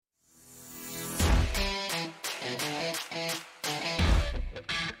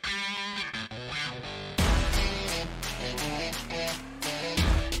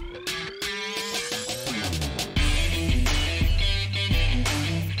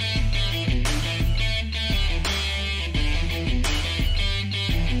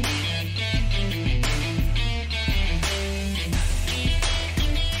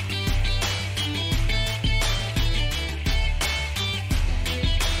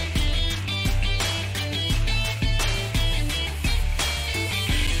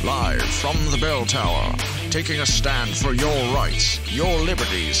Live from the bell tower, taking a stand for your rights, your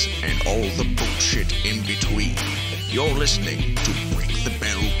liberties, and all the bullshit in between. You're listening to Break the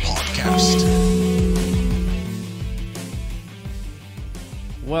Bell Podcast.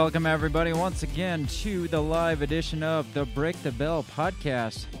 Welcome, everybody, once again to the live edition of the Break the Bell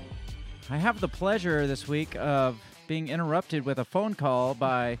Podcast. I have the pleasure this week of being interrupted with a phone call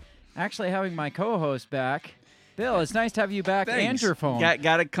by actually having my co-host back. Bill, it's nice to have you back. Thanks. And your phone.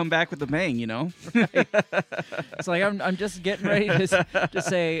 Got to come back with a bang, you know? Right. It's like I'm just getting ready to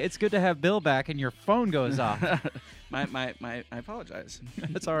say it's good to have Bill back, and your phone goes off. I apologize.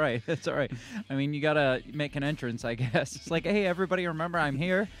 It's all right. It's all right. I mean, you got to make an entrance, I guess. It's like, hey, everybody, remember I'm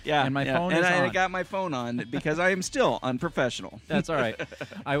here, and my phone is on. And I got my phone on because I am still unprofessional. That's all right.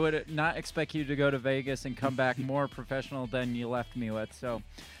 I would not expect you to go to Vegas and come back more professional than you left me with, so...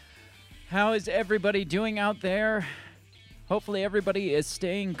 How is everybody doing out there? Hopefully everybody is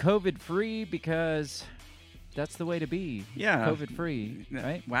staying COVID-free because that's the way to be. Yeah. COVID-free,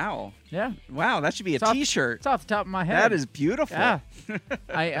 right? Wow. Yeah. Wow, that should be a T-shirt. It's off the top of my head. That is beautiful. Yeah.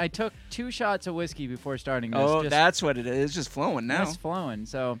 I took 2 shots of whiskey before starting this. Oh, that's what it is. It's just flowing now. It's flowing.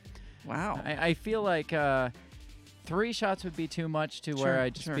 So wow. I feel like 3 shots would be too much to where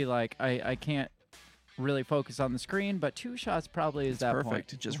I'd just be like, I can't really focus on the screen, but 2 shots probably is that perfect.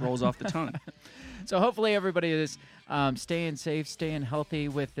 point. It just rolls off the tongue. So hopefully everybody is staying safe, staying healthy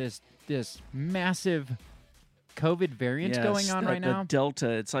with this massive COVID variant going on right now. The Delta,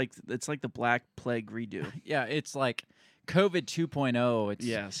 it's like the Black Plague redo. Yeah, it's like COVID 2.0. It's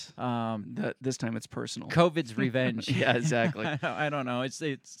yes. This time it's personal. COVID's revenge. Yeah, exactly. I don't know. It's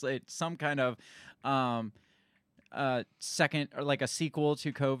some kind of second or like a sequel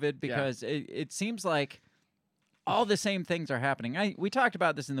to COVID because it seems like all the same things are happening. We talked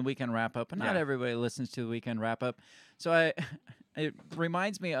about this in the weekend wrap up, but not everybody listens to the weekend wrap up. So it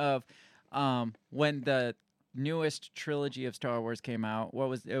reminds me of when the newest trilogy of Star Wars came out.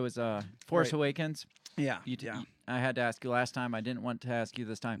 It was Force Awakens. Yeah. I had to ask you last time. I didn't want to ask you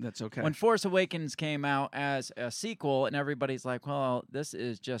this time. That's okay. When Force Awakens came out as a sequel, and everybody's like, well, this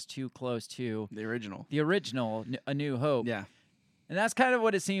is just too close to the original, A New Hope. Yeah. And that's kind of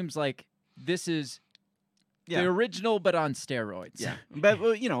what it seems like. This is the original, but on steroids. Yeah. But,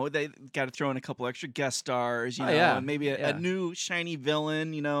 well, you know, they got to throw in a couple extra guest stars, you know, and maybe a new shiny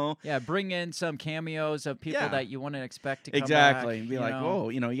villain, you know. Yeah, bring in some cameos of people that you wouldn't expect to come back. Exactly. And be like, whoa,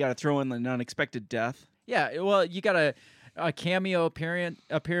 you know, you got to throw in an unexpected death. Yeah, well, you got a cameo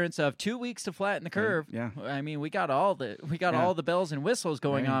appearance of 2 weeks to flatten the curve. Yeah. I mean, we got all the bells and whistles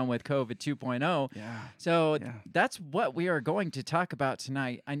going on with COVID 2.0. Yeah. So that's what we are going to talk about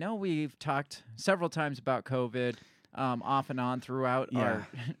tonight. I know we've talked several times about COVID off and on throughout our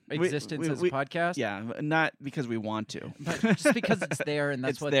existence as a podcast. Yeah, not because we want to. But just because it's there and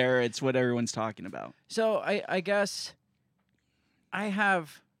that's it's what everyone's talking about. So I guess I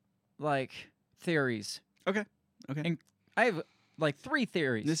have like theories. Okay. And I have like 3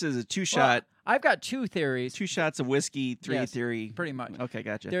 theories. This is a 2-shot. Well, I've got 2 theories. 2 shots of whiskey, 3 theory. Pretty much. Okay,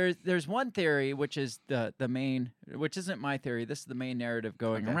 gotcha. There's one theory which is the main, which isn't my theory. This is the main narrative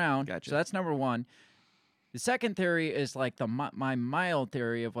going around. Gotcha. So that's number 1. The second theory is like my mild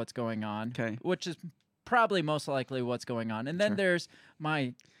theory of what's going on. Okay. Which is probably most likely what's going on. And then there's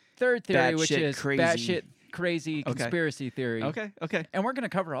my third theory, which is batshit crazy conspiracy theory. Okay. And we're going to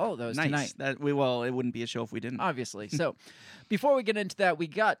cover all of those tonight. It wouldn't be a show if we didn't. Obviously. So before we get into that, we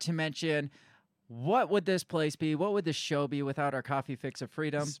got to mention, what would this place be? What would this show be without our coffee fix of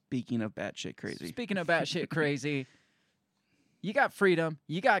freedom? Speaking of batshit crazy. Speaking of batshit crazy, you got freedom,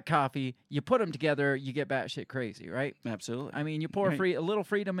 you got coffee, you put them together, you get batshit crazy, right? Absolutely. I mean, you pour a little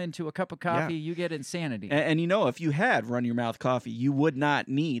freedom into a cup of coffee, you get insanity. And you know, if you had Run Your Mouth coffee, you would not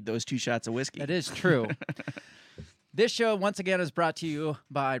need those 2 shots of whiskey. That is true. This show, once again, is brought to you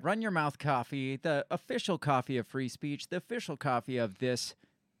by Run Your Mouth Coffee, the official coffee of free speech, the official coffee of this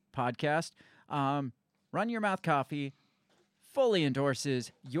podcast. Run Your Mouth Coffee fully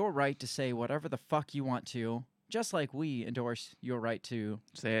endorses your right to say whatever the fuck you want to, just like we endorse your right to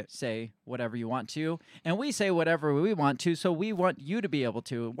say whatever you want to. And we say whatever we want to, so we want you to be able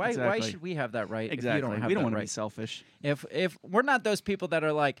to. Why should we have that right exactly. if you don't have we don't that want right? to be selfish. If we're not those people that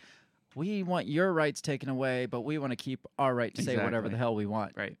are like, we want your rights taken away, but we want to keep our right to say whatever the hell we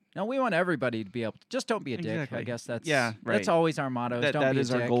want. Right. No, we want everybody to be able to. Just don't be a dick. I guess that's right. always our motto. That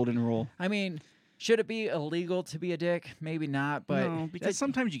is our golden rule. I mean, should it be illegal to be a dick? Maybe not, but no, because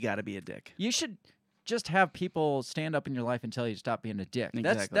sometimes you got to be a dick. You should just have people stand up in your life and tell you to stop being a dick.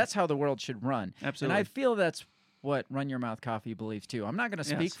 Exactly. That's how the world should run. Absolutely. And I feel that's what Run Your Mouth Coffee believes too. I'm not going to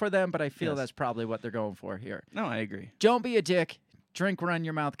speak for them, but I feel that's probably what they're going for here. No, I agree. Don't be a dick. drink Run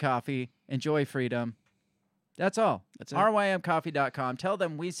Your Mouth coffee, enjoy freedom. That's all. That's it. rymcoffee.com. Tell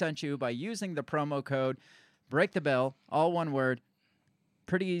them we sent you by using the promo code Break the Bell, all one word.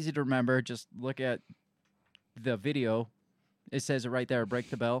 Pretty easy to remember. Just look at the video. It says it right there, Break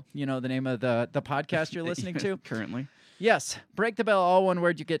the Bell. You know the name of the podcast you're listening to? Currently. Yes, Break the Bell, all one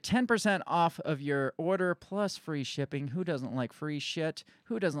word. You get 10% off of your order plus free shipping. Who doesn't like free shit?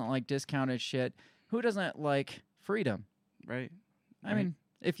 Who doesn't like discounted shit? Who doesn't like freedom? Right. I mean,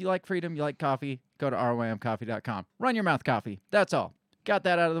 if you like freedom, you like coffee, go to rymcoffee.com. Run Your Mouth coffee. That's all. Got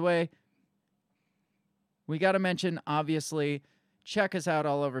that out of the way. We got to mention, obviously, check us out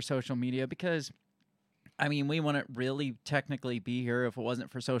all over social media because, I mean, we wouldn't really technically be here if it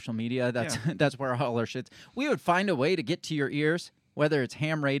wasn't for social media. That's where all our shit's. We would find a way to get to your ears, whether it's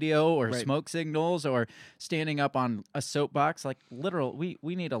ham radio or smoke signals or standing up on a soapbox. Like literal, we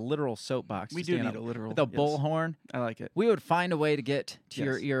need a literal soapbox. We do need a literal. With a bullhorn. I like it. We would find a way to get to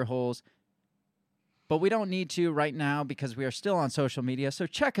your ear holes. But we don't need to right now because we are still on social media. So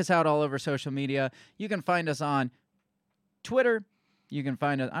check us out all over social media. You can find us on Twitter. You can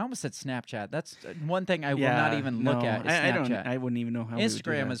find us. I almost said Snapchat. That's one thing I will not even look at. Is Snapchat. I wouldn't even know how.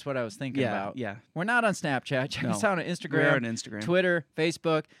 Instagram is what I was thinking about. Yeah. We're not on Snapchat. Check us out on Instagram. We're on Instagram. Twitter,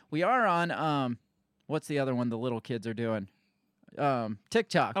 Facebook. We are on what's the other one the little kids are doing?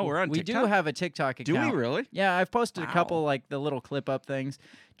 TikTok. Oh, we're on TikTok. We do have a TikTok account. Do we really? Yeah, I've posted a couple like the little clip up things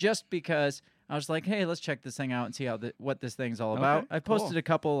just because I was like, hey, let's check this thing out and see what this thing's all about. I posted a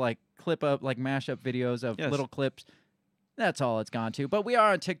couple like clip up, like mashup videos of little clips. That's all it's gone to. But we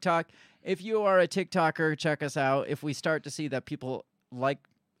are on TikTok. If you are a TikToker, check us out. If we start to see that people like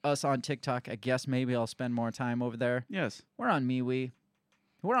us on TikTok, I guess maybe I'll spend more time over there. Yes. We're on MeWe.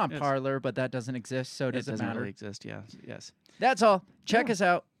 We're on Parler, but that doesn't exist, so it doesn't matter. Really exist, yes. That's all. Check us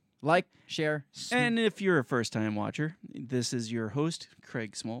out. Like, share. And if you're a first-time watcher, this is your host,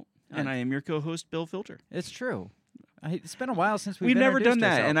 Craig Smolt, and I am your co-host, Bill Filter. It's true. It's been a while since we've never done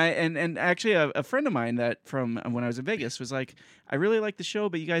that, and actually a friend of mine that from when I was in Vegas was like, I really like the show,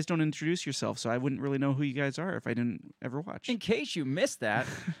 but you guys don't introduce yourself, so I wouldn't really know who you guys are if I didn't ever watch. In case you missed that,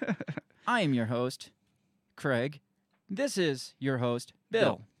 I am your host, Craig. This is your host,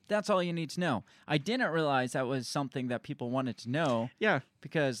 Bill. That's all you need to know. I didn't realize that was something that people wanted to know. Yeah.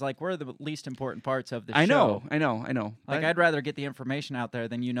 Because, like, we're the least important parts of the show. I know. Like, I'd rather get the information out there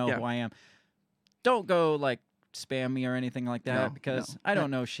than you know who I am. Don't go, like, spam me or anything like that because I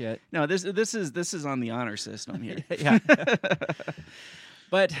don't know shit. No, this is on the honor system here. Yeah.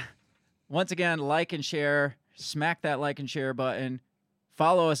 But, once again, like and share. Smack that like and share button.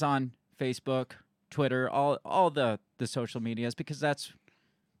 Follow us on Facebook, Twitter, all the social medias because that's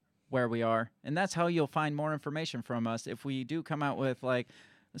where we are, and that's how you'll find more information from us. If we do come out with like,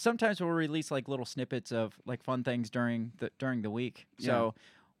 sometimes we'll release like little snippets of like fun things during the week. Yeah. So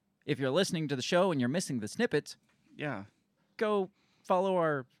if you're listening to the show and you're missing the snippets, go follow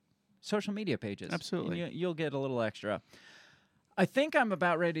our social media pages. Absolutely, and you'll get a little extra. I think I'm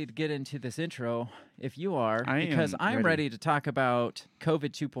about ready to get into this intro. If you are, because I'm ready to talk about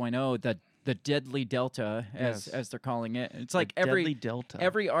COVID 2.0, the deadly Delta, as they're calling it. It's like every Delta.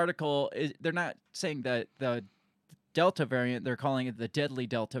 Every article they're not saying that the Delta variant, they're calling it the deadly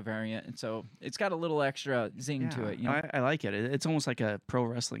Delta variant, and so it's got a little extra zing to it. You know? I like it. It's almost like a pro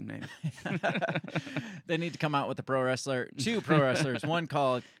wrestling name. They need to come out with two pro wrestlers, one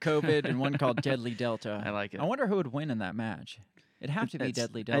called COVID and one called Deadly Delta. I like it. I wonder who would win in that match. It'd have to be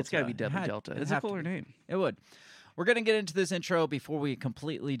Deadly Delta. It's got to be Deadly Delta. It's a cooler name. It would. We're going to get into this intro before we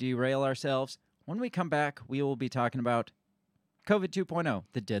completely derail ourselves. When we come back, we will be talking about COVID 2.0,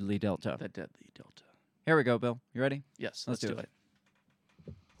 the Deadly Delta. The Deadly Delta. Here we go, Bill. You ready? Yes, let's do it.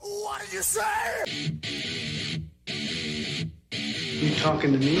 What did you say? You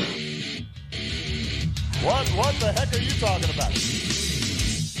talking to me? What the heck are you talking about?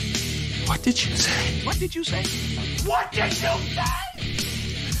 What did you say? What did you say? What did you say?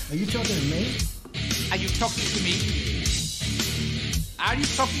 Are you talking to me? Are you talking to me? Are you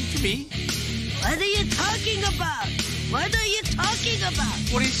talking to me? What are you talking about? What are you talking about?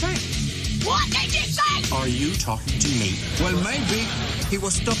 What did he say? What did you say? Are you talking to me? Well, maybe he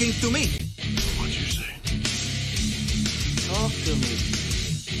was talking to me. What'd you say? Talk to me.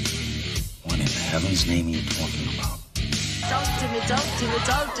 What in heaven's name are you talking about? Talk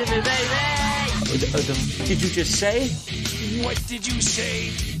to me, baby. Did you just say? What did you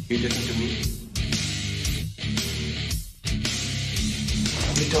say? You listen to me.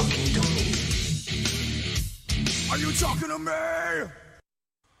 Are you talking to me? Are you talking to me?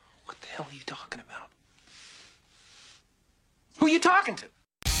 What the hell are you talking about? Who are you talking to?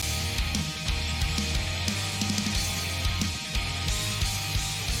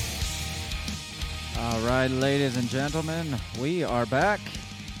 All right, ladies and gentlemen, we are back.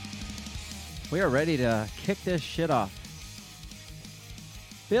 We are ready to kick this shit off.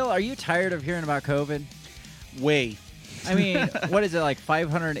 Bill, are you tired of hearing about COVID? Way. I mean, what is it, like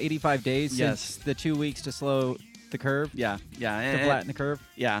 585 days Yes. since the 2 weeks to slow the curve? Yeah. To flatten the curve?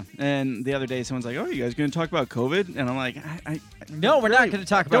 Yeah. And the other day, someone's like, "Oh, you guys going to talk about COVID?" And I'm like, No, we're not going to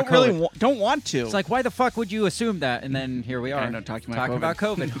talk about don't really COVID. don't want to. It's like, why the fuck would you assume that? And then here we are. I know, talking about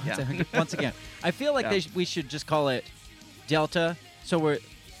COVID. Yeah. Once again. I feel like Yeah. we should just call it Delta. So we're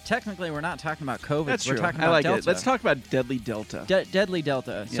not talking about COVID. That's we're true. talking I about like Delta. it. Let's talk about Deadly Delta. Deadly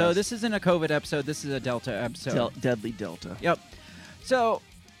Delta. So Yes. this isn't a COVID episode. This is a Delta episode. Deadly Delta. Yep. So,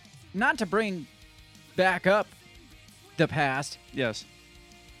 not to bring back up the past, Yes.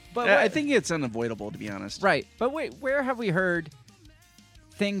 but I think it's unavoidable, to be honest. right. But wait, where have we heard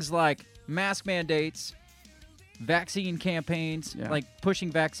things like mask mandates, vaccine campaigns, Yeah. like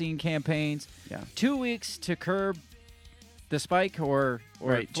pushing vaccine campaigns, Yeah. 2 weeks to curb the spike or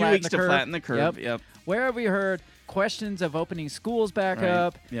Right. 2 flatten weeks the to curve? flatten the curve. Yep. Where have we heard questions of opening schools back Right.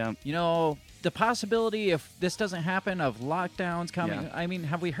 up? Yeah. You know, the possibility, if this doesn't happen, of lockdowns coming. Yeah. I mean,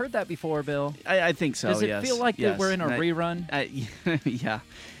 have we heard that before, Bill? I think so. Does it yes. feel like that Yes. we're in a And rerun? yeah.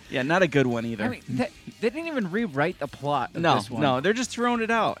 Yeah. Not a good one either. I mean, they didn't even rewrite the plot of No, this one. no, they're just throwing it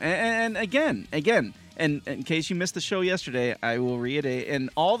out. And again, and in case you missed the show yesterday, I will reiterate.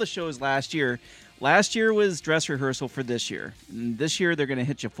 And all the shows last year was dress rehearsal for this year. And this year, they're going to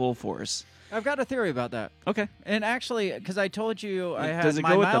hit you full force. I've got a theory about that. Okay. And actually, because I told you I Does had it my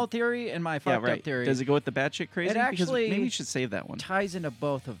go with the- mild theory and my Yeah, fucked right. up theory. Does it go with the batshit crazy? It actually because maybe you should save that one. ties into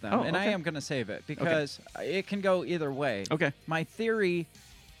both of them. Oh, And I okay. am going to save it because it can go either way. Okay. My theory,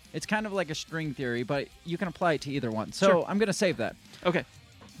 it's kind of like a string theory, but you can apply it to either one. So Sure. I'm going to save that. Okay.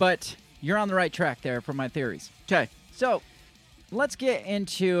 But you're on the right track there for my theories. Okay. So let's get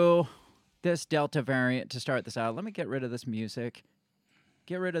into this Delta variant to start this out. Let me get rid of this music,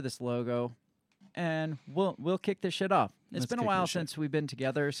 get rid of this logo, and we'll kick this shit off. It's Let's been a kick while this shit. since we've been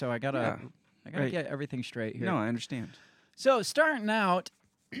together, so I gotta Right. get everything straight here. No, I understand. So starting out,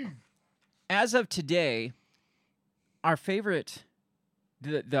 as of today, our favorite,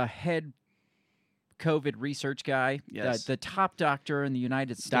 the head COVID research guy, Yes. the top doctor in the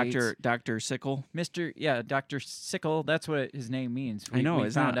United States, Dr. Sickle. Dr. Sickle. That's what his name means. I know, we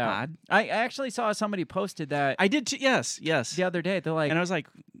isn't found that out. odd? I actually saw somebody posted that I did too. Yes. the other day. They're like, And I was like,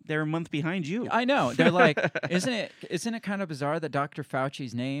 they're a month behind you. I know. They're like, isn't it kind of bizarre that Dr.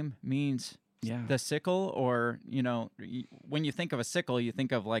 Fauci's name means Yeah. the sickle, or when you think of a sickle, you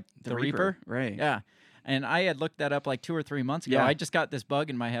think of like the Reaper. Right. Yeah. And I had looked that up like 2 or 3 months ago. Yeah. I just got this bug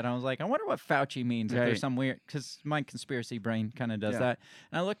in my head. I was like, I wonder what Fauci means. If Right. there's some weird, because my conspiracy brain kind of does Yeah. that.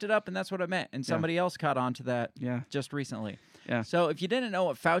 And I looked it up, and that's what it meant. And somebody else caught on to that Yeah. just recently. Yeah. So if you didn't know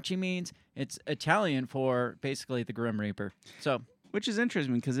what Fauci means, it's Italian for basically the Grim Reaper. So Which is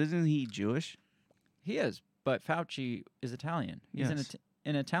interesting because isn't he Jewish? he is, but Fauci is Italian. He's Yes.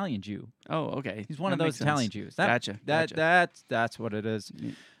 an Italian Jew. Oh, okay. He's one of That those makes sense. Italian Jews. Gotcha. That's what it is.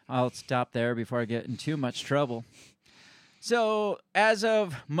 Yeah. I'll stop there before I get in too much trouble. So, as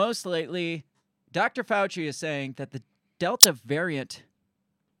of most lately, Dr. Fauci is saying that the Delta variant,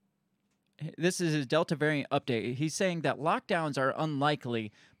 this is his Delta variant update. He's saying that lockdowns are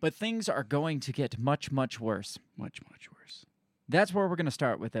unlikely, but things are going to get much, much worse. Much, much worse. That's where we're going to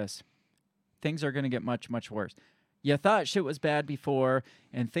start with this. Things are going to get much, much worse. You thought shit was bad before,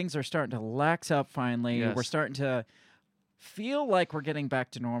 and things are starting to lax up finally. Yes. We're starting to feel like we're getting back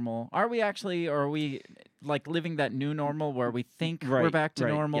to normal. Are we actually, or are we like living that new normal where we think we're back to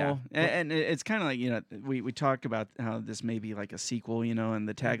normal? Yeah. And it's kind of like, we talk about how this may be like a sequel, and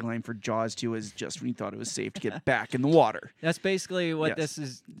the tagline for Jaws 2 is just when you thought it was safe to get back in the water. That's basically what Yes.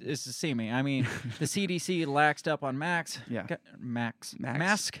 this is seeming. I mean, the CDC laxed up on mask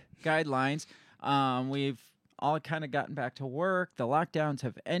guidelines. We've all kind of gotten back to work. The lockdowns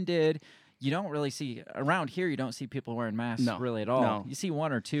have ended. You don't really see around here. You don't see people wearing masks really at all. No. You see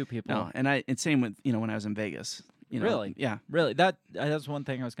 1 or 2 people. No, and it's same with when I was in Vegas. Really? Yeah. Really, that's one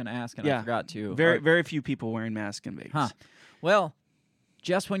thing I was going to ask, and I forgot to. Very few people wearing masks in Vegas. Huh. Well,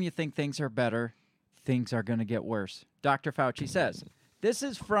 just when you think things are better, things are going to get worse. Dr. Fauci says. This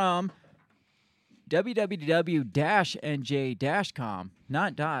is from www-nj-com,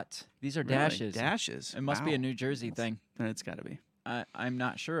 not dots. These are Really? dashes. Dashes. It must be Wow. a New Jersey thing. It's got to be. I'm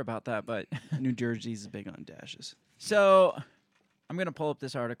not sure about that, but New Jersey's big on dashes. so I'm going to pull up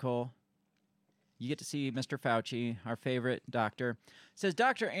this article. You get to see Mr. Fauci, our favorite doctor. It says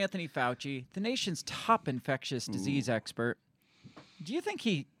Dr. Anthony Fauci, the nation's top infectious disease expert. Do you think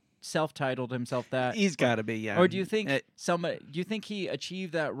he self-titled himself that? He's got to be, yeah. Or do you think do you think he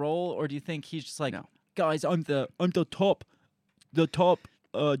achieved that role, or do you think he's just like, No. guys, I'm the top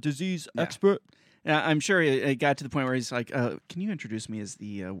disease expert? Yeah, I'm sure it got to the point where he's like, "Can you introduce me as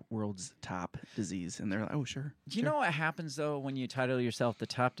the world's top disease?" And they're like, "Oh, sure." Do you know what happens though when you title yourself the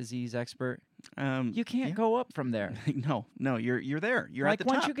top disease expert? You You can't go up from there. No, you're there. You're like at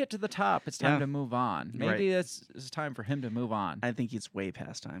the once top. you get to the top, it's time Yeah. to move on. Maybe it's time for him to move on. I think it's way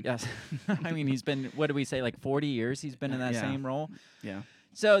past time. Yes. I mean, he's been, what do we say, like 40 years he's been in that Yeah. same role? Yeah.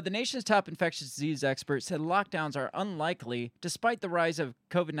 So the nation's top infectious disease expert said lockdowns are unlikely despite the rise of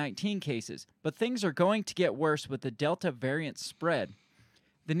COVID-19 cases, but things are going to get worse with the Delta variant spread.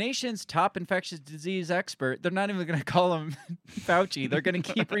 The nation's top infectious disease expert, they're not even going to call him Fauci. They're going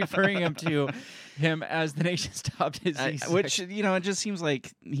to keep referring him as the nation's top disease Which, expert. it just seems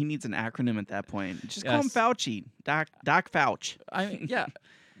like he needs an acronym at that point. Just call him Yes. Fauci. Doc Fauci. I mean, yeah.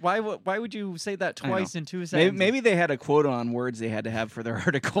 Why would you say that I know. twice in 2 seconds? Maybe they had a quota on words they had to have for their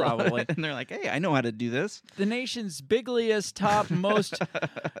article. Probably. And they're like, hey, I know how to do this. The nation's bigliest, top, most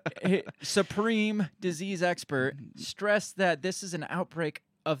supreme disease expert stressed that this is an outbreak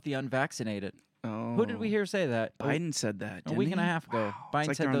of the unvaccinated. Oh. Who did we hear say that? Biden said that. A week and a half ago. Wow. Biden It's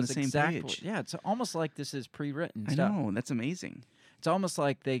like said they're on those the same exact page. words. Yeah, it's almost like this is pre-written I stuff. know. That's amazing. It's almost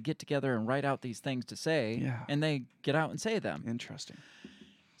like they get together and write out these things to say, Yeah. and they get out and say them. Interesting.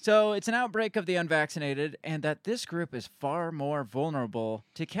 So it's an outbreak of the unvaccinated, and that this group is far more vulnerable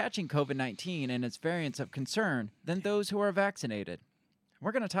to catching COVID-19 and its variants of concern than those who are vaccinated.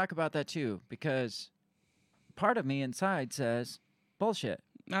 We're going to talk about that too, because part of me inside says, bullshit.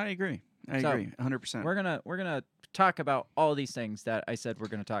 I agree. I So, agree. 100%. We're gonna talk about all these things that I said we're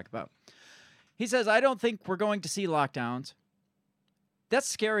going to talk about. He says, I don't think we're going to see lockdowns. That's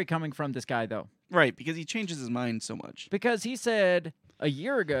scary coming from this guy, though. Right, because he changes his mind so much. Because he said a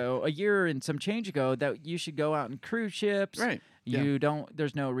year and some change ago, that you should go out on cruise ships. Right.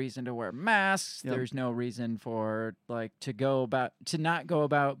 There's no reason to wear masks. Yep. There's no reason for to not go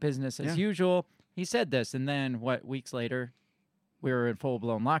about business as usual. He said this, and then weeks later, we were in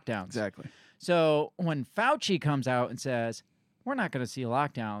full-blown lockdowns. Exactly. So when Fauci comes out and says, we're not going to see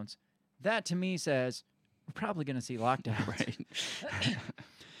lockdowns, that to me says, we're probably going to see lockdowns. Right.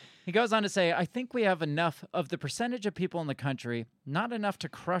 He goes on to say, I think we have enough of the percentage of people in the country, not enough to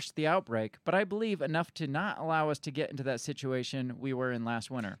crush the outbreak, but I believe enough to not allow us to get into that situation we were in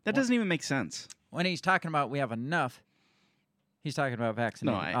last winter. That doesn't even make sense. When he's talking about we have enough, he's talking about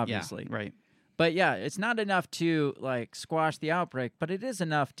vaccinated, obviously. Yeah, right. But yeah, it's not enough to squash the outbreak, but it is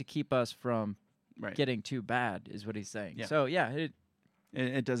enough to keep us from Right. getting too bad, is what he's saying. Yeah. So yeah,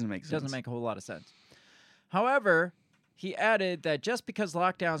 It doesn't make sense. doesn't make a whole lot of sense. However, he added that just because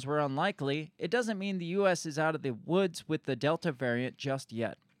lockdowns were unlikely, it doesn't mean the U.S. is out of the woods with the Delta variant just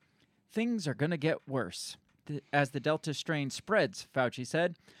yet. Things are going to get worse as the Delta strain spreads, Fauci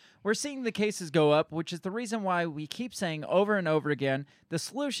said. We're seeing the cases go up, which is the reason why we keep saying over and over again, the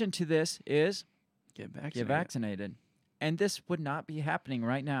solution to this is Get vaccinated. get vaccinated. And this would not be happening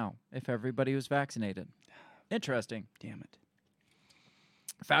right now if everybody was vaccinated. Interesting. Damn it.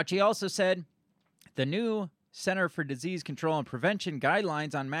 Fauci also said the new Center for Disease Control and Prevention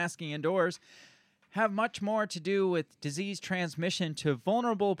guidelines on masking indoors have much more to do with disease transmission to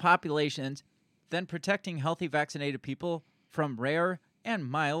vulnerable populations than protecting healthy vaccinated people from rare and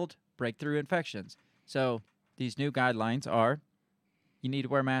mild breakthrough infections. So these new guidelines are you need to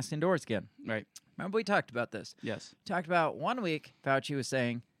wear masks indoors again. Right. Remember we talked about this. Yes. Talked about 1 week, Fauci was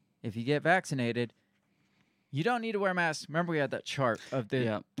saying, if you get vaccinated, you don't need to wear masks. Remember we had that chart of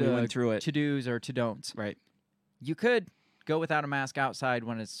the we went through it. to-dos or to-don'ts. Right. You could go without a mask outside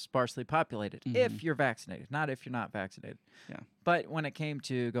when it's sparsely populated, Mhm. if you're vaccinated, not if you're not vaccinated. Yeah. But when it came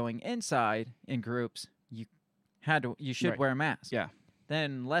to going inside in groups, you should Right. wear a mask. Yeah.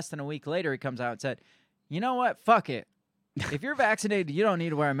 Then less than a week later, he comes out and said, you know what? Fuck it. If you're vaccinated, you don't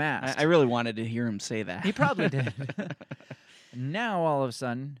need to wear a mask. I really wanted to hear him say that. He probably did. Now, all of a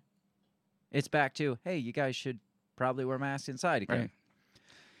sudden, it's back to, hey, you guys should probably wear masks inside again. Right.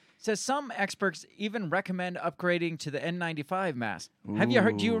 Says some experts even recommend upgrading to the N95 mask. Have you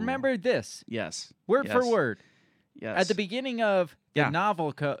heard? Do you Ooh. remember this? Yes. Word for Yes. word. Yes. At the beginning of the Yeah.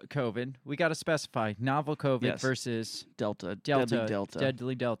 novel COVID, we got to specify novel COVID Yes. versus Delta. Delta. Deadly Delta.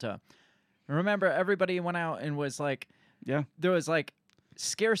 Deadly Delta. Remember, everybody went out and was like, Yeah. there was like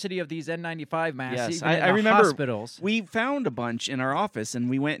scarcity of these N95 masks. Yes, even I in the remember hospitals. We found a bunch in our office, and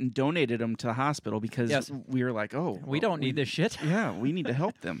we went and donated them to the hospital because Yes. we were like, "Oh, We don't need this shit. Yeah, we need to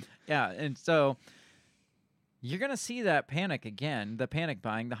help them." Yeah, and so you're going to see that panic again, the panic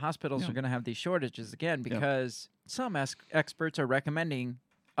buying. The hospitals Yeah. are going to have these shortages again because some experts are recommending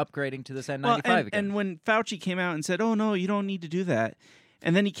upgrading to this N95 Well, again. and when Fauci came out and said, "Oh no, you don't need to do that,"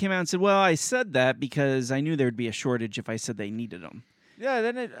 and then he came out and said, "Well, I said that because I knew there'd be a shortage if I said they needed them." yeah,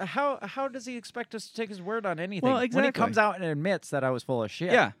 then how does he expect us to take his word on anything? Well, When he exactly. comes out and admits that I was full of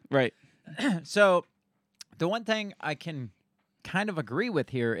shit. Yeah, right. So the one thing I can kind of agree with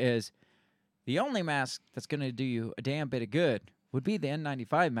here is the only mask that's going to do you a damn bit of good would be the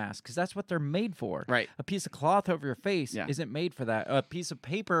N95 mask, because that's what they're made for. Right. A piece of cloth over your face Yeah. isn't made for that. A piece of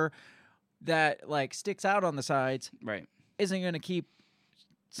paper that like sticks out on the sides Right. isn't going to keep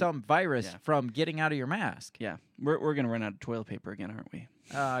some virus Yeah. from getting out of your mask. Yeah. We're gonna run out of toilet paper again, aren't we?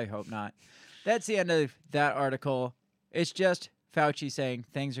 I hope not. That's the end of that article. It's just Fauci saying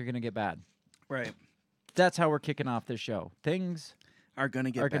things are going to get bad. Right. That's how we're kicking off this show. Things Are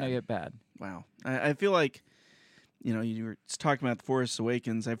gonna get are bad. going to get bad. Wow. I feel like, you were just talking about The Force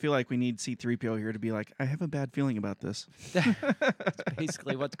Awakens. I feel like we need C-3PO here to be like, I have a bad feeling about this. That's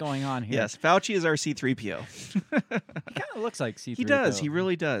basically what's going on here. Yes, Fauci is our C-3PO. He kind of looks like C3PO. He does. He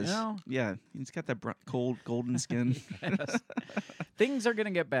really does. You know? Yeah. He's got that cold, golden skin. Yes. Things are going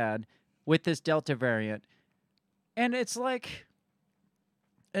to get bad with this Delta variant. And it's like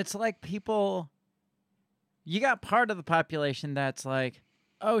people, you got part of the population that's like,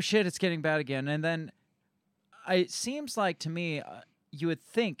 oh shit, it's getting bad again. And then it seems like to me, you would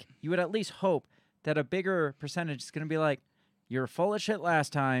think, you would at least hope that a bigger percentage is going to be like, you're full of shit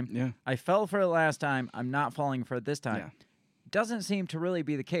last time. Yeah. I fell for it last time. I'm not falling for it this time. Yeah. Doesn't seem to really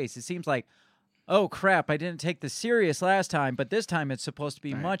be the case. It seems like, oh crap, I didn't take this serious last time, but this time it's supposed to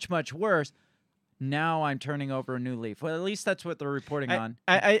be Right. much, much worse. Now I'm turning over a new leaf. Well, at least that's what they're reporting on.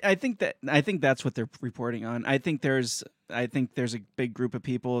 I think that's what they're reporting on. I think there's a big group of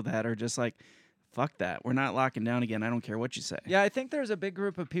people that are just like, fuck that. We're not locking down again. I don't care what you say. Yeah, I think there's a big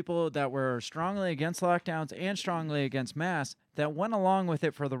group of people that were strongly against lockdowns and strongly against masks that went along with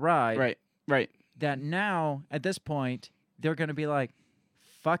it for the ride. Right. That now, at this point, they're going to be like,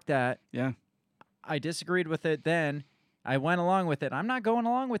 fuck that. Yeah. I disagreed with it then. I went along with it. I'm not going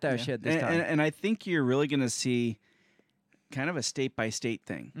along with that shit this time. And I think you're really going to see kind of a state by state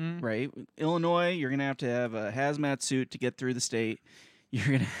thing, Mm. right? Illinois, you're going to have a hazmat suit to get through the state. You're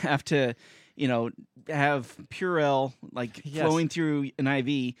going to have to, have Purell Yes. flowing through an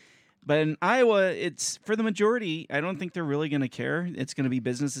IV. But in Iowa, it's for the majority. I don't think they're really going to care. It's going to be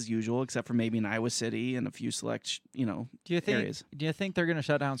business as usual, except for maybe in Iowa City and a few select, Do you think? areas. Do you think they're going to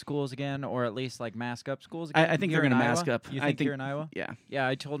shut down schools again, or at least like mask up schools again? I think here they're in gonna Iowa? mask up. You I think think- here in Iowa? Yeah, Yeah,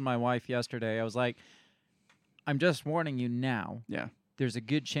 I told my wife yesterday. I was like, I'm just warning you now. yeah, There's a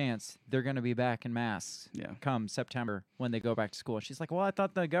good chance they're going to be back in masks yeah. come September when they go back to school. She's like, well, I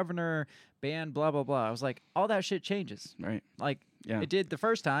thought the governor banned blah, blah, blah. I was like, all that shit changes. Right. Like, Yeah. it did the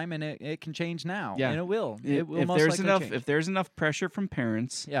first time, and it can change now. Yeah. And it will. It will If most there's likely enough, change. if there's enough pressure from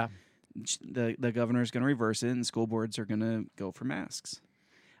parents, Yeah. the governor's going to reverse it, and school boards are going to go for masks.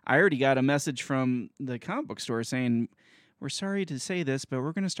 I already got a message from the comic book store saying, "We're sorry to say this, but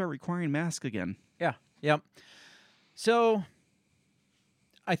we're going to start requiring masks again." Yeah. Yep. So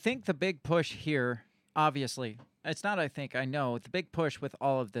I think the big push here, obviously, it's not I think, I know, the big push with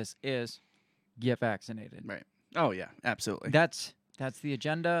all of this is get vaccinated. Right. Oh yeah, absolutely. That's the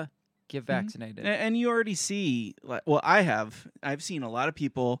agenda. Get vaccinated. And you already see, well, I've seen a lot of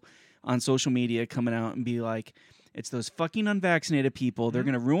people on social media coming out and be like, it's those fucking unvaccinated people. They're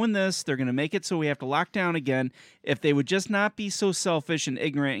going to ruin this. They're going to make it so we have to lock down again. If they would just not be so selfish and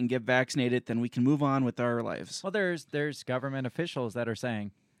ignorant and get vaccinated, then we can move on with our lives. Well, there's government officials that are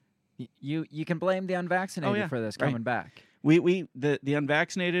saying you can blame the unvaccinated yeah, for this right. coming back. The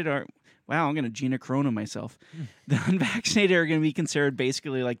unvaccinated are, wow, I'm going to Gina Corona myself. The unvaccinated are going to be considered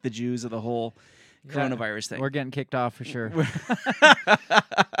basically like the Jews of the whole coronavirus thing. We're getting kicked off for sure.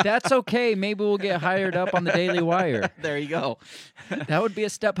 That's okay. Maybe we'll get hired up on the Daily Wire. There you go. That would be a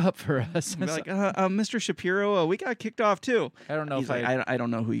step up for us. Be like, Mr. Shapiro, we got kicked off too. I don't know He's if like, I don't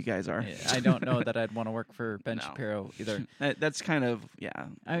know who you guys are. I don't know that I'd want to work for Ben No. Shapiro either. That's kind of,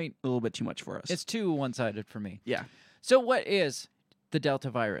 I mean, a little bit too much for us. it's too one-sided for me. yeah, So what is the Delta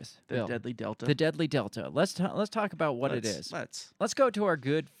virus? the Bill? deadly Delta. The deadly Delta. Let's talk about what it is. Let's. Go to our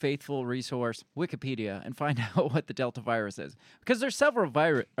good, faithful resource, Wikipedia, and find out what the Delta virus is. Because there's several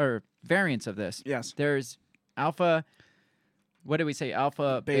variants of this. Yes. There's alpha, what did we say?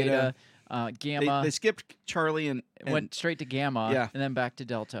 Alpha, beta, gamma. They skipped Charlie and went straight to gamma, Yeah. and then back to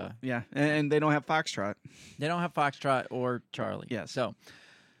Delta. yeah, and they don't have Foxtrot. They don't have Foxtrot or Charlie. Yes. So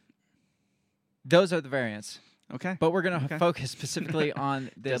those are the variants. Okay. But we're going to Okay. focus specifically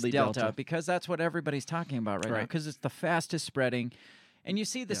on this Deadly Delta, Delta. because that's what everybody's talking about right now, Right. because it's the fastest spreading. And you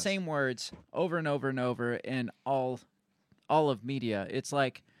see the Yes. same words over and over and over in all all of media. It's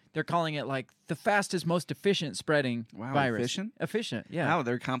like they're calling it like the fastest, most efficient spreading Wow, virus. efficient? Efficient, yeah. Wow,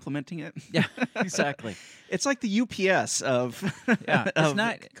 they're complimenting it. Yeah, exactly. It's like the UPS of Yeah, it's of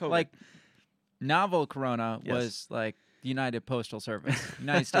not COVID. like novel corona Yes. was like the United Postal Service,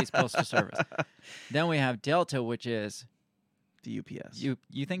 United States Postal Service. Then we have Delta, which is the UPS. you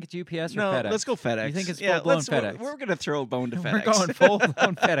think it's UPS or no, FedEx? let's go FedEx. You think it's yeah, full-blown let's- FedEx? We're going to throw a bone to FedEx. We're going full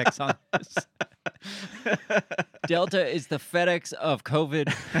blown FedEx on this. Delta is the FedEx of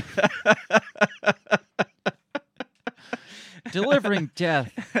COVID. Delivering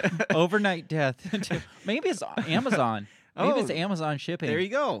death, overnight death. Maybe it's Amazon. Maybe it's Oh, Amazon shipping. There you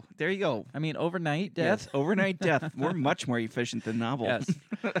go. There you go. I mean, overnight death. Yes, overnight death. We're much more efficient than novel. Yes.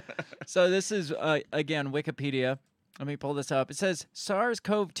 So this is, again, Wikipedia. Let me pull this up. It says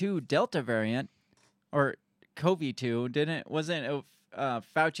SARS-CoV-2 Delta variant, or CoV-2, wasn't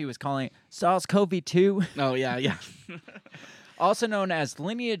Fauci was calling it SARS-CoV-2, Oh, yeah. also known as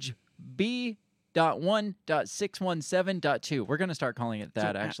lineage B.1.617.2. We're going to start calling it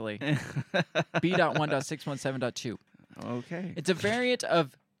that, actually. B.1.617.2. Okay. It's a variant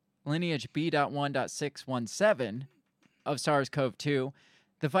of lineage B.1.617 of SARS-CoV-2,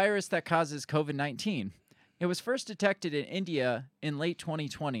 the virus that causes COVID-19. It was first detected in India in late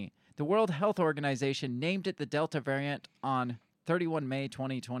 2020. The World Health Organization named it the Delta variant on 31 May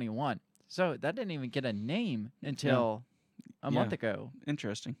 2021. So that didn't even get a name until a month ago.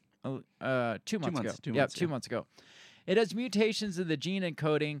 Interesting. 2 months ago. 2 Yep, months, 2 yeah. months ago. It has mutations in the gene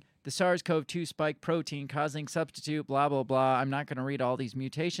encoding the SARS-CoV-2 spike protein causing substitute blah, blah, blah. I'm not going to read all these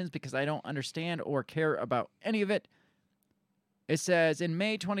mutations because I don't understand or care about any of it. It says, in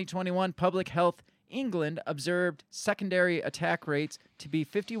May 2021, Public Health England observed secondary attack rates to be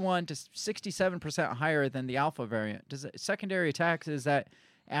 51 to 67% higher than the Alpha variant. Secondary attacks, is that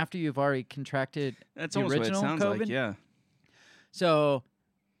after you've already contracted That's the almost what it original sounds COVID? like, yeah. So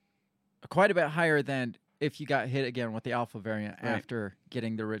quite a bit higher than if you got hit again with the Alpha variant Right. after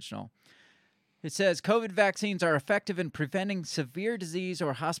getting the original. It says COVID vaccines are effective in preventing severe disease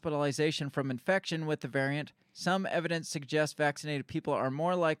or hospitalization from infection with the variant. Some evidence suggests vaccinated people are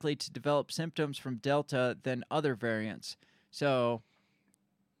more likely to develop symptoms from Delta than other variants. So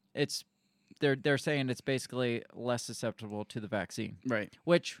they're saying it's basically less susceptible to the vaccine. Right.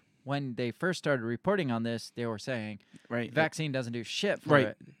 Which, when they first started reporting on this, they were saying Right. vaccine doesn't do shit for Right.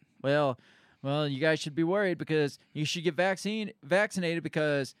 it. Well, you guys should be worried because you should get vaccinated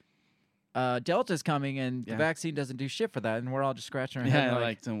because Delta's coming and the Yeah. vaccine doesn't do shit for that, and we're all just scratching our head Yeah, like,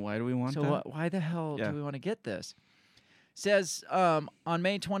 like, then why do we want so that? why the hell Yeah. do we want to get this? Says on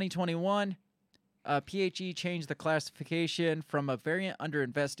May 2021, PHE changed the classification from a variant under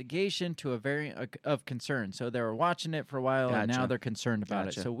investigation to a variant of concern. So they were watching it for a while, and now Gotcha. they're concerned about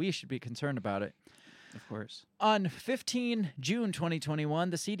it. Gotcha. So we should be concerned about it. Of course. On 15 June 2021,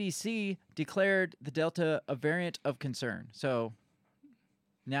 the CDC declared the Delta a variant of concern. So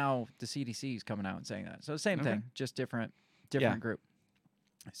now the CDC is coming out and saying that. So same Okay. thing, just different Yeah. group.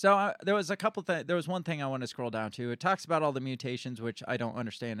 So there was a couple things. There was one thing I want to scroll down to. It talks about all the mutations, which I don't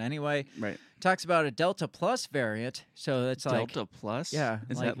understand anyway. Right. Talks about a Delta Plus variant. So it's like Delta Plus? yeah,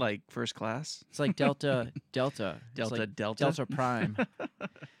 Is like- that like first class? it's like Delta. It's like Delta Prime.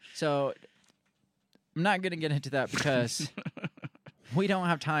 So I'm not going to get into that because we don't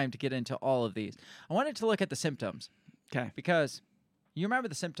have time to get into all of these. I wanted to look at the symptoms Okay. because you remember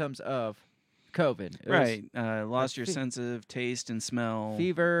the symptoms of COVID. It was Right. Lost your fe- sense of taste and smell.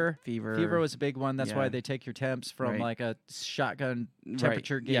 Fever. Fever. Fever was a big one. That's why Yeah. they take your temps from Right. like a shotgun Right,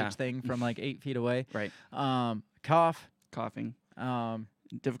 temperature gauge yeah. thing from like 8 feet away. Right. Cough, Coughing. Um,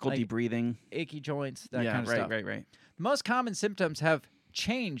 Difficulty like breathing. achy joints, that yeah, kind of right, stuff. right. The most common symptoms have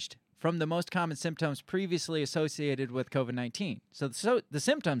changed from the most common symptoms previously associated with COVID-19. So the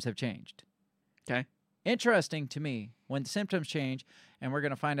symptoms have changed. Okay. Interesting to me when the symptoms change, and we're going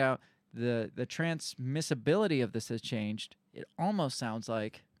to find out the transmissibility of this has changed. It almost sounds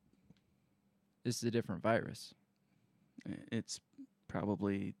like this is a different virus. It's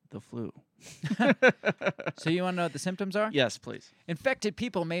probably the flu. So you want to know what the symptoms are? Yes, please. Infected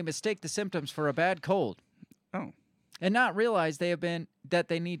people may mistake the symptoms for a bad cold. Oh. And not realize that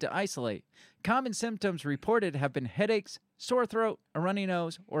they need to isolate. Common symptoms reported have been headaches, sore throat, a runny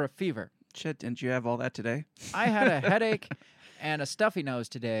nose, or a fever. Shit, didn't you have all that today? I had a headache and a stuffy nose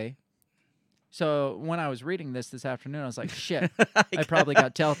today. So when I was reading this afternoon, I was like, shit, I probably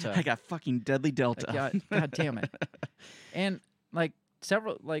got Delta. I got fucking deadly Delta. God damn it. And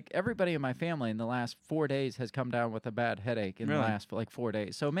everybody in my family in the last 4 days has come down with a bad headache in Really? the last 4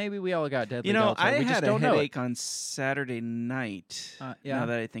 days. So maybe we all got deadly You know, Delta. I We just had a don't know it. headache on Saturday night. Yeah. Now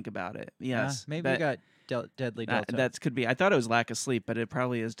that I think about it. Yes. Maybe but we got deadly delta. That could be. I thought it was lack of sleep, but it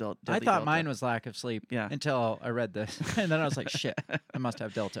probably is deadly I thought delta. mine was lack of sleep until I read this. And then I was like, shit, I must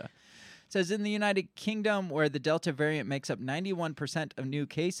have delta. It says in the United Kingdom, where the Delta variant makes up 91% of new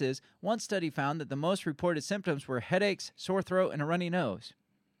cases, one study found that the most reported symptoms were headaches, sore throat, and a runny nose.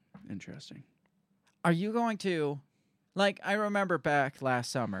 Interesting. Are you going to, like, I remember back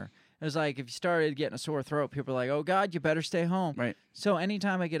last summer, it was like if you started getting a sore throat, people were like, oh, God, you better stay home. Right. So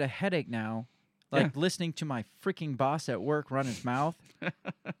anytime I get a headache now, like listening to my freaking boss at work run his mouth,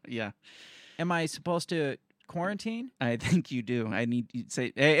 Yeah. am I supposed to quarantine? I think you do. I need you to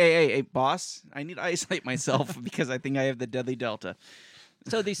say, hey, boss, I need to isolate myself because I think I have the deadly delta.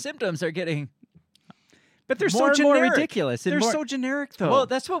 So these symptoms are getting But they're more so and generic. more ridiculous. And They're more- so generic, though. Well,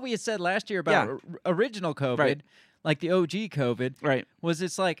 that's what we had said last year about original COVID, Right. like the OG COVID. right. Was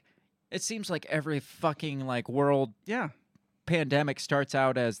it's like it seems like every fucking like world Yeah. pandemic starts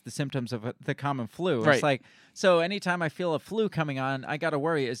out as the symptoms of the common flu. Right. It's like, so anytime I feel a flu coming on, I got to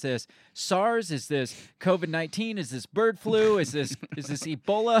worry. Is this SARS? Is this COVID-19? Is this bird flu? Is this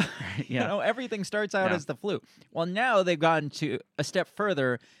Ebola? Yeah. You know, everything starts out Yeah. as the flu. Well, now they've gone to a step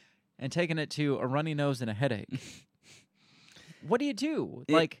further and taken it to a runny nose and a headache. What do you do?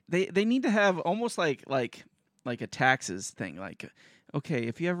 Like, they need to have almost like a taxes thing. Like, okay,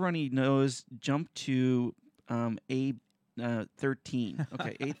 if you have runny nose, jump to A 13.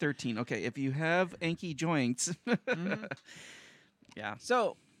 Okay, A13. Okay, if you have achy joints, yeah.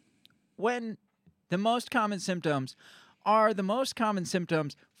 so when the most common symptoms are the most common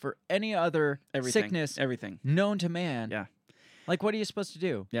symptoms for any other Everything. sickness Everything. known to man. Yeah. Like, what are you supposed to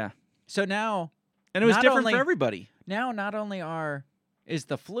do? Yeah. So now, And it was Not different only- for everybody. now not only is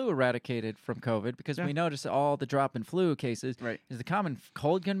the flu eradicated from COVID because we notice all the drop in flu cases. Right. Is the common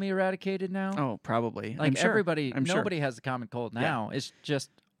cold going to be eradicated now? Oh, probably. like I'm sure. everybody, I'm sure. nobody has the common cold now. It's just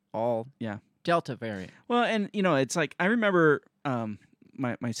all Yeah. Delta variant. Well, and it's like I remember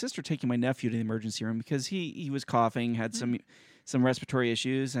my sister taking my nephew to the emergency room because he was coughing, had some respiratory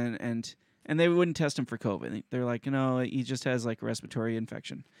issues, and they wouldn't test him for COVID. They're like, he just has like a respiratory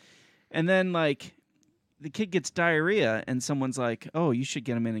infection. And then like the kid gets diarrhea, and someone's like, "Oh, you should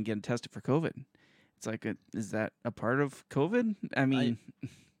get him in and get him tested for COVID." It's like, is that a part of COVID? I mean,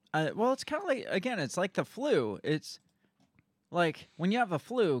 Well, it's kind of like, again, it's like the flu. It's like when you have a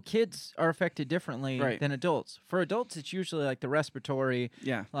flu, kids are affected differently Right. than adults. For adults, it's usually like the respiratory,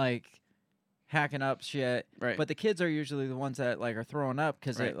 yeah, like hacking up shit. Right. But the kids are usually the ones that like are throwing up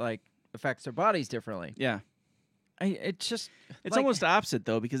because Right. it like affects their bodies differently. yeah. It's just It's like, almost opposite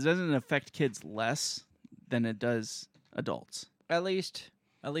though, because it doesn't affect kids less than it does adults. at least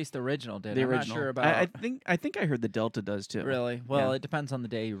the original did. The I'm original. not sure about I think I heard the Delta does too. really. Well, Yeah. it depends on the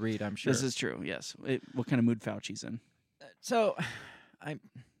day you read. I'm sure. This is true. Yes. What kind of mood Fauci's in? So,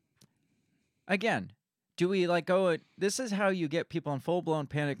 again, do we like go? This is how you get people in full blown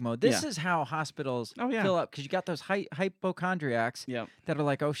panic mode. This Yeah. is how hospitals Oh, yeah. fill up because you got those hypochondriacs Yep. that are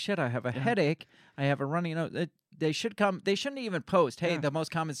like, oh shit, I have a headache, I have a runny nose. They should come. They shouldn't even post, hey, Yeah. the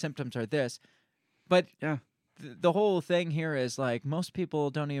most common symptoms are this, but Yeah. the whole thing here is like most people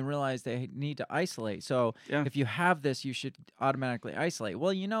don't even realize they need to isolate. So Yeah. if you have this, you should automatically isolate.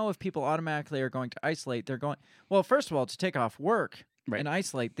 Well, if people automatically are going to isolate, they're going. Well, first of all, to take off work Right. and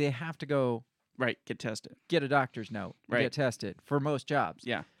isolate, they have to go Right. Get tested. get a doctor's note, and Right. get tested for most jobs.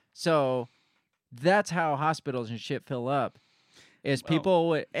 Yeah. So that's how hospitals and shit fill up. Is Well- people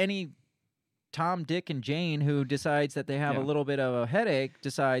with any Tom, Dick, and Jane who decides that they have a Yeah. little bit of a headache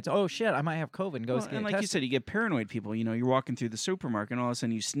decides, oh shit, I might have COVID, and goes Well, get and like tested. you said, you get paranoid people. You're walking through the supermarket, and all of a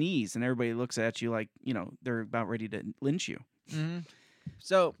sudden you sneeze, and everybody looks at you like they're about ready to lynch you.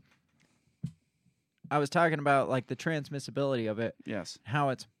 So I was talking about like the transmissibility of it, Yes. how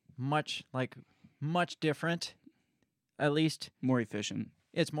it's much different. At least More efficient.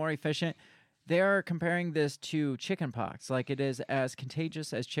 it's more efficient. They are comparing this to chickenpox, like it is as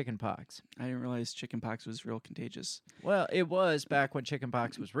contagious as chickenpox. I didn't realize chickenpox was real contagious Well, it was back when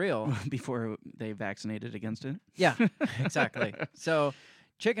chickenpox was real. before they vaccinated against it. Yeah, exactly. So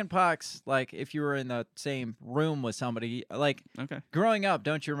chickenpox, like if you were in the same room with somebody, like Okay. growing up,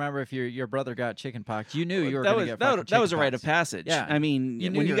 don't you remember if your brother got chickenpox, you knew you were that going was to get that was a rite of chickenpox. passage. Yeah. I mean, You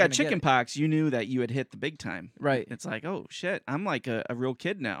knew when you you were got gonna get it. chickenpox, you knew that you had hit the big time. Right. It's like, oh shit, I'm like a real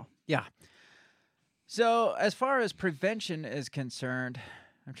kid now. Yeah. So, as far as prevention is concerned,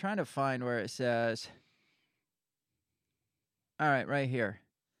 I'm trying to find where it says. All right here.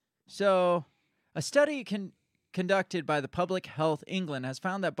 So, a study conducted by the Public Health England has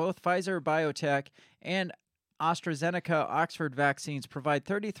found that both Pfizer BioNTech and AstraZeneca Oxford vaccines provide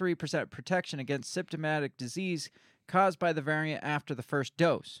 33% protection against symptomatic disease caused by the variant after the first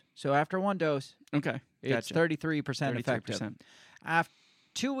dose. So after one dose, Okay. it's Gotcha. 33% effective. 33%.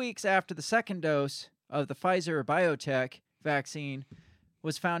 2 weeks after the second dose of the Pfizer or BioNTech vaccine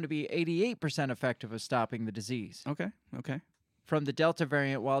was found to be 88% effective of stopping the disease. Okay. Okay. From the Delta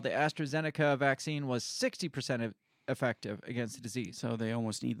variant, while the AstraZeneca vaccine was 60% effective against the disease. So they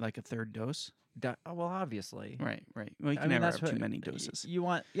almost need like a third dose. Well, obviously. Right. Right. Well, you I can mean, never that's have too what- many doses. You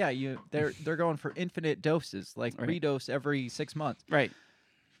want, they're going for infinite doses, like Right. redose every 6 months. Right.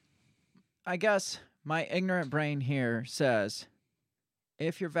 I guess my ignorant brain here says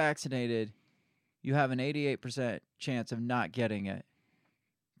if you're vaccinated, you have an 88% chance of not getting it.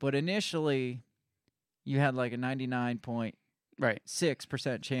 But initially, you had like a 99.6% Right.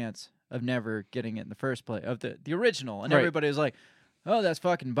 chance of never getting it in the first place, of the original. And Right. everybody was like, oh, that's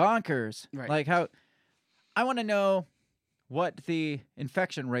fucking bonkers. Right. Like how, I want to know what the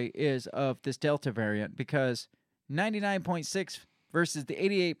infection rate is of this Delta variant, because 99.6 versus the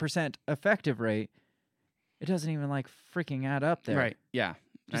 88% effective rate, it doesn't even like freaking add up there. Right. Yeah.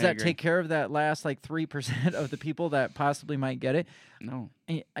 Does I that agree. take care of that last like 3% of the people that possibly might get it? No.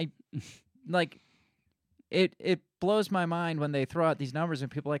 I like it blows my mind when they throw out these numbers and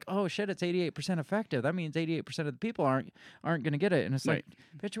people are like, oh shit, it's 88% effective. That means 88% of the people aren't going to get it. And it's like,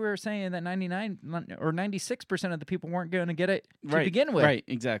 bitch, we were saying that 99 or 96% of the people weren't going to get it to Right. begin with. Right.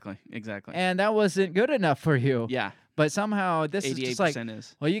 Exactly. Exactly. And that wasn't good enough for you. yeah. But somehow this is just like, 88%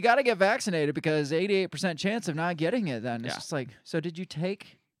 is. well, you got to get vaccinated because 88% chance of not getting it then. It's Yeah. just like, so did you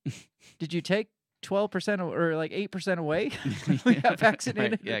take 12% or like 8% away? We got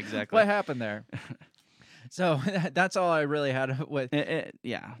vaccinated. Right. Yeah. Exactly. What happened there? So that's all I really had with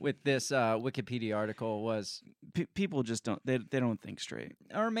Yeah. this Wikipedia article was, People just don't. They don't think straight.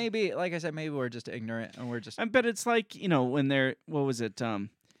 or maybe, like I said, maybe we're just ignorant and we're just I bet it's like, when they're, what was it?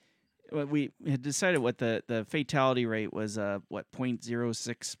 We had decided what the fatality rate was,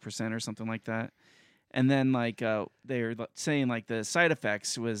 0.06% or something like that. And then like they're saying like the side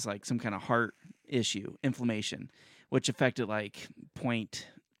effects was like some kind of heart issue, inflammation, which affected like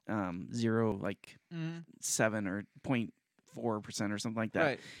 0.0 like 7 or 0.4% or something like that.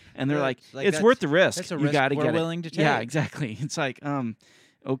 Right. And they're Right. like, Like, it's that's- worth the risk. that's a You risk got to we're get willing it. to Yeah, take. exactly. It's like,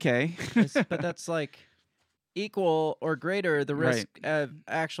 okay. but that's like equal or greater the risk of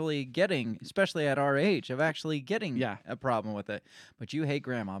actually getting, especially at our age, of actually getting Yeah. a problem with it. But you hate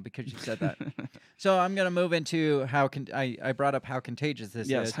grandma because you said that. So I'm going to move into how I brought up how contagious this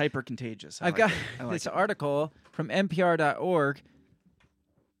Yes, is. hyper contagious. I've got this article from NPR.org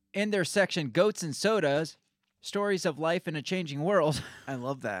in their section Goats and Sodas, Stories of Life in a Changing World. I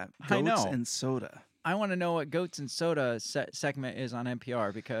love that. I Goats know. and soda. I want to know what Goats and Soda segment is on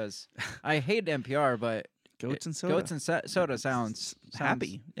NPR because I hate NPR, but Goats and soda. Goats and Soda sounds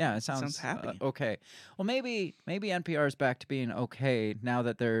happy. Yeah, it sounds happy. okay. Well, maybe NPR is back to being okay now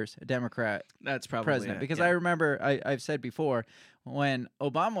that there's a Democrat That's probably president. it, Because yeah. I remember I've said before, when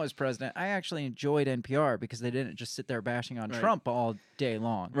Obama was president, I actually enjoyed NPR because they didn't just sit there bashing on Right. Trump all day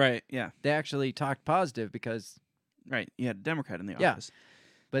long. Right. Yeah. They actually talked positive because, Right. You had a Democrat in the Yeah. office.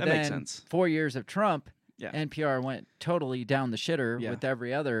 but That then makes sense. 4 years of Trump, Yeah. NPR went totally down the shitter Yeah. with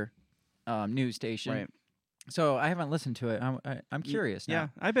every other news station. Right. So I haven't listened to it. I'm curious now. Yeah.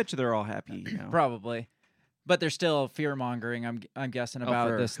 I bet you they're all happy. Probably. But they're still fear mongering, I'm guessing, about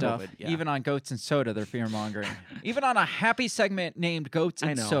for this stuff. COVID, yeah. Even on Goats and Soda, they're fear mongering. Even on a happy segment named Goats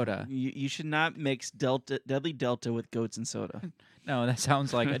I and know. Soda. You should not mix Deadly Delta with goats and soda. No, that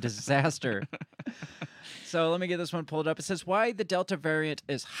sounds like a disaster. So let me get this one pulled up. It says why the Delta variant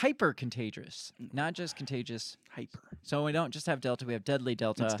is hyper contagious, not just contagious. Hyper. So we don't just have Delta, we have deadly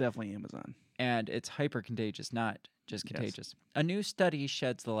Delta. It's definitely Amazon. And it's hyper contagious, not just Yes. contagious. A new study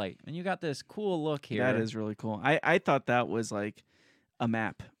sheds the light. And you got this cool look here. That is really cool. I thought that was like a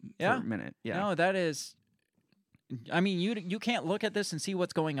map Yeah. for a minute. Yeah. No, that is. I mean, you can't look at this and see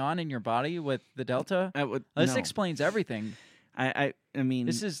what's going on in your body with the Delta. This no. explains everything. I mean,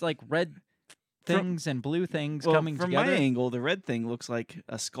 This is like red things and blue things well, coming from together. my angle, the red thing looks like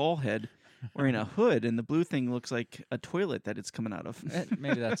a skull head wearing a hood, and the blue thing looks like a toilet that it's coming out of.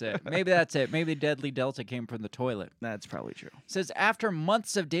 Maybe that's it. Maybe that's it. Maybe deadly Delta came from the toilet. That's probably true. Says after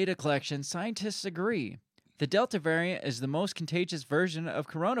months of data collection, scientists agree the Delta variant is the most contagious version of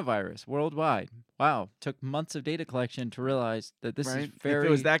coronavirus worldwide. Wow, took months of data collection to realize that this Right? is very. If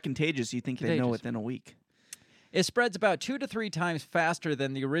it was that contagious, you think they'd know contagious. within a week. It spreads about 2 to 3 times faster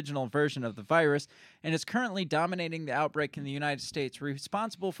than the original version of the virus and is currently dominating the outbreak in the United States,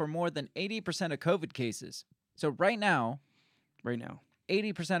 responsible for more than 80% of COVID cases. So right now,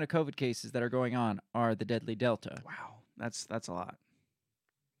 80% of COVID cases that are going on are the deadly Delta. Wow, that's a lot.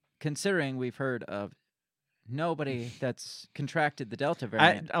 Considering we've heard of nobody that's contracted the Delta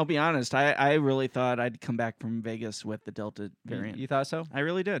variant. I'll be honest. I really thought I'd come back from Vegas with the Delta variant. You thought so? I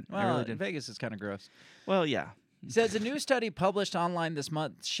really did. Well, I really did. Vegas is kind of gross. Well, yeah. It says a new study published online this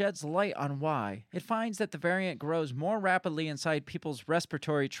month sheds light on why. It finds that the variant grows more rapidly inside people's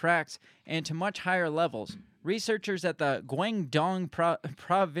respiratory tracts and to much higher levels. Researchers at the Guangdong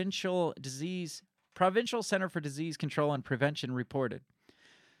Provincial Center for Disease Control and Prevention reported.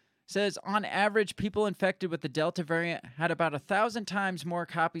 Says on average, people infected with the Delta variant had about 1,000 times more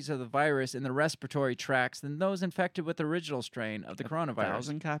copies of the virus in the respiratory tracts than those infected with the original strain of the coronavirus.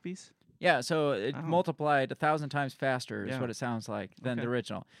 1,000 copies? Yeah, so it multiplied 1,000 times faster is Yeah. what it sounds like than the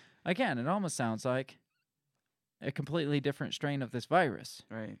original. Again, it almost sounds like a completely different strain of this virus.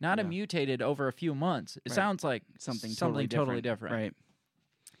 Right. Not yeah. a mutated over a few months. It Right. sounds like Something totally totally different. Right.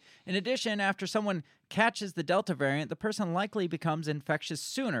 In addition, after someone catches the Delta variant, the person likely becomes infectious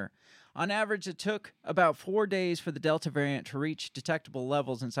sooner. On average, it took about 4 days for the Delta variant to reach detectable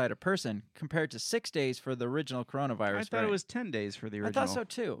levels inside a person, compared to 6 days for the original coronavirus I thought variant. it was 10 days for the I original. thought so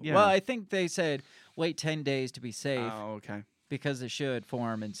too. Yeah. Well, I think they said wait 10 days to be safe Oh, okay. because it should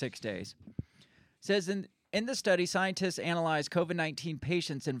form in 6 days. Says in the study, scientists analyzed COVID-19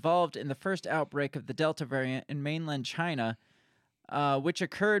 patients involved in the first outbreak of the Delta variant in mainland China, which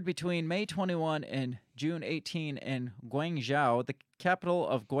occurred between May 21 and June 18 in Guangzhou, the capital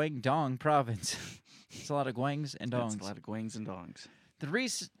of Guangdong province. It's a lot of guangs and dongs. That's a lot of guangs and dongs. The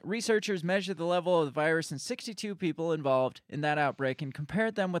researchers measured the level of the virus in 62 people involved in that outbreak and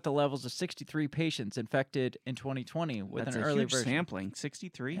compared them with the levels of 63 patients infected in 2020 with That's an a early huge version. sampling.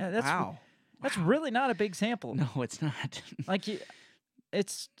 63? Yeah, that's wow. That's really not a big sample. No, it's not. Like it's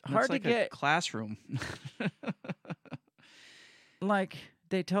That's hard like to get. a classroom. Like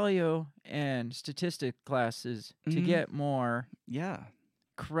they tell you in statistic classes to Mhm. get more Yeah.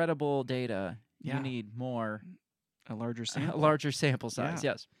 credible data, Yeah. you need more A larger a sample. larger sample size.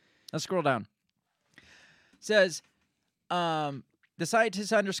 Yeah. Yes. Let's scroll down. Says the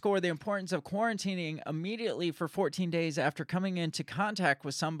scientists underscore the importance of quarantining immediately for 14 days after coming into contact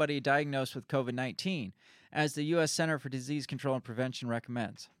with somebody diagnosed with COVID-19, as the U.S. Center for Disease Control and Prevention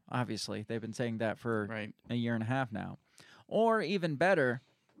recommends. Obviously, they've been saying that for Right. a year and a half now. Or even better,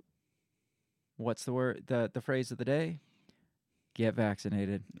 what's the word? The phrase of the day? Get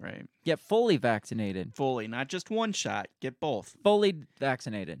vaccinated. Right. Get fully vaccinated. Fully, not just one shot. Get both. Fully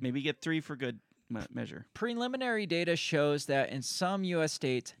vaccinated. Maybe get 3 for good measure. Preliminary data shows that in some U.S.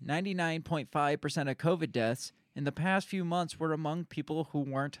 states, 99.5% of COVID deaths in the past few months were among people who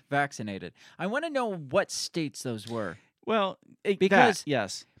weren't vaccinated. I want to know what states those were. Well, Because-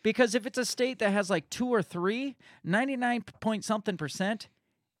 yes. Because if it's a state that has like 2 or 3, 99 point something percent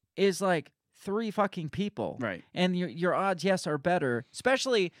is like 3 fucking people. Right. And your odds, yes, are better,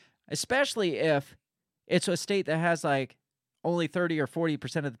 especially if it's a state that has like only 30 or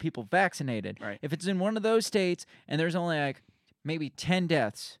 40% of the people vaccinated. Right. If it's in one of those states and there's only like maybe 10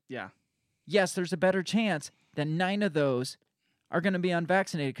 deaths, Yeah. yes, there's a better chance that 9 of those are going to be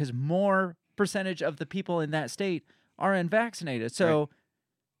unvaccinated because more percentage of the people in that state are unvaccinated. So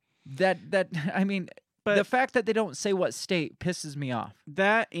that I mean, But the fact that they don't say what state pisses me off.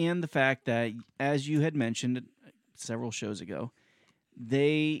 that and the fact that, as you had mentioned several shows ago,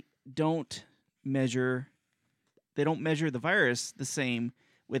 they don't measure the virus the same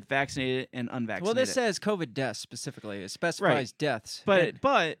with vaccinated and unvaccinated. Well, this says COVID deaths specifically. It specifies deaths. but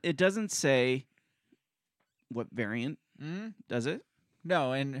it doesn't say what variant, Mhm. does it?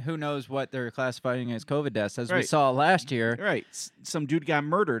 No, and who knows what they're classifying as COVID deaths, as we Right. saw last year. Right. Some dude got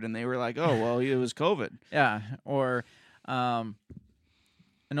murdered, and they were like, "Oh, well, it was COVID." Yeah, or an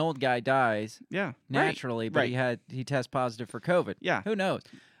old guy dies Yeah. naturally, but Right. he tests positive for COVID. Yeah. Who knows?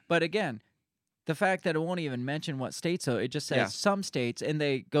 But again, the fact that it won't even mention what states, so it just says Yeah. some states, and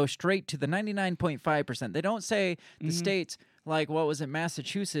they go straight to the 99.5%. They don't say the Mhm. states like, what was it,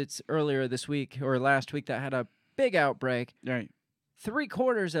 Massachusetts earlier this week or last week that had a big outbreak. Right.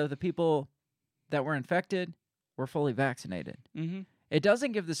 3/4 of the people that were infected were fully vaccinated. Mm-hmm. It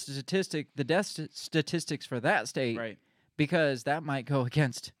doesn't give the death statistics for that state, Right. because that might go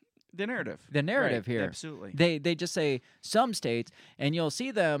against The narrative. the narrative Right. here. Absolutely. They just say some states, and you'll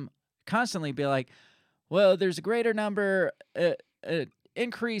see them constantly be like, well, there's a greater number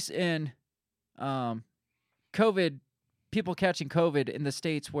increase in COVID, people catching COVID in the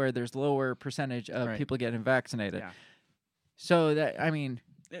states where there's lower percentage of Right. people getting vaccinated. Yeah. So that, I mean,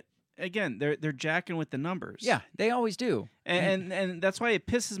 Again, they're jacking with the numbers. yeah, they always do. And that's why it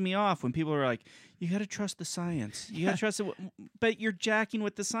pisses me off when people are like, "You got to trust the science. You got to trust it." But you're jacking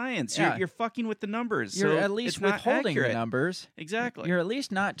with the science. Yeah. You're fucking with the numbers. You're so at least it's not withholding the accurate. numbers. Exactly. You're at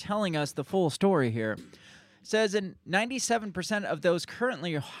least not telling us the full story here. says in 97% of those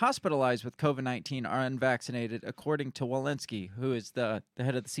currently hospitalized with COVID-19 are unvaccinated, according to Walensky, who is the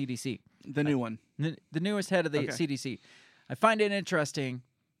head of the CDC. The new one. The newest head of the CDC. I find it interesting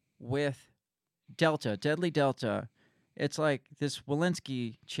with Delta, deadly Delta. It's like this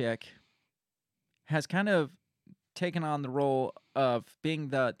Walensky chick has kind of taken on the role of being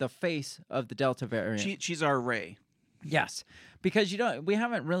the face of the Delta variant. She's our Ray. Yes, because we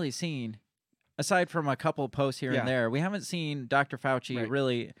haven't really seen, aside from a couple of posts here and there, we haven't seen Dr. Fauci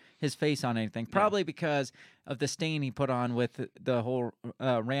really his face on anything. Probably because of the stain he put on with the whole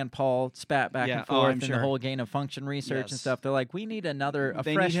Rand Paul spat back and forth and the whole gain of function research and stuff. They're like, we need a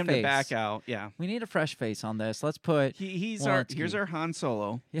they fresh need him face. to back out. Yeah, we need a fresh face on this. Let's put here's Walensky. our Han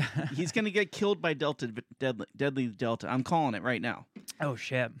Solo. Yeah, he's gonna get killed by deadly Delta. I'm calling it right now. Oh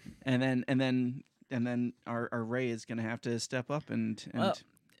shit! And then our Ray is gonna have to step up and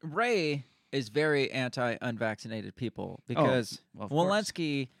Ray is very anti-unvaccinated people because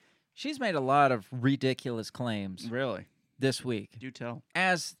Walensky, she's made a lot of ridiculous claims. Really? This week. Do tell.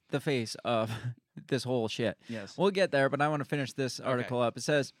 As the face of this whole shit. Yes. We'll get there, but I want to finish this article up. It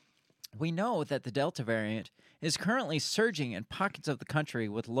says, we know that the Delta variant is currently surging in pockets of the country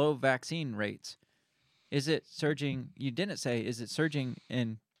with low vaccine rates. Is it surging? You didn't say, is it surging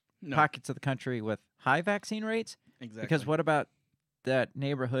in pockets of the country with high vaccine rates? Exactly. Because what about that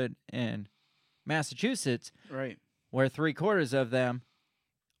neighborhood in Massachusetts, right, where 3/4 of them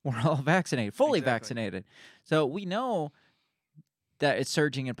were all vaccinated, fully vaccinated? So we know that it's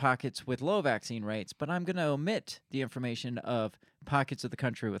surging in pockets with low vaccine rates, but I'm going to omit the information of pockets of the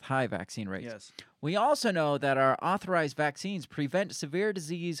country with high vaccine rates. Yes. We also know that our authorized vaccines prevent severe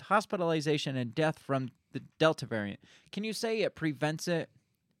disease, hospitalization, and death from the Delta variant. Can you say it prevents it?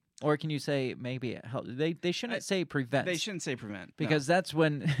 Or can you say maybe it helps? They shouldn't say prevent. They shouldn't say prevent. Because that's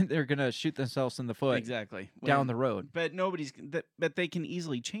when they're going to shoot themselves in the foot. Exactly. Down the road. But but they can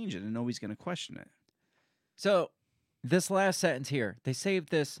easily change it and nobody's going to question it. So this last sentence here, they saved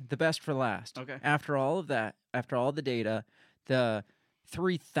the best for last. Okay. After all of that, after all the data, the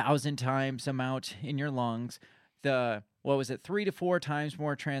 3,000 times amount in your lungs, the 3 to 4 times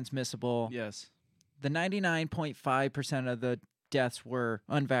more transmissible. Yes. The 99.5% of the deaths were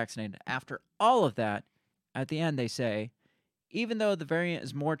unvaccinated. After all of that, at the end they say, even though the variant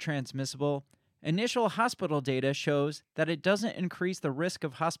is more transmissible, initial hospital data shows that it doesn't increase the risk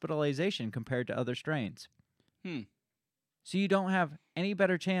of hospitalization compared to other strains. So you don't have any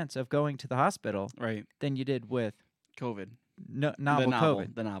better chance of going to the hospital than you did with COVID. Novel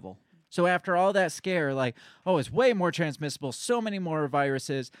COVID. The novel. So after all that scare, like, oh, it's way more transmissible, so many more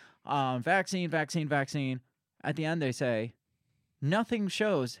viruses, vaccine, at the end they say, nothing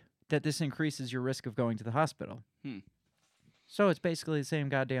shows that this increases your risk of going to the hospital. So it's basically the same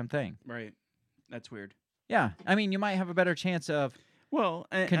goddamn thing. Right. That's weird. Yeah. I mean, you might have a better chance of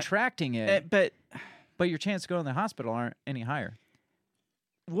contracting it, but your chance of going to the hospital aren't any higher.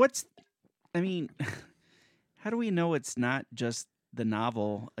 How do we know it's not just the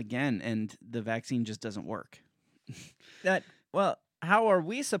novel again and the vaccine just doesn't work? How are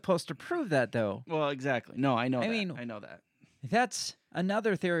we supposed to prove that, though? Well, exactly. No, I know that. I know that. That's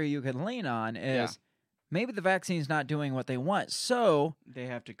another theory you can lean on is maybe the vaccine's not doing what they want, so they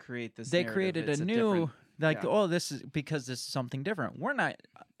have to create this. They created a new this is because this is something different. We're not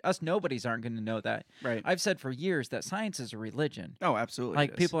nobodies aren't going to know that. Right. I've said for years that science is a religion. Oh, absolutely.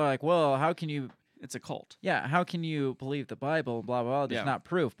 Like people are like, well, how can you? It's a cult. Yeah. How can you believe the Bible? Blah blah. There's not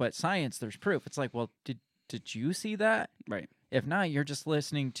proof, but science, there's proof. It's like, well, did you see that? Right. If not, you're just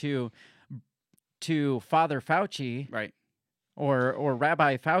listening to Father Fauci. Right. Or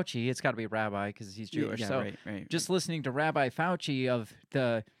Rabbi Fauci. It's got to be Rabbi because he's Jewish. Yeah, so right. Just listening to Rabbi Fauci of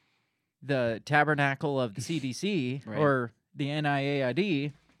the tabernacle of the CDC or the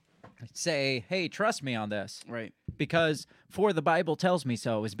NIAID say, hey, trust me on this. Right. Because for the Bible tells me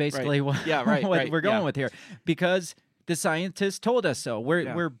so is basically what we're going with here. Because the scientists told us so.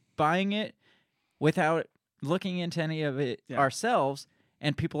 We're buying it without looking into any of it ourselves.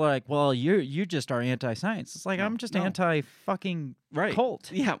 And people are like, well, you just are anti-science. It's like, I'm just anti-fucking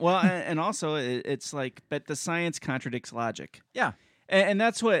cult. Yeah, well, and also it's like, but the science contradicts logic. Yeah. And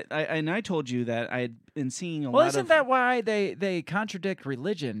that's what, I told you that I had been seeing a lot of... Well, isn't that why they contradict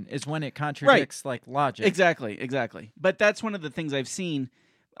religion, is when it contradicts, like, logic? Exactly. But that's one of the things I've seen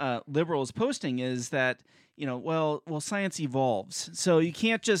liberals posting is that, well, science evolves. So you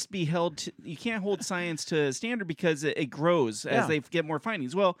can't just be you can't hold science to a standard because it grows as they get more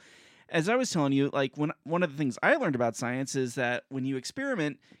findings. Well, as I was telling you, like one of the things I learned about science is that when you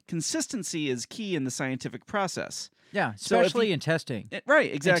experiment, consistency is key in the scientific process. Yeah, especially in testing.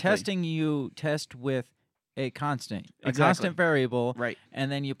 Right, exactly. In testing, you test with a constant, a Exactly. constant variable, Right.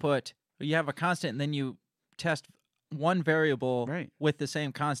 and then you have a constant, and then you test one variable Right. with the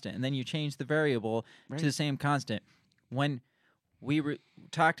same constant, and then you change the variable Right. to the same constant. When we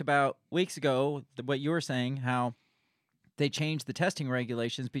talked about weeks ago, what you were saying, how they changed the testing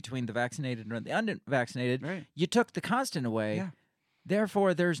regulations between the vaccinated and the unvaccinated, Right. you took the constant away. Yeah.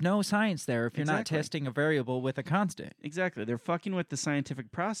 Therefore, there's no science there if you're not Exactly. testing a variable with a constant. Exactly. They're fucking with the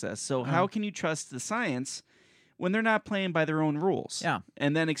scientific process. So Uh-huh. how can you trust the science when they're not playing by their own rules? Yeah.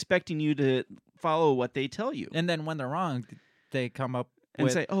 And then expecting you to follow what they tell you. And then when they're wrong, they come up And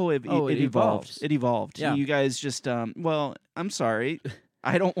with, say, "Oh, it it evolved. evolves." It evolved." Yeah. You guys just, well, I'm sorry,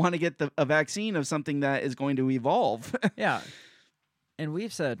 I don't want to get a vaccine of something that is going to evolve. yeah. And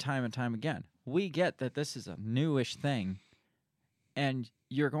we've said time and time again, we get that this is a newish thing, and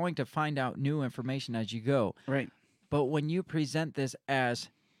you're going to find out new information as you go. Right. But when you present this as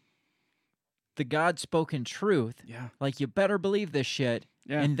the God-spoken truth, Yeah. like you better believe this shit,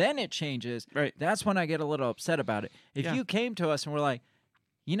 Yeah. and then it changes, Right. that's when I get a little upset about it. If Yeah. you came to us and were like,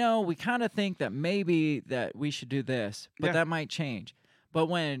 we kind of think that maybe that we should do this, but Yeah. that might change. But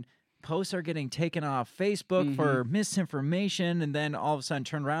when posts are getting taken off Facebook Mm-hmm. for misinformation, and then all of a sudden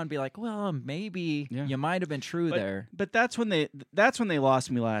turn around and be like, well, maybe Yeah. you might have been true there. But that's when they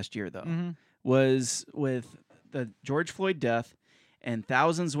lost me last year, though. Mhm. Was with the George Floyd death, and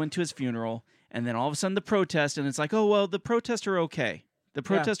thousands went to his funeral, and then all of a sudden the protest, and it's like, oh well, the protests are okay. The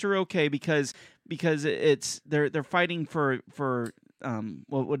protests are okay because it's they're fighting for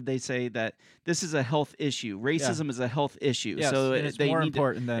what would they say, that this is a health issue. Racism is a health issue. Yes, So and it's they more need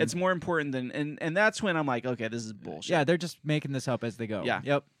important than- it's more important than and that's when I'm like, okay, this is bullshit. Yeah, they're just making this up as they go. Yeah.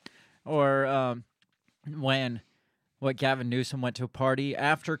 Yep. Or when Gavin Newsom went to a party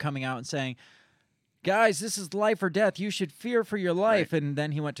after coming out and saying, guys, this is life or death. You should fear for your life. And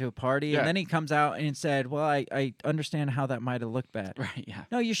then he went to a party, Yeah. and then he comes out and said, well, I understand how that might have looked bad. Right, yeah.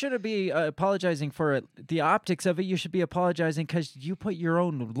 No, you shouldn't be apologizing for it. The optics of it. You should be apologizing because you put your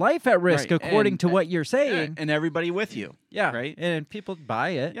own life at risk, Right, according and- to what you're saying. And everybody with you. Yeah, Right? And people buy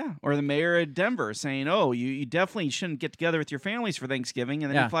it. Yeah, or the mayor of Denver saying, "Oh, you definitely shouldn't get together with your families for Thanksgiving,"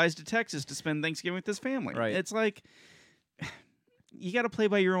 and then Yeah. he flies to Texas to spend Thanksgiving with his family. Right. It's like you got to play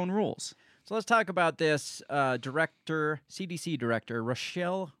by your own rules. So let's talk about this CDC director,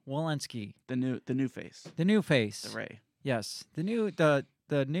 Rochelle Walensky, The new face, the new face. the Ray. Yes, the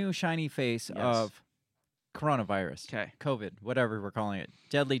new shiny face Yes. of coronavirus. 'Kay. COVID, whatever we're calling it.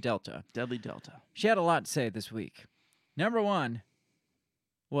 Deadly Delta. Deadly Delta. She had a lot to say this week. Number one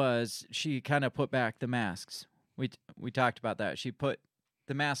was she kind of put back the masks. We talked about that. She put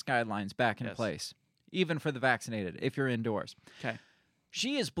the mask guidelines back in Yes. place, even for the vaccinated, if you're indoors. Okay.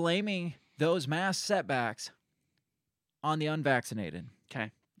 She is blaming those mask setbacks on the unvaccinated.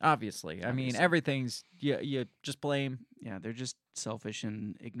 Okay. Obviously. I mean, Obviously. everything's, you just blame. Yeah, they're just selfish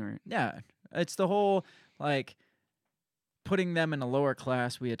and ignorant. Yeah. It's the whole, like, putting them in a lower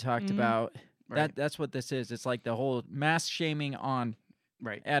class we had talked about. Right. That's what this is. It's like the whole mask shaming on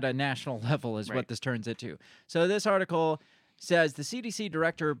Right. at a national level is Right. what this turns into. So this article says the CDC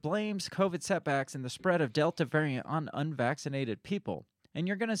director blames COVID setbacks and the spread of Delta variant on unvaccinated people. And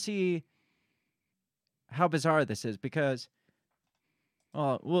you're going to see how bizarre this is because,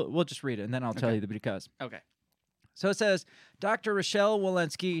 well, we'll just read it and then I'll tell Okay. you the because. Okay. So it says, Dr. Rochelle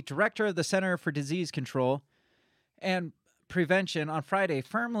Walensky, director of the Center for Disease Control and Prevention, on Friday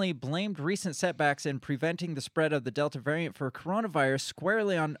firmly blamed recent setbacks in preventing the spread of the Delta variant for coronavirus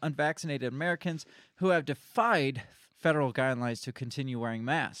squarely on unvaccinated Americans who have defied federal guidelines to continue wearing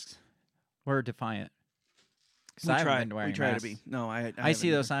masks. We're defiant. 'Cause I haven't been wearing We try masks. to be. No, I I see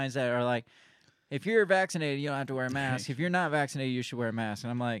haven't those signs that are like, if you're vaccinated, you don't have to wear a mask. If you're not vaccinated, you should wear a mask.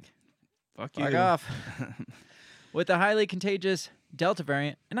 And I'm like, Fuck fuck you. off. With the highly contagious Delta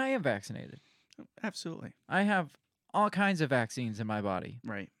variant, and I am vaccinated. Absolutely. I have all kinds of vaccines in my body.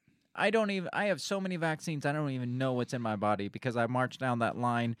 Right. I have so many vaccines, I don't even know what's in my body because I marched down that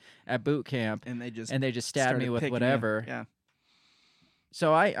line at boot camp And they just stabbed me started with picking you. whatever. Yeah.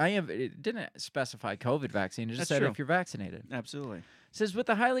 So it didn't specify COVID vaccine. It just That's said true. if you're vaccinated. Absolutely. It says with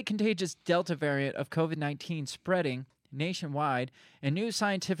the highly contagious Delta variant of COVID-19 spreading nationwide and new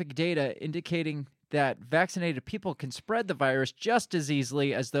scientific data indicating that vaccinated people can spread the virus just as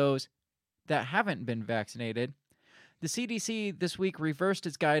easily as those that haven't been vaccinated, the CDC this week reversed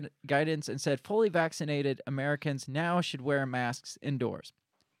its guidance and said fully vaccinated Americans now should wear masks indoors.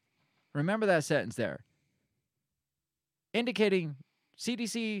 Remember that sentence there. Indicating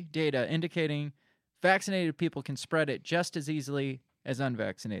CDC data indicating vaccinated people can spread it just as easily as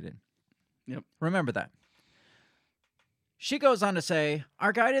unvaccinated. Yep. Remember that. She goes on to say,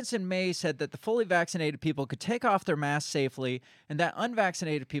 our guidance in May said that the fully vaccinated people could take off their masks safely and that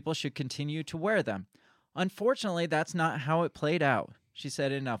unvaccinated people should continue to wear them. Unfortunately, that's not how it played out, she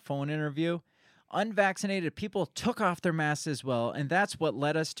said in a phone interview. Unvaccinated people took off their masks as well, and that's what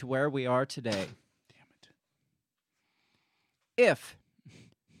led us to where we are today. Damn it.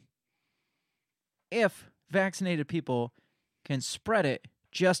 If vaccinated people can spread it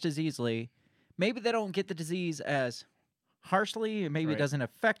just as easily, maybe they don't get the disease as harshly, maybe it doesn't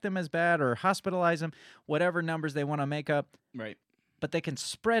affect them as bad or hospitalize them, whatever numbers they want to make up. Right. But they can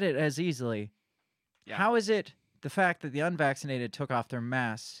spread it as easily. Yeah. How is it the fact that the unvaccinated took off their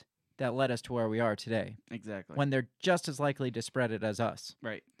masks that led us to where we are today? Exactly. When they're just as likely to spread it as us.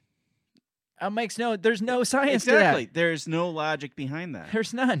 Right. There's no science to that. Exactly. There's no logic behind that.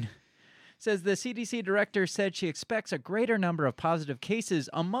 There's none. Says the CDC director said she expects a greater number of positive cases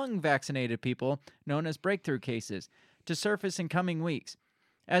among vaccinated people, known as breakthrough cases, to surface in coming weeks.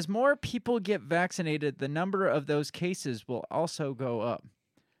 As more people get vaccinated, the number of those cases will also go up.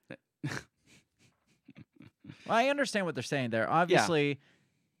 Well, I understand what they're saying there. Obviously,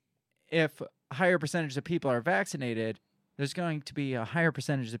 if a higher percentage of people are vaccinated, there's going to be a higher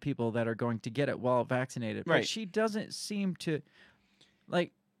percentage of people that are going to get it while vaccinated. Right. But she doesn't seem to,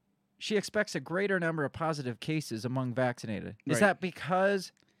 she expects a greater number of positive cases among vaccinated. Is that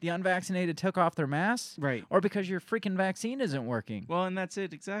because the unvaccinated took off their masks? Right. Or because your freaking vaccine isn't working? Well, and that's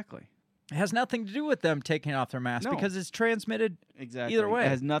it, exactly. It has nothing to do with them taking off their masks because it's transmitted either way. It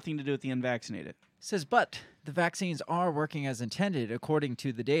has nothing to do with the unvaccinated. Says, but the vaccines are working as intended according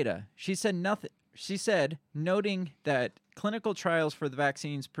to the data. She said nothing. She said, noting that clinical trials for the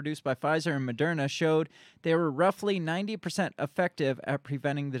vaccines produced by Pfizer and Moderna showed they were roughly 90% effective at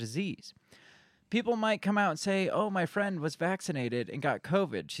preventing the disease. People might come out and say, oh, my friend was vaccinated and got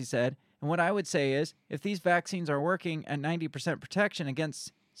COVID, she said. And what I would say is, if these vaccines are working at 90% protection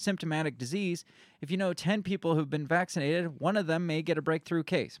against symptomatic disease, if you know 10 people who've been vaccinated, one of them may get a breakthrough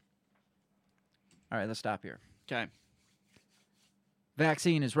case. All right, let's stop here. Okay.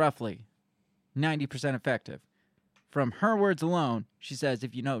 Vaccine is roughly 90% effective. From her words alone, she says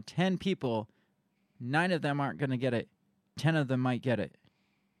if you know 10 people, 9 of them aren't going to get it. 10 of them might get it.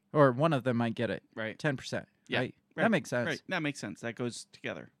 Or one of them might get it. Right. 10%. Yeah. Right? That makes sense. Right. That makes sense. That goes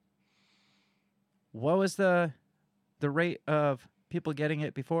together. What was the rate of people getting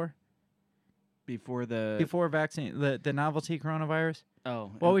it before? Before vaccine, the novelty coronavirus?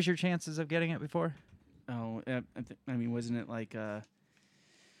 Oh. What was your chances of getting it before? Oh, I mean, wasn't it like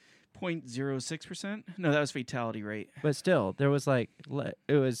 0.06%? No, that was fatality rate. But still, there was it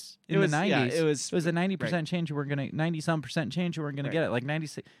was in the 90s. Yeah, it was a 90% change you weren't going to 90-some% change you weren't going to get it. Like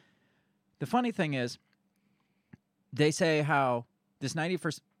 96. The funny thing is, they say how this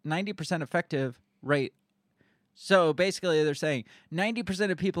 90% effective rate. So basically, they're saying 90%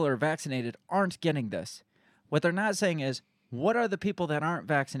 of people who are vaccinated aren't getting this. What they're not saying is, what are the people that aren't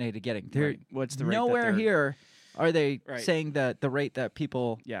vaccinated getting? They're What's the rate? nowhere here are they Right. saying that the rate that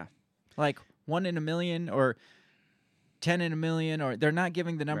people like 1 in a million or 10 in a million, or they're not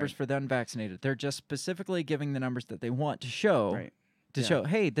giving the numbers for the unvaccinated. They're just specifically giving the numbers that they want to show. Right. To show,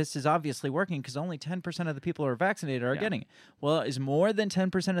 hey, this is obviously working because only 10% of the people who are vaccinated are getting it. Well, is more than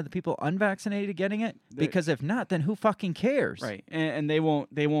 10% of the people unvaccinated getting it? Because if not, then who fucking cares? Right. And they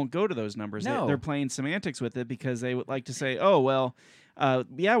won't go to those numbers. No. They're playing semantics with it because they would like to say, oh, well,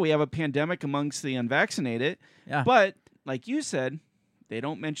 we have a pandemic amongst the unvaccinated. Yeah. But like you said, they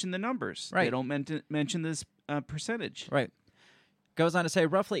don't mention the numbers. Right. They don't mention this percentage. Right. Goes on to say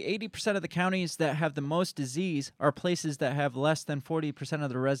roughly 80% of the counties that have the most disease are places that have less than 40% of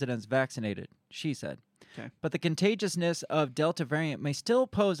the residents vaccinated, she said. Okay. But the contagiousness of Delta variant may still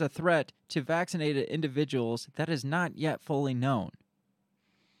pose a threat to vaccinated individuals that is not yet fully known.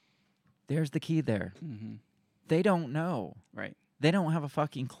 There's the key there. Mm-hmm. They don't know. Right. They don't have a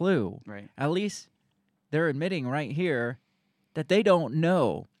fucking clue. Right. At least they're admitting right here that they don't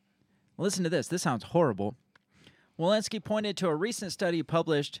know. Listen to this. This sounds horrible. Walensky pointed to a recent study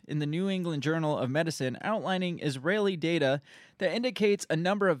published in the New England Journal of Medicine outlining Israeli data that indicates a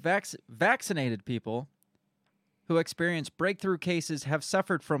number of vaccinated people who experienced breakthrough cases have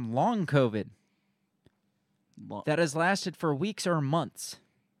suffered from long COVID that has lasted for weeks or months.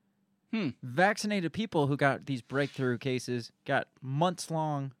 Vaccinated people who got these breakthrough cases got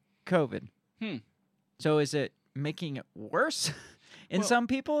months-long COVID. So is it making it worse? In some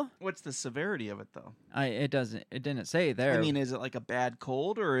people? What's the severity of it, though? It didn't say there. I mean, is it like a bad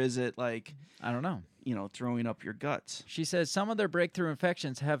cold, or is it like, I don't know. Throwing up your guts? She says some of their breakthrough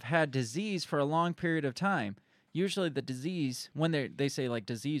infections have had disease for a long period of time. usually the disease, when they say like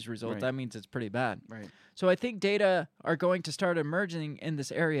disease result, Right. that means it's pretty bad. Right. So I think data are going to start emerging in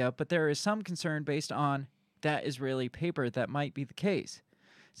this area, but there is some concern based on that Israeli paper that might be the case.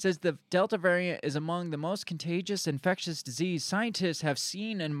 It says the Delta variant is among the most contagious infectious disease scientists have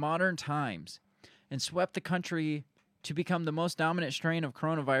seen in modern times and swept the country to become the most dominant strain of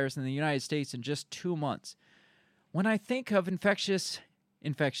coronavirus in the United States in just 2 months. When I think of infectious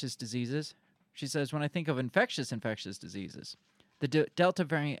diseases, she says, when I think of infectious diseases, the Delta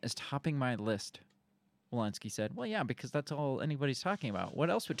variant is topping my list. Walensky said, well, yeah, because that's all anybody's talking about. What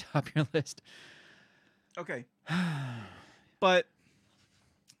else would top your list? Okay. But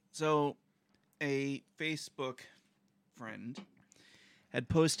so a Facebook friend had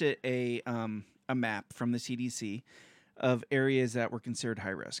posted a map from the CDC of areas that were considered high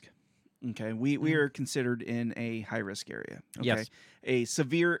risk. Okay, we are considered in a high risk area. Okay, Yes. A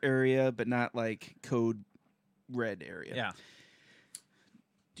severe area, but not like code red area. Yeah.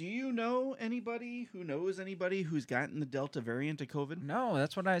 Do you know anybody who knows anybody who's gotten the Delta variant of COVID? No,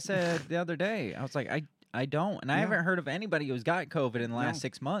 that's what I said the other day. I was like, I don't. And I Yeah. haven't heard of anybody who's got COVID in the last No.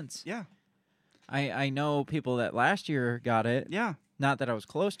 6 months. Yeah, I know people that last year got it. yeah. Not that I was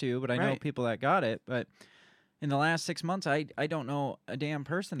close to, but I know Right. people that got it. But in the last 6 months, I don't know a damn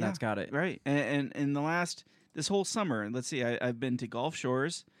person Yeah, that's got it. Right. And in the last, this whole summer, let's see, I've been to Gulf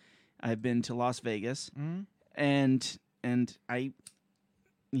Shores, I've been to Las Vegas, Mhm. and I,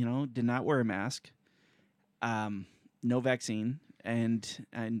 did not wear a mask, no vaccine, and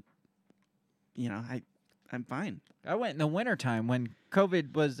I'm fine. I went in the wintertime when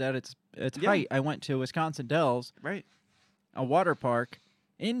COVID was at its Yeah. height. I went to Wisconsin Dells, Right. a water park,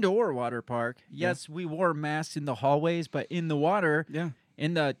 indoor water park. Yes, we wore masks in the hallways, but in the water, Yeah.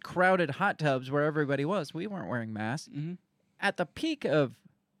 in the crowded hot tubs where everybody was, we weren't wearing masks. Mm-hmm. At the peak of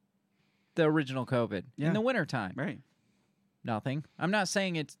the original COVID, Yeah. in the wintertime, Right. nothing. I'm not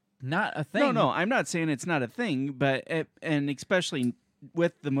saying it's not a thing. No, I'm not saying it's not a thing, but and especially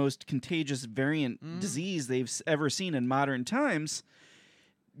with the most contagious variant disease they've ever seen in modern times,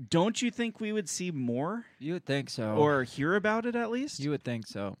 don't you think we would see more You would think so. or hear about it at least? You would think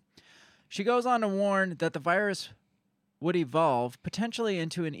so. She goes on to warn that the virus would evolve potentially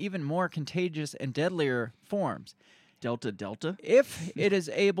into an even more contagious and deadlier forms Delta? if it is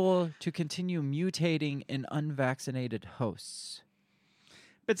able to continue mutating in unvaccinated hosts.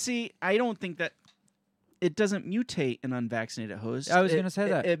 But see, I don't think that it doesn't mutate in unvaccinated hosts. I was It- gonna say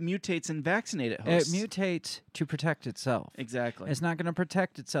that. It mutates in vaccinated It hosts. mutates to protect itself. Exactly. It's not going to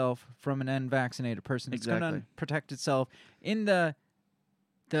protect itself from an unvaccinated person. It's going Exactly. to protect itself in the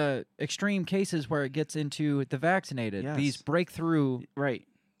extreme cases where it gets into the vaccinated. Yes. These breakthrough Right.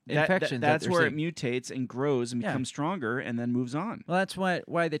 infections. That's that where they're it seeing. mutates and grows and Yeah. becomes stronger and then moves on. Well, that's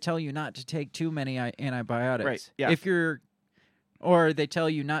why they tell you not to take too many antibiotics. Right, yeah. If you're, or they tell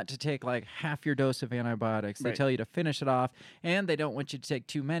you not to take like half your dose of antibiotics. They Right. tell you to finish it off, and they don't want you to take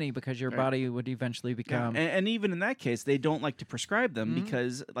too many because your Right. body would eventually Yeah. become. And even in that case, they don't like to prescribe them Mhm.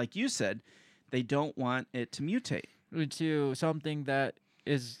 because, like you said, they don't want it to mutate. to something that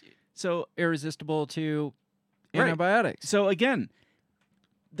is So, irresistible to Right. antibiotics. so again,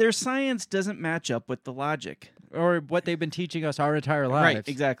 their science doesn't match up with the logic. Or what they've been teaching us our entire lives. Right.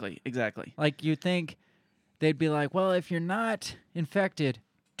 Exactly. Like you'd think they'd be like, well, if you're not infected,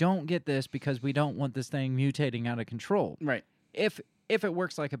 don't get this because we don't want this thing mutating out of control. Right. If it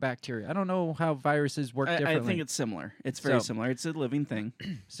works like a bacteria. I don't know how viruses work I differently. think it's similar. It's very So- similar. It's a living thing.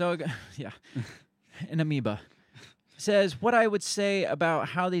 So, yeah, an amoeba. Says, what I would say about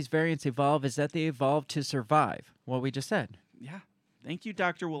how these variants evolve is that they evolve to survive. What we just said. Yeah. Thank you,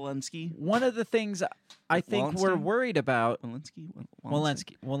 Dr. Walensky. One of the things I think we're Wallenstein? worried about...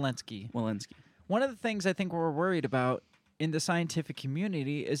 Walensky. Walensky. One of the things I think we're worried about in the scientific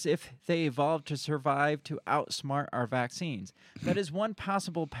community is if they evolve to survive to outsmart our vaccines. That is one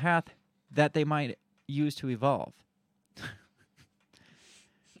possible path that they might use to evolve.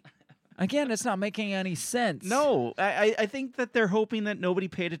 Again, it's not making any sense. No, I think that they're hoping that nobody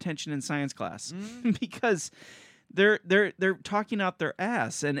paid attention in science class because they're talking out their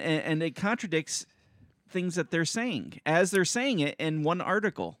ass and it contradicts things that they're saying as they're saying it in one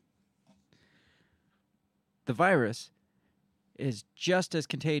article. The virus is just as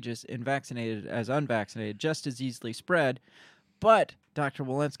contagious in vaccinated as unvaccinated, just as easily spread. But Dr.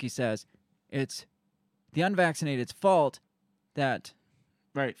 Walensky says it's the unvaccinated's fault that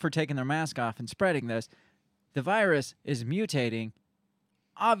Right. for taking their mask off and spreading this. The virus is mutating,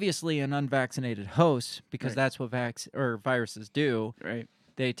 obviously in unvaccinated hosts, because Right. that's what viruses do. Right.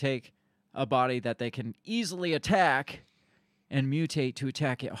 They take a body that they can easily attack and mutate to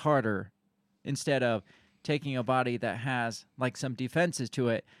attack it harder instead of taking a body that has like some defenses to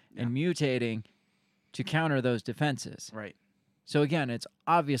it and mutating to counter those defenses. Right. So again, it's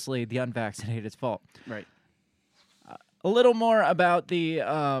obviously the unvaccinated's fault. Right. A little more about the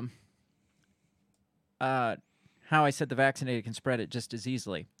how I said the vaccinated can spread it just as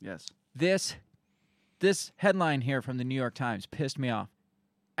easily. Yes. This headline here from the New York Times pissed me off.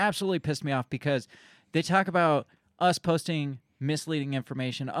 Absolutely pissed me off because they talk about us posting misleading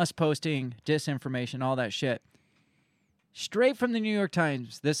information, us posting disinformation, all that shit. Straight from the New York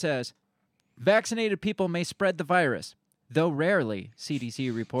Times, this says, vaccinated people may spread the virus, though rarely,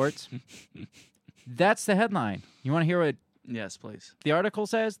 CDC reports. That's the headline. You want to hear what Yes, please. the article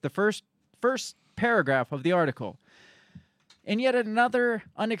says? The first paragraph of the article. And yet another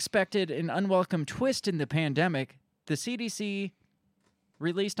unexpected and unwelcome twist in the pandemic, the CDC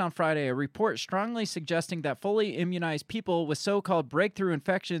released on Friday a report strongly suggesting that fully immunized people with so-called breakthrough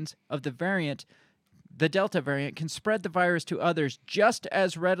infections of the variant, the Delta variant, can spread the virus to others just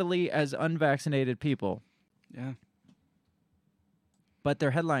as readily as unvaccinated people. Yeah. But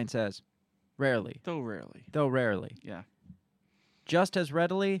their headline says, rarely. Though rarely. Though rarely. Yeah. Just as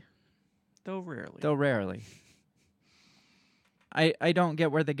readily, Though rarely. though rarely. I don't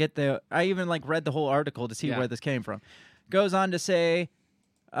get where they get the... I even read the whole article to see where this came from. Goes on to say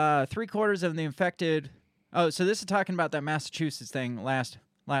 3/4 of the infected... Oh, so this is talking about that Massachusetts thing last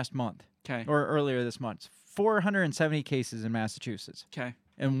month. Okay. Or earlier this month. 470 cases in Massachusetts. Okay.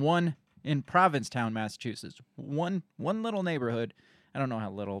 And one in Provincetown, Massachusetts. One little neighborhood. I don't know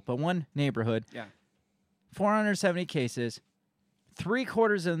how little, but one neighborhood. Yeah. 470 cases.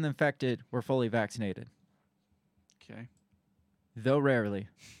 3/4 of the infected were fully vaccinated. Okay. Though rarely.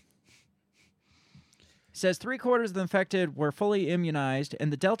 Says 3/4 of the infected were fully immunized, and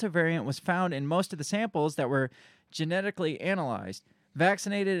the Delta variant was found in most of the samples that were genetically analyzed.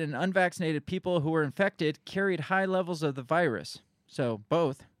 Vaccinated and unvaccinated people who were infected carried high levels of the virus. So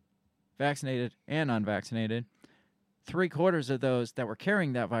both vaccinated and unvaccinated. 3/4 of those that were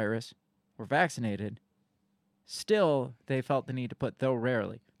carrying that virus were vaccinated. Still, they felt the need to put though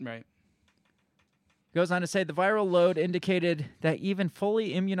rarely. Right. Goes on to say the viral load indicated that even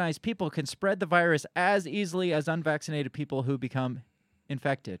fully immunized people can spread the virus as easily as unvaccinated people who become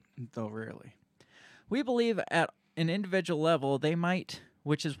infected. Though rarely. We believe at an individual level they might,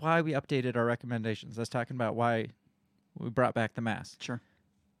 which is why we updated our recommendations. That's talking about why we brought back the mask. Sure.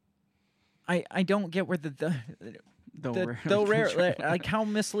 I don't get where though rare, like how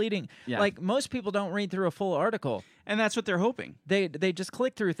misleading. Yeah. Like most people don't read through a full article. And that's what they're hoping. They just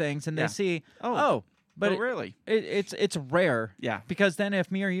click through things and they see, but though rarely. It's rare. Yeah. Because then if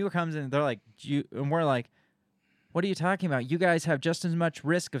me or you comes in, they're like, and we're like, what are you talking about? You guys have just as much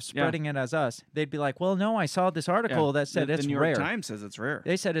risk of spreading it as us. They'd be like, well, no, I saw this article that said it's rare. The New rare. York Times says it's rare.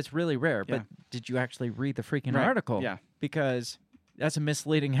 They said it's really rare, Yeah. but did you actually read the freaking Right. article? Yeah. Because that's a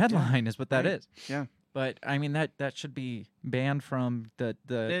misleading headline is what that Right. is. Yeah. But, I mean, that should be banned from the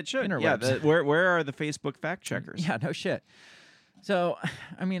It should. interwebs. Yeah. Where are the Facebook fact checkers? Yeah, no shit. So,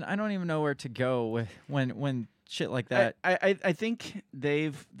 I mean, I don't even know where to go with when shit like that. I think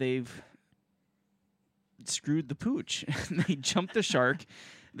they've screwed the pooch. They jumped the shark.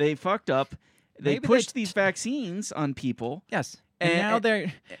 They fucked up. They Maybe pushed these vaccines on people. Yes.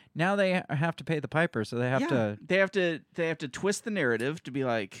 And now they have to pay the piper, so they have to. They have to twist the narrative to be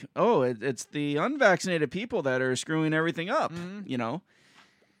like, oh, it's the unvaccinated people that are screwing everything up. Mhm. You know.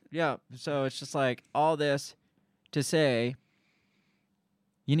 Yeah. So it's just like all this to say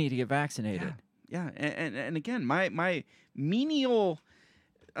you need to get vaccinated. Yeah. And again, my menial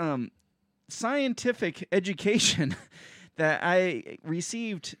scientific education that I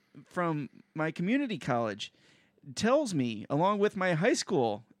received from my community college tells me, along with my high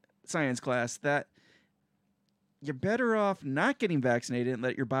school science class, that you're better off not getting vaccinated and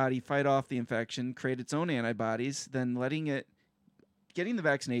let your body fight off the infection, create its own antibodies, than getting the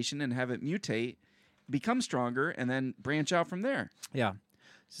vaccination and have it mutate, become stronger, and then branch out from there. Yeah.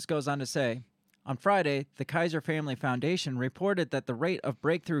 This goes on to say, on Friday, the Kaiser Family Foundation reported that the rate of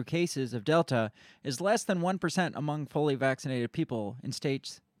breakthrough cases of Delta is less than 1% among fully vaccinated people in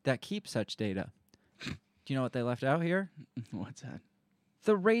states that keep such data. Do you know what they left out here? What's that?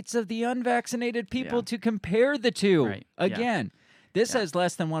 The rates of the unvaccinated people Yeah. to compare the two. Right. Yeah. Again, this says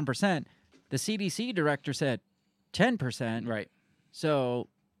less than 1%. The CDC director said 10%. Right. So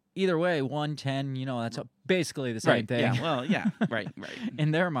either way, 1, 10, that's basically the same thing. Yeah. Well, yeah. Right. In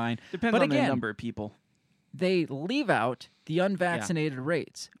their mind. Depends But on again, the number of people. They leave out the unvaccinated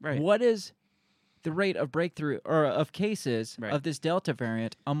rates. Right. What is the rate of breakthrough or of cases Right. of this Delta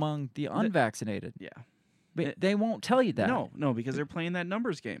variant among the unvaccinated? Yeah. But they won't tell you that. No, because they're playing that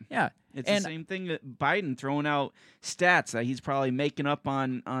numbers game. Yeah. It's And the same thing that Biden throwing out stats that he's probably making up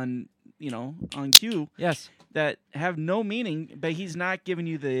on cue yes. that have no meaning, but he's not giving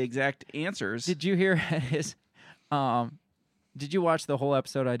you the exact answers. Did you hear his did you watch the whole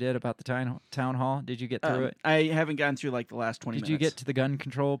episode I did about the town hall? Did you get through it? I haven't gotten through like the last 20 Did minutes. you get to the gun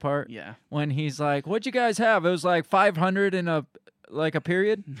control part? Yeah. When he's like, "What'd you guys have?" It was like 500 in a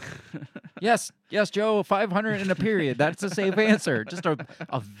period. yes, Joe, 500 in a period. That's a safe answer. Just a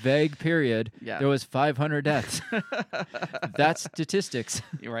vague period. Yeah. There was 500 deaths. That's statistics.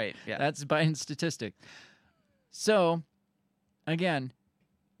 You're right. Yeah. That's Biden's statistic. So, again,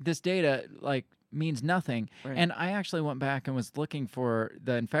 this data means nothing. Right. And I actually went back and was looking for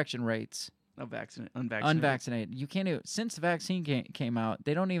the infection rates. Unvaccinated. You can't even, since the vaccine came out,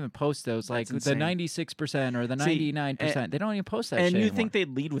 they don't even post those That's the insane. 96% or the 99%. They don't even post that And shit you anymore. think they'd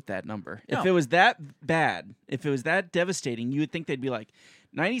lead with that number. No. If it was that bad, if it was that devastating, you would think they'd be like,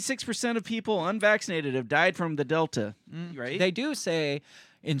 96% of people unvaccinated have died from the Delta, right? They do say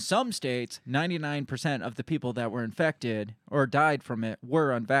in some states, 99% of the people that were infected or died from it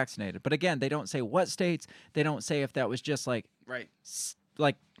were unvaccinated. But again, they don't say what states. They don't say if that was just right.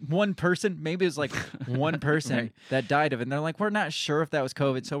 like one person. Maybe it was like one person Right. that died of it. And they're like, we're not sure if that was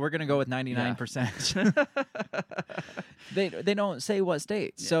COVID, so we're going to go with 99%. They don't say what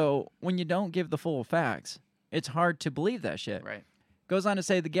state. Yeah. So when you don't give the full facts, it's hard to believe that shit. Right. Goes on to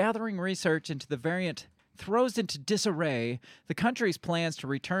say the gathering research into the variant throws into disarray the country's plans to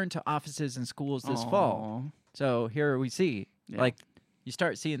return to offices and schools this fall. So here we see, Yeah. you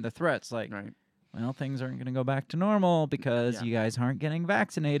start seeing the threats, Right. well, things aren't going to go back to normal because Yeah. you guys aren't getting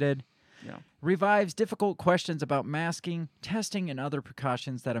vaccinated. Yeah. Revives difficult questions about masking, testing, and other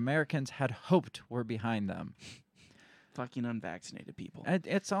precautions that Americans had hoped were behind them. Fucking unvaccinated people.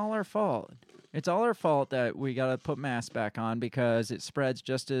 It's all our fault. It's all our fault that we got to put masks back on because it spreads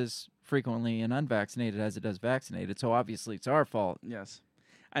just as frequently in unvaccinated as it does vaccinated. So obviously it's our fault. Yes.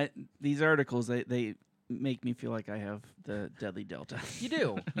 These articles, they make me feel like I have the deadly Delta. You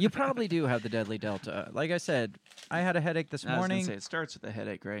do. You probably do have the deadly Delta. Like I said, I had a headache this I was morning, gonna say, it starts with a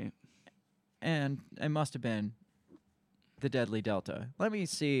headache, right? and it must have been the deadly Delta. Let me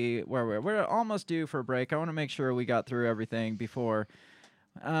see where we're almost due for a break. I want to make sure we got through everything before.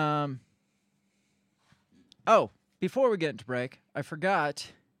 Before we get into break, I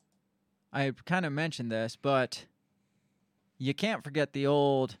forgot. I kind of mentioned this, but you can't forget the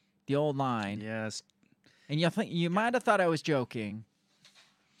old line. Yes. And you might have thought I was joking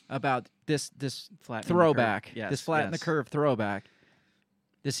about this Flatten the throwback, curve. Yes, this flatten the yes. curve throwback.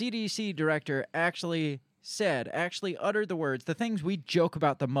 The CDC director actually uttered the words, the things we joke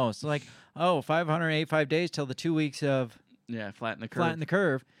about the most, like, 585 days till the 2 weeks of Yeah, flatten the curve. flatten the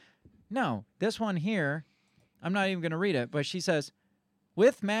curve. No, this one here, I'm not even going to read it, but she says,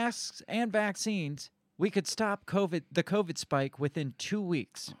 with masks and vaccines, we could stop the COVID spike within 2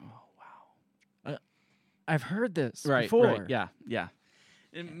 weeks. Oh, wow. I've heard this Right, before. right. Yeah.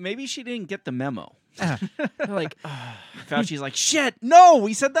 And maybe she didn't get the memo. They're like, Fauci's like, shit, no,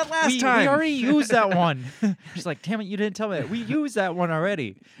 we said that last we time. already used that one. She's like, damn it, you didn't tell me that. We used that one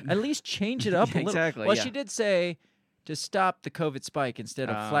already. At least change it up a little. Exactly, Well, yeah. she did say to stop the COVID spike instead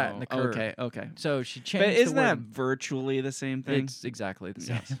of flatten the curve. Okay. So she changed But isn't the that word. virtually the same thing? It's exactly the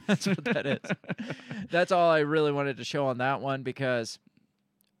same. That's what that is. That's all I really wanted to show on that one because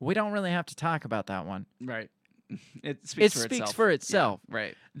we don't really have to talk about that one. Right. It It speaks speaks for itself. Yeah,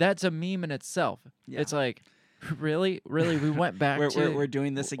 right. That's a meme in itself. Yeah. It's like, really? We went back We're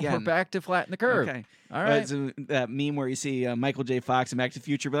doing this again. We're back to flatten the curve. Okay. All right. It's that meme where you see Michael J. Fox in Back to the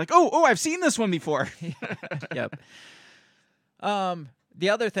Future be like, oh, I've seen this one before. Yep. The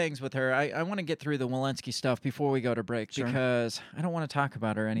other things with her, I want to get through the Walensky stuff before we go to break Sure. because I don't want to talk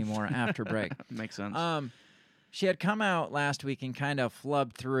about her anymore after break. Makes sense. She had come out last week and kind of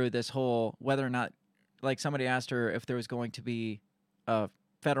flubbed through this whole whether or not, like somebody asked her if there was going to be a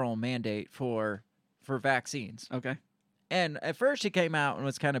federal mandate for vaccines. Okay. And at first she came out and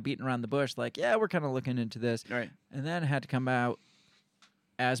was kind of beating around the bush like, yeah, we're kind of looking into this. Right. And then had to come out,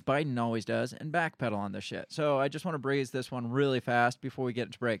 as Biden always does, and backpedal on this shit. So I just want to breeze this one really fast before we get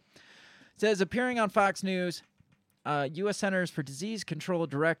into break. It says, appearing on Fox News, U.S. Centers for Disease Control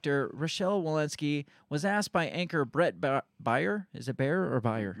Director Rochelle Walensky was asked by anchor Brett Bauer. Is it Bear or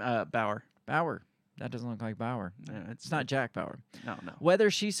Bauer? Bauer. Bauer. That doesn't look like Bauer. It's not Jack Bauer. No.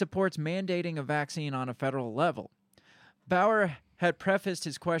 Whether she supports mandating a vaccine on a federal level. Bauer had prefaced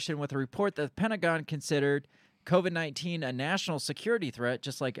his question with a report that the Pentagon considered COVID-19 a national security threat,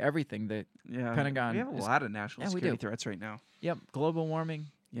 just like everything that Yeah. Pentagon We have a is- lot of national Yeah, we security do. threats right now. Yep, global warming,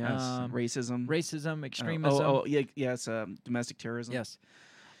 Yes, racism. racism, extremism. Yes, domestic terrorism. Yes.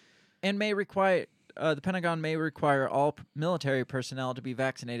 And may require the Pentagon may require all military personnel to be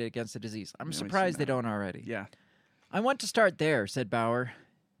vaccinated against the disease. I'm Yeah, we've seen surprised they that. don't already. Yeah. I want to start there, said Bauer,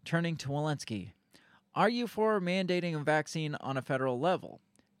 turning to Walensky. Are you for mandating a vaccine on a federal level?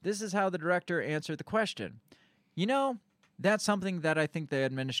 This is how the director answered the question. You know, that's something that I think the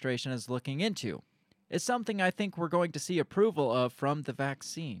administration is looking into. It's something I think we're going to see approval of from the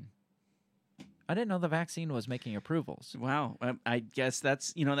vaccine. I didn't know the vaccine was making approvals. Wow. I guess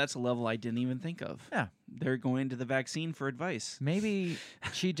that's a level I didn't even think of. Yeah. They're going to the vaccine for advice. Maybe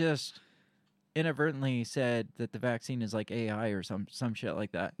she just inadvertently said that the vaccine is like AI or some shit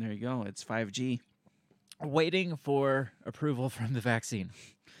like that. There you go. It's 5G. Waiting for approval from the vaccine.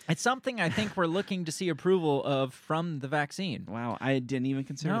 It's something I think we're looking to see approval of from the vaccine. Wow. I didn't even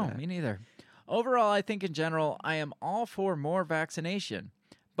consider No, that. me neither. Overall, I think in general, I am all for more vaccination.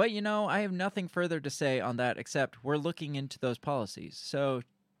 But, I have nothing further to say on that except we're looking into those policies. So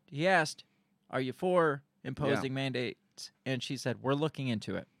he asked, are you for imposing mandates? And she said, we're looking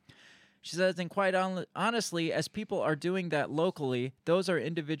into it. She says, and quite honestly, as people are doing that locally, those are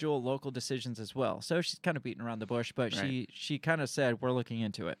individual local decisions as well. So she's kind of beating around the bush, but Right. she kind of said, we're looking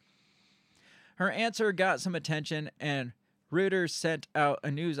into it. Her answer got some attention, and Reuters sent out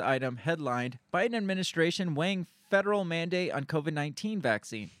a news item headlined, Biden administration weighing federal mandate on COVID-19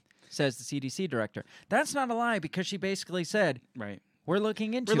 vaccine, says the CDC director. That's not a lie because she basically said, Right. we're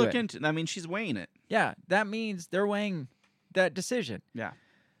looking into We're it. looking into. I mean, she's weighing it. Yeah, that means they're weighing that decision. Yeah.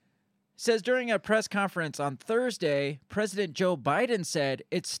 Says during a press conference on Thursday, President Joe Biden said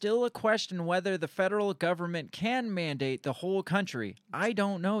it's still a question whether the federal government can mandate the whole country. I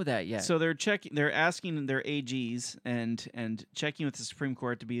don't know that yet. So they're asking their AGs and checking with the Supreme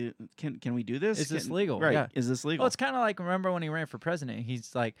Court to be can we do this? Is this legal? Right. Yeah. Is this legal? Well, it's kind of like, remember when he ran for president,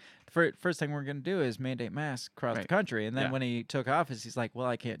 he's like, first thing we're going to do is mandate masks across the Right. country. And then Yeah. when he took office, he's like, well,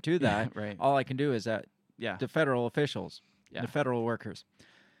 I can't do that. right. All I can do is that Yeah. the federal officials, Yeah. the federal workers.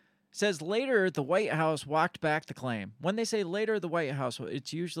 Says later the White House walked back the claim. When they say later the White House,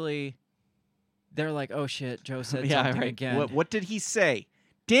 it's usually they're like, oh shit, Joe said something again. What did he say?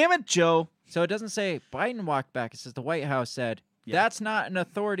 Damn it, Joe. So it doesn't say Biden walked back. It says the White House said, Yeah. that's not an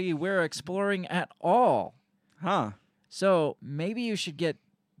authority we're exploring at all. Huh. So maybe you should get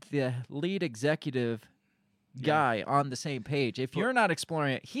the lead executive guy on the same page. If you're not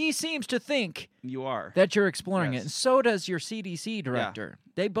exploring it, he seems to think You are. that you're exploring it. Yes. And so does your CDC director.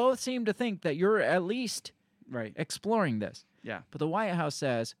 They both seem to think that you're at least Right. exploring this. Yeah. But the White House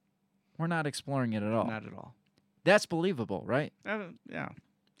says, we're not exploring it at all. Not at all. That's believable, right? Yeah.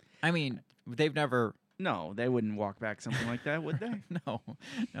 I mean, they've never... No, they wouldn't walk back something like that, would they?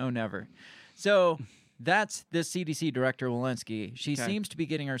 No, never. So that's the CDC director, Walensky. She Okay. seems to be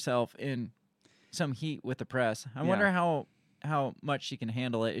getting herself in some heat with the press. I Yeah. wonder how much she can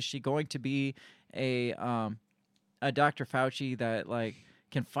handle it. Is she going to be a Dr. Fauci that like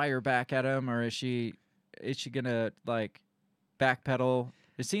can fire back at him, or is she gonna like backpedal?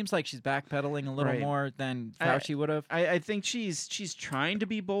 It seems like she's backpedaling a little Right. more than Fauci would have. I think she's trying to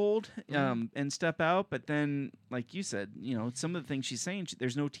be bold Mm-hmm. and step out, but then, like you said, some of the things she's saying,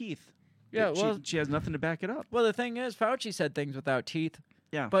 there's no teeth. Yeah, well- she has nothing to back it up. Well, the thing is, Fauci said things without teeth.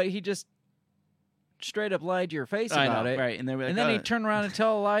 Yeah. But he just straight up lied to your face I about know, it. right? And they were like, And then he turned around and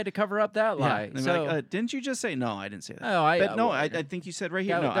tell a lie to cover up that yeah. lie. And they So were like, didn't you just say no? I didn't say that. Oh, but no, I think you said right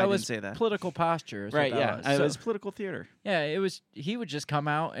here. that, No, that I was didn't say that. political posture. is what Right? that Yeah, was. it So- was political theater. yeah, it was. He would just come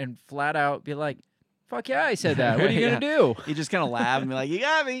out and flat out be like, "Fuck yeah, I said that. What are you Yeah. gonna do? You just kind of laugh and be like, "You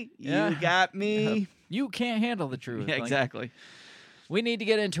got me. Yeah. You got me." You can't handle the truth." Yeah, Like, exactly. we need to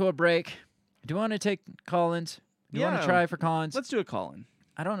get into a break. Do you want to take Collins? Do you want Yeah. to try for Collins? Let's do a call-in.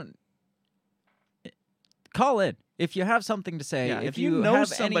 I don't. Call in if you have something to say. Yeah, if if you you know have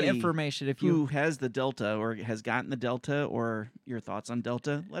somebody any information, if Who you has the Delta or has gotten the Delta or your thoughts on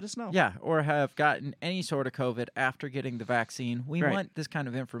Delta, let us know. yeah, or have gotten any sort of COVID after getting the vaccine, we Right. want this kind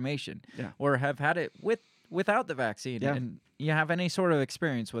of information. Yeah. Or have had it without the vaccine, Yeah. and you have any sort of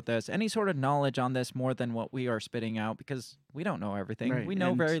experience with this, any sort of knowledge on this more than what we are spitting out, because we don't know everything. Right, We know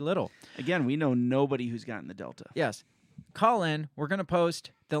and- very little. Again, we know nobody who's gotten the Delta. Yes. Call in. We're going to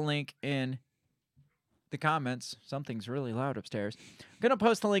post the link in the comments. Something's really loud upstairs. I'm going to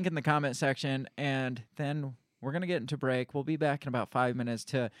post the link in the comment section, and then we're going to get into break. We'll be back in about 5 minutes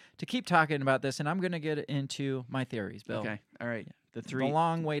to keep talking about this, and I'm going to get into my theories, Bill. Okay. All right. The The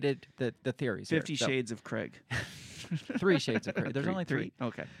long-awaited the theories. here. 50 So, Shades of Craig. 3 shades of Craig. There's only 3.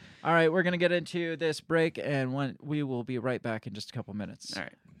 Okay. All right, we're going to get into this break, and we will be right back in just a couple minutes. All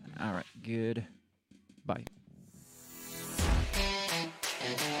right. All right. Good. Bye.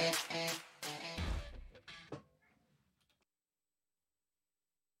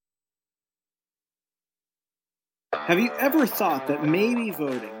 Have you ever thought that maybe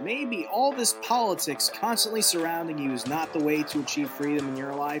voting, maybe all this politics constantly surrounding you is not the way to achieve freedom in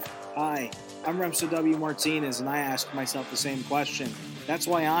your life? Hi, I'm Remso W. Martinez, and I ask myself the same question. That's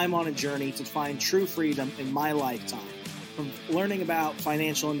why I'm on a journey to find true freedom in my lifetime. From learning about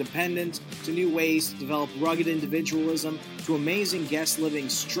financial independence, to new ways to develop rugged individualism, to amazing guests living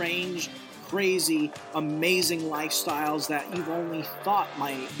strange, crazy, amazing lifestyles that you've only thought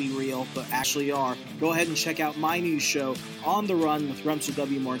might be real, but actually are. Go ahead and check out my new show, On the Run with Remso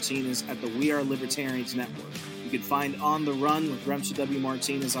W. Martinez at the We Are Libertarians Network. You can find On the Run with Remso W.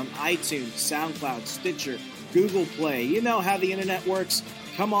 Martinez on iTunes, SoundCloud, Stitcher, Google Play. You know how the internet works.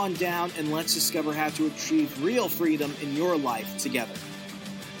 Come on down and let's discover how to achieve real freedom in your life together.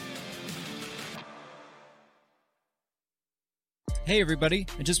 Hey everybody,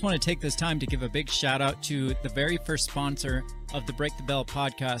 I just want to take this time to give a big shout out to the very first sponsor of the Break the Bell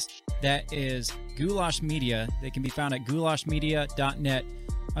podcast. That is Goulash Media. They can be found at goulashmedia.net.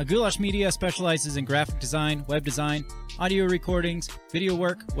 Goulash Media specializes in graphic design, web design, audio recordings, video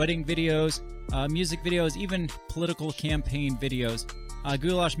work, wedding videos, music videos, even political campaign videos.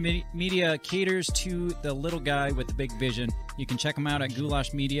 Goulash Media caters to the little guy with the big vision. You can check them out at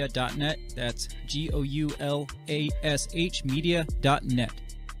goulashmedia.net. That's GOULASH media.net.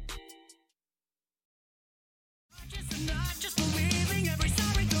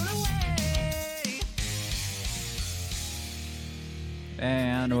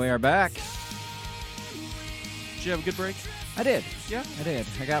 And we are back. Did you have a good break? I did. Yeah? I did.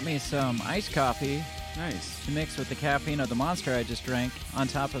 I got me some iced coffee. Nice. To mix with the caffeine of the Monster I just drank, on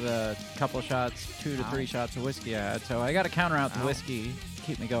top of the couple shots, 2 to 3 shots of whiskey I had. So I got to counter out the whiskey,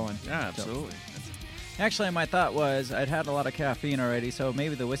 keep me going. Yeah, absolutely. Actually, my thought was I'd had a lot of caffeine already, so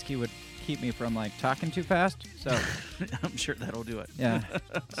maybe the whiskey would keep me from like talking too fast. So I'm sure that'll do it. Yeah.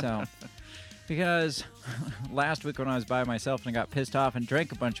 So because last week when I was by myself and I got pissed off and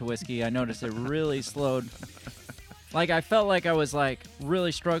drank a bunch of whiskey, I noticed it really slowed. Like, I felt like I was, like,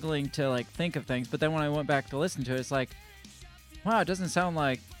 really struggling to, like, think of things. But then when I went back to listen to it, it's like, wow, it doesn't sound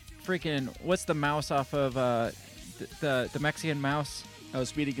like freaking, what's the mouse off of the Mexican mouse? Oh,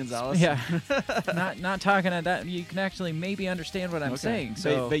 Speedy Gonzalez? Yeah. not talking at that. You can actually maybe understand what I'm saying.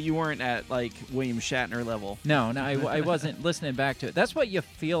 So, but you weren't at, like, William Shatner level. No, I wasn't listening back to it. That's what you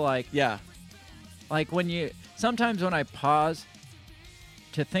feel like. Yeah. Like, sometimes when I pause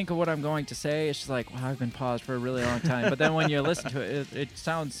to think of what I'm going to say, it's just like, wow, I've been paused for a really long time. But then when you listen to it, it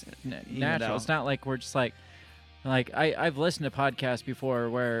sounds natural. It's not like we're just like I've listened to podcasts before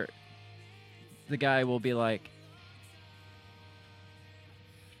where the guy will be like,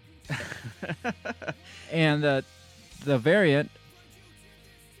 and the variant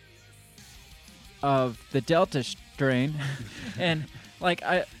of the Delta strain, and like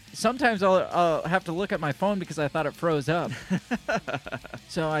sometimes I'll have to look at my phone because I thought it froze up.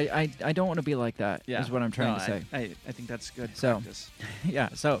 So I don't want to be like that, is what I'm trying to say. I think that's good practice. Yeah,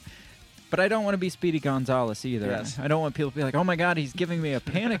 so, but I don't want to be Speedy Gonzalez either. Yes. I don't want people to be like, oh my God, he's giving me a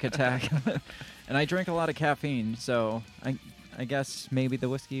panic attack. And I drink a lot of caffeine, so I guess maybe the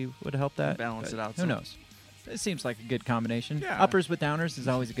whiskey would help that. Balance it out. Who knows? It seems like a good combination. Yeah. Uppers with downers is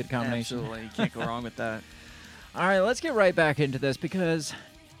always a good combination. Absolutely. You can't go wrong with that. All right, let's get right back into this because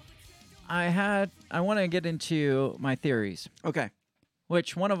I want to get into my theories. Okay.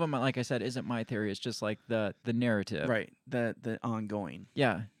 Which one of them, like I said, isn't my theory. It's just like the narrative. Right. The ongoing.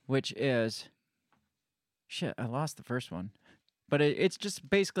 Yeah. Which is, shit, I lost the first one. But it's just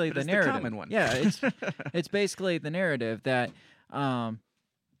basically the narrative. The common one. Yeah. It's basically the narrative that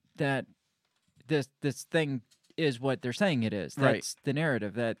that this thing is what they're saying it is. That's the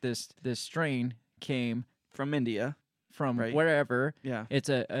narrative, that this strain came from India. From wherever. Yeah. It's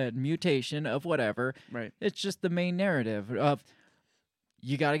a mutation of whatever. Right. It's just the main narrative of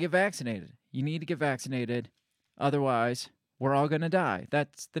you got to get vaccinated. You need to get vaccinated. Otherwise, we're all going to die.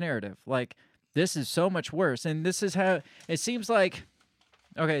 That's the narrative. Like, this is so much worse. And this is how it seems like.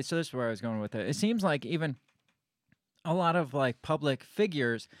 Okay, so this is where I was going with it. It seems like even a lot of like public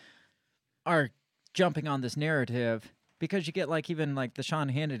figures are jumping on this narrative because you get like even like the Sean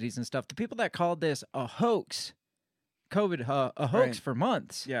Hannitys and stuff. The people that called this a hoax. COVID a hoax for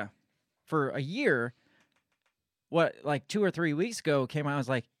months. Yeah. For a year. What, like 2 or 3 weeks ago came out and was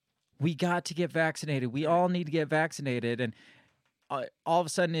like, we got to get vaccinated. We all need to get vaccinated. And all of a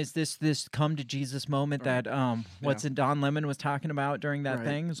sudden is this come to Jesus moment that Don Lemon was talking about during that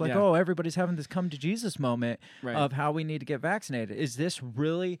thing. It's like, oh, everybody's having this come to Jesus moment of how we need to get vaccinated. Is this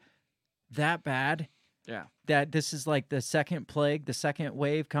really that bad? Yeah. That this is like the second plague, the second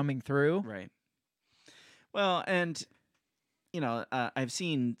wave coming through? Right. Well, and I've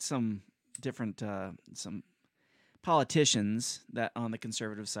seen some different some politicians that on the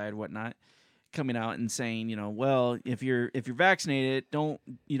conservative side, whatnot, coming out and saying, you know, well, if you're vaccinated,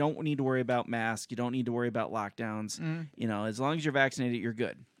 you don't need to worry about masks. You don't need to worry about lockdowns. You know, as long as you're vaccinated, you're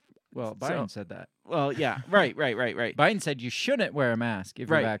good. Well, Biden said that. Well, yeah, right. Biden said you shouldn't wear a mask if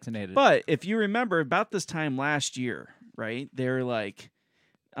you're vaccinated. But if you remember, about this time last year, right? They're like,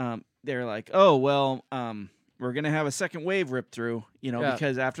 oh well, we're gonna have a second wave rip through, you know,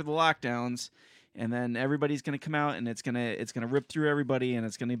 because after the lockdowns, and then everybody's gonna come out and it's gonna rip through everybody, and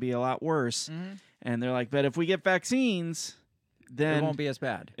it's gonna be a lot worse. And they're like, but if we get vaccines, then it won't be as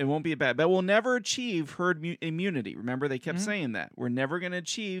bad. It won't be bad, but we'll never achieve herd immunity. Remember, they kept saying that we're never going to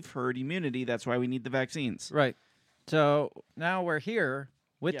achieve herd immunity. That's why we need the vaccines. Right. So now we're here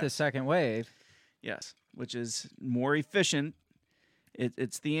with the second wave. Yes, which is more efficient.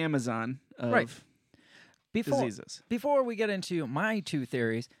 It's the Amazon of diseases. Before we get into my two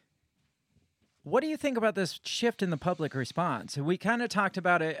theories, what do you think about this shift in the public response? We kind of talked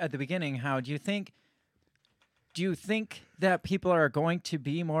about it at the beginning. How do you think that people are going to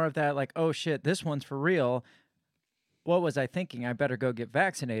be more of that, like, oh, shit, this one's for real? What was I thinking? I better go get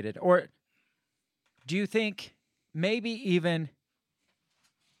vaccinated. Or do you think maybe even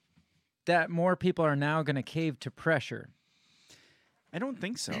that more people are now going to cave to pressure? I don't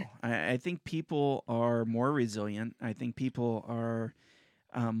think so. I think people are more resilient. I think people are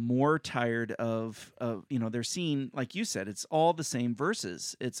more tired of you know, they're seeing, like you said, it's all the same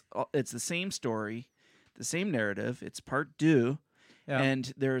verses. It's the same story. The same narrative. It's part deux,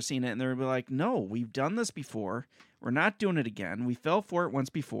 and they're seeing it, and they're like, "No, we've done this before. We're not doing it again. We fell for it once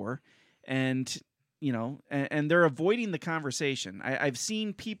before," and you know, and they're avoiding the conversation. I've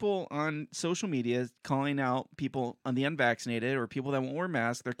seen people on social media calling out people on the unvaccinated or people that won't wear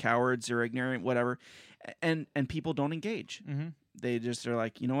masks. They're cowards, they're ignorant, whatever, and people don't engage. They just are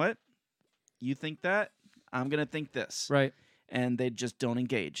like, you know what? You think that? I'm gonna think this. Right. And they just don't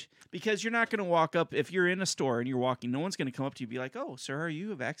engage. Because you're not going to walk up, if you're in a store and you're walking, no one's going to come up to you and be like, oh, sir, are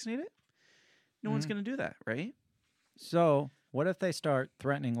you vaccinated? No one's going to do that, right? So what if they start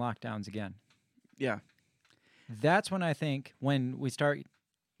threatening lockdowns again? Yeah. That's when I think when we start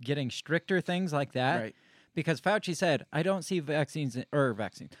getting stricter things like that. Right. Because Fauci said, I don't see vaccines.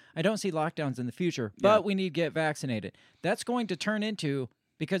 I don't see lockdowns in the future, but we need to get vaccinated. That's going to turn into,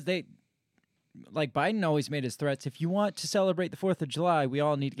 because like Biden always made his threats, if you want to celebrate the 4th of July, we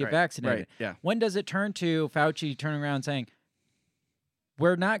all need to get vaccinated. Right, yeah. When does it turn to Fauci turning around saying,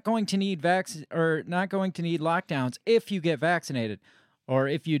 we're not going to need not going to need lockdowns if you get vaccinated, or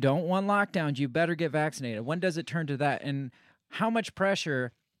if you don't want lockdowns, you better get vaccinated? When does it turn to that? And how much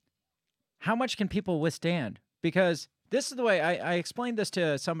pressure, how much can people withstand? Because this is the way I explained this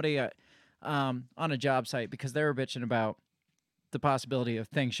to somebody on a job site, because they were bitching about the possibility of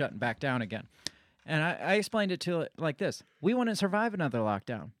things shutting back down again. And I explained it to it like this. We wouldn't survive another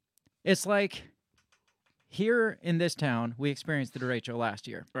lockdown. It's like here in this town, we experienced the derecho last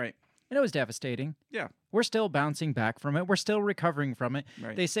year. Right. And it was devastating. Yeah. We're still bouncing back from it. We're still recovering from it.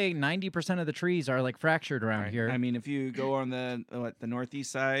 Right. They say 90% of the trees are like fractured around here. I mean, if you go on the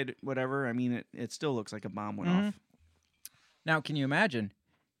northeast side, whatever, I mean, it still looks like a bomb went off. Now, can you imagine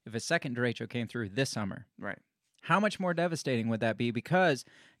if a second derecho came through this summer? Right. How much more devastating would that be? Because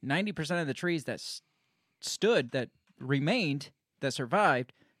 90% of the trees that stood, that remained, that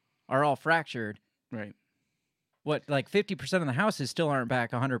survived, are all fractured. Right. What, like 50% of the houses still aren't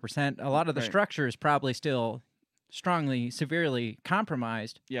back 100%. A lot of the structure is probably still strongly, severely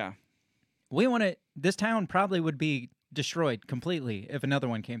compromised. Yeah. This town probably would be destroyed completely if another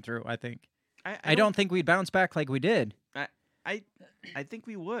one came through, I think. I don't think we'd bounce back like we did. I think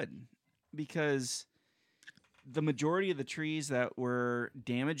we would, because the majority of the trees that were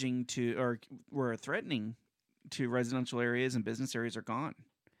damaging to, or were threatening to residential areas and business areas are gone.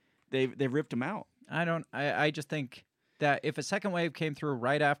 They've ripped them out. I just think that if a second wave came through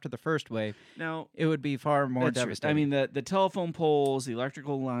right after the first wave, now it would be far more devastating. I mean, the telephone poles, the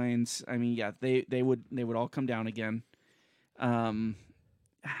electrical lines, I mean, yeah, they would all come down again.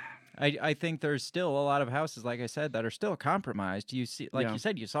 I think there's still a lot of houses, like I said, that are still compromised. You see, like you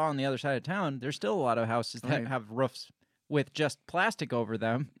said, you saw on the other side of town, there's still a lot of houses that have roofs with just plastic over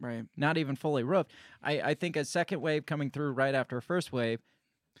them, right? Not even fully roofed. I think a second wave coming through right after a first wave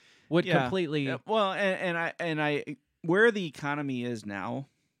would completely. Well, and I where the economy is now,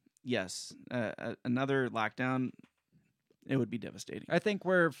 yes, another lockdown, it would be devastating. I think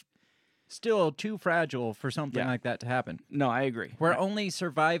we're still too fragile for something like that to happen. No, I agree. We're only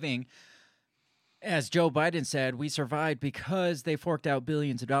surviving, as Joe Biden said, we survived because they forked out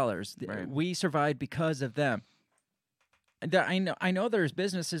billions of dollars. Right. We survived because of them. And I know there's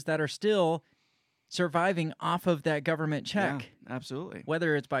businesses that are still surviving off of that government check. Yeah, absolutely.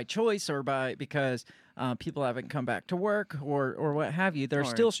 Whether it's by choice or because people haven't come back to work or what have you, there's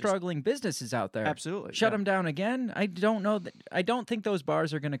Or still it's just- struggling businesses out there. Absolutely, Shut yeah. them down again. I don't know. I don't think those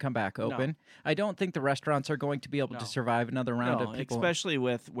bars are going to come back open. I don't think the restaurants are going to be able to survive another round No, of people. especially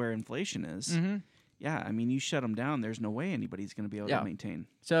with where inflation is. Mm-hmm. Yeah, I mean, you shut them down, there's no way anybody's going to be able to maintain.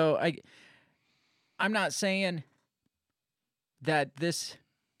 So I'm not saying that this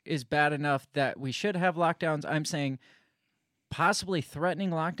is bad enough that we should have lockdowns. I'm saying possibly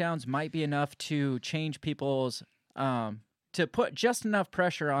threatening lockdowns might be enough to change people's to put just enough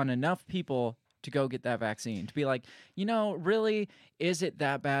pressure on enough people to go get that vaccine, to be like, really, is it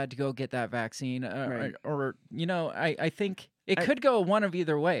that bad to go get that vaccine? Right. Or I think it could go one of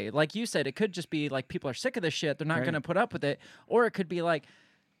either way. Like you said, it could just be like people are sick of this shit. They're not Right. going to put up with it. Or it could be like,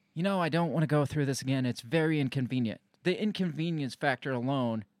 I don't want to go through this again. It's very inconvenient. The inconvenience factor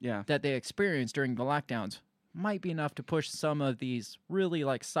alone that they experienced during the lockdowns might be enough to push some of these really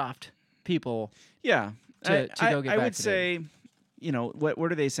like soft people to go get vaccinated. I would say,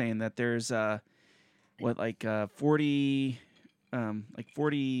 what are they saying? That there's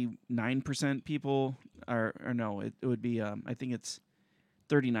 49% people are, or no, it would be, I think it's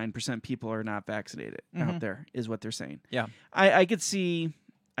 39% people are not vaccinated out there is what they're saying. Yeah. I could say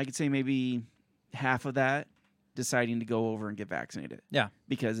maybe half of that deciding to go over and get vaccinated. Yeah.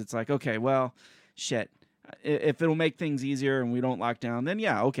 Because it's like, okay, well, shit. If it'll make things easier and we don't lock down, then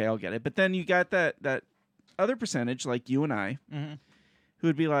yeah, okay, I'll get it. But then you got that other percentage, like you and I, who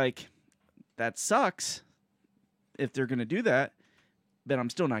would be like, that sucks if they're going to do that, but I'm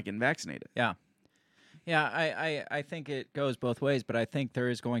still not getting vaccinated. Yeah. Yeah, I think it goes both ways, but I think there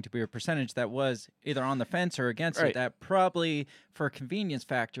is going to be a percentage that was either on the fence or against Right. it that probably, for a convenience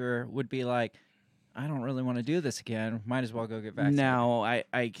factor, would be like, I don't really want to do this again. Might as well go get vaccinated. Now,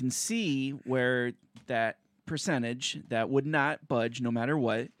 I can see where that percentage that would not budge no matter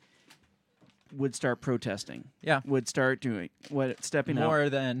what would start protesting. Yeah. Would start stepping up. More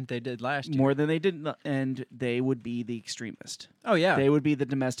than they did last year. More than they did, and they would be the extremist. Oh, yeah. They would be the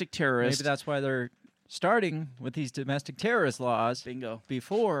domestic terrorist. Maybe that's why they're starting with these domestic terrorist laws. Bingo.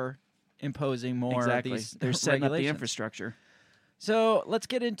 Before imposing more of these They're setting up the regulations. infrastructure. So let's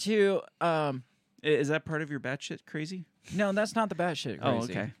get into... Is that part of your batshit crazy? No, that's not the batshit crazy. Oh,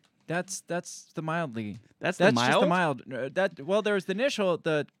 okay. That's the mildly. That's just mild? the mild. There's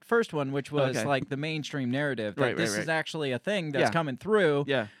the first one, which was Okay. like the mainstream narrative that Right, this right. is actually a thing that's Yeah. coming through.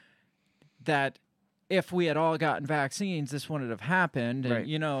 Yeah. That if we had all gotten vaccines, this wouldn't have happened. And,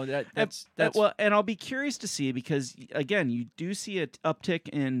 Right. that's well, and I'll be curious to see because again, you do see an uptick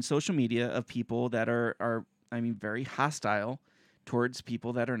in social media of people that are very hostile towards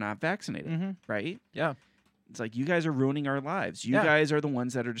people that are not vaccinated, right? Yeah. It's like, you guys are ruining our lives. You Yeah. guys are the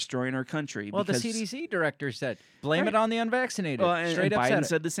ones that are destroying our country. Well, because, the CDC director said, blame Right. it on the unvaccinated. Well, and Straight up Biden said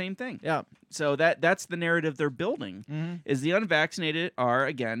said the same thing. Yeah. So that's the narrative they're building, is the unvaccinated are,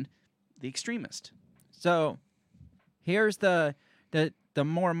 again, the extremist. So here's the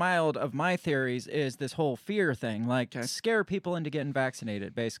more mild of my theories is this whole fear thing. Like, scare people into getting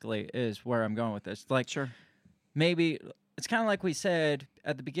vaccinated, basically, is where I'm going with this. Like, maybe it's kind of like we said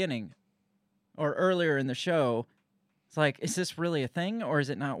at the beginning or earlier in the show. It's like, is this really a thing or is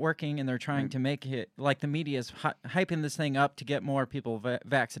it not working? And they're trying to make it like the media is hyping this thing up to get more people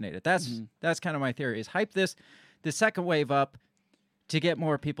vaccinated. That's kind of my theory, is hype the second wave up to get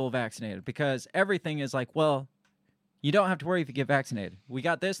more people vaccinated, because everything is like, well, you don't have to worry if you get vaccinated. We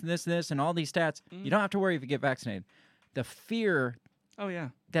got this and this and this and all these stats. You don't have to worry if you get vaccinated. The fear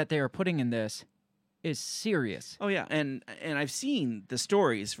that they are putting in this is serious. Oh yeah, and I've seen the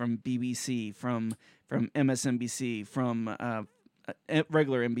stories from BBC, from MSNBC, from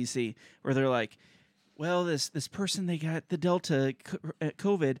regular NBC, where they're like, well, this person, they got the Delta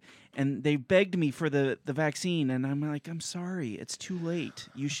COVID, and they begged me for the vaccine, and I'm like, I'm sorry, it's too late.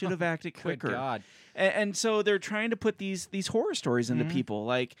 You should have acted quicker. Good God. And so they're trying to put these horror stories into people,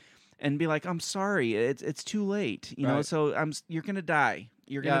 like, and be like, I'm sorry, it's too late. You know, Right. so you're gonna die.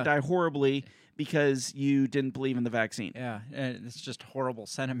 You're gonna die horribly because you didn't believe in the vaccine. Yeah, and it's just horrible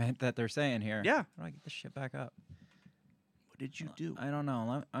sentiment that they're saying here. Yeah. How do I get this shit back up? What did you do? I don't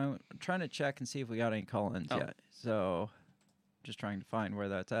know. I'm trying to check and see if we got any call-ins yet. So, just trying to find where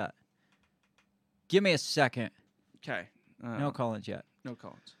that's at. Give me a second. Okay. No call-ins yet. No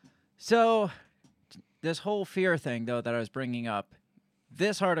call-ins. So, this whole fear thing, though, that I was bringing up,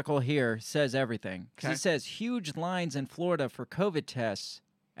 this article here says everything. 'Cause Okay. it says huge lines in Florida for COVID tests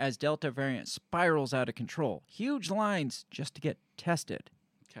as Delta variant spirals out of control. Huge lines just to get tested.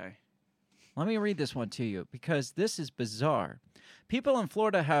 Okay. Let me read this one to you because this is bizarre. People in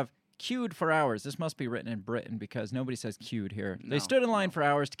Florida have queued for hours. This must be written in Britain because nobody says queued here. No, They stood in line for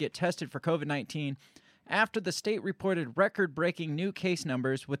hours to get tested for COVID-19 after the state reported record-breaking new case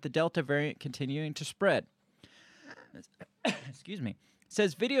numbers with the Delta variant continuing to spread. Excuse me. It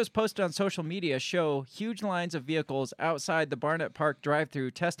says videos posted on social media show huge lines of vehicles outside the Barnett Park drive-thru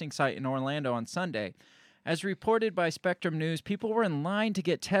testing site in Orlando on Sunday. As reported by Spectrum News, people were in line to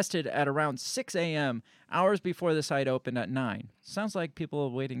get tested at around 6 a.m., hours before the site opened at 9. Sounds like people are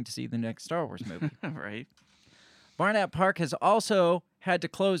waiting to see the next Star Wars movie. Right. Barnett Park has also had to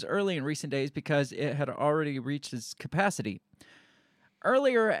close early in recent days because it had already reached its capacity.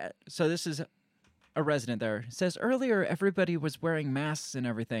 Earlier, so this is a resident there, it says, earlier everybody was wearing masks and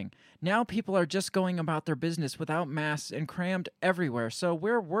everything. Now people are just going about their business without masks and crammed everywhere, so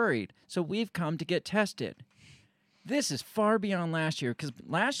we're worried. So we've come to get tested. This is far beyond last year, because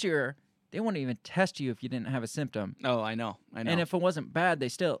last year they wouldn't even test you if you didn't have a symptom. Oh, I know. And if it wasn't bad, they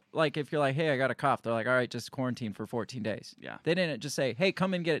still, like, if you're like, hey, I got a cough, they're like, all right, just quarantine for 14 days. Yeah. They didn't just say, hey,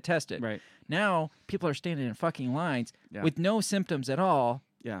 come and get it tested. Right. Now, people are standing in fucking lines Yeah. with no symptoms at all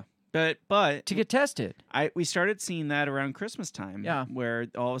Yeah. But to get tested. we started seeing that around Christmas time. Yeah. Where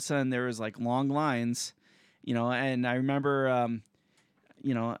all of a sudden there was like long lines, and I remember, I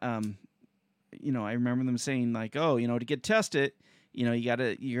remember them saying like, oh, to get tested, you're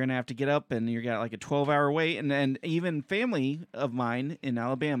going to have to get up and you got like a 12-hour wait. And even family of mine in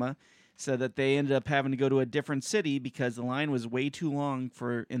Alabama said that they ended up having to go to a different city because the line was way too long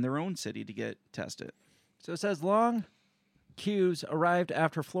in their own city to get tested. So it says long queues arrived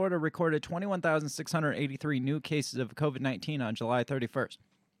after Florida recorded 21,683 new cases of COVID-19 on July 31st.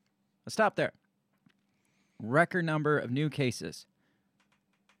 Let's stop there. Record number of new cases,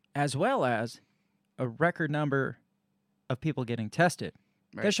 as well as a record number of people getting tested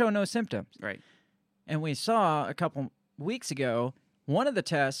that show no symptoms. Right. And we saw a couple weeks ago, one of the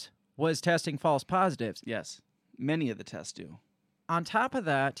tests was testing false positives. Yes. Many of the tests do. On top of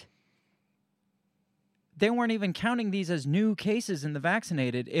that, they weren't even counting these as new cases in the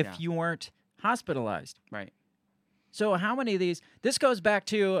vaccinated if you weren't hospitalized. Right. So how many of these? This goes back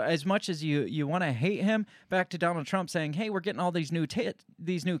to, as much as you want to hate him, back to Donald Trump saying, "Hey, we're getting all these new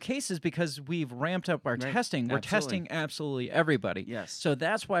cases because we've ramped up our testing. We're testing absolutely everybody." Yes. So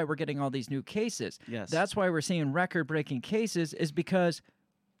that's why we're getting all these new cases. Yes. That's why we're seeing record-breaking cases, is because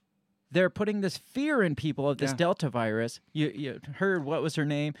they're putting this fear in people of this Delta virus. You heard, what was her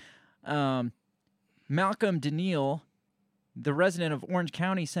name? Malcolm Daniil, the resident of Orange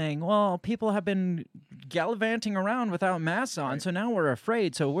County, saying, well, people have been gallivanting around without masks on, so now we're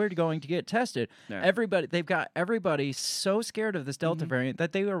afraid, so we're going to get tested. Yeah. They've got everybody so scared of this Delta variant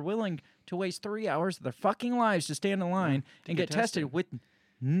that they are willing to waste 3 hours of their fucking lives to stand in line and get tested with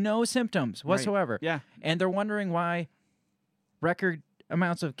no symptoms whatsoever. Yeah. And they're wondering why record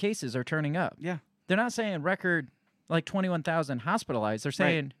amounts of cases are turning up. Yeah. They're not saying record, like 21,000 hospitalized. They're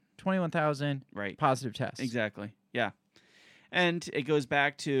saying 21,000 positive tests. Exactly. Yeah. And it goes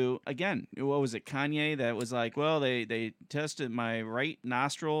back to, again, what was it, Kanye that was like, well, they tested my right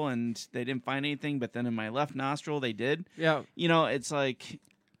nostril and they didn't find anything, but then in my left nostril they did. Yeah. It's like,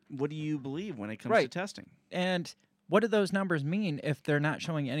 what do you believe when it comes to testing? And what do those numbers mean if they're not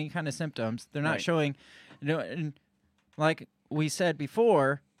showing any kind of symptoms? They're not showing, and like we said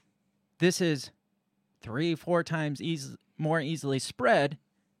before, this is 3-4 times more easily spread,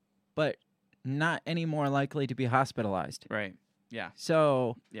 but not any more likely to be hospitalized. Right. Yeah.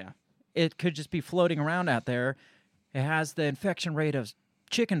 So it could just be floating around out there. It has the infection rate of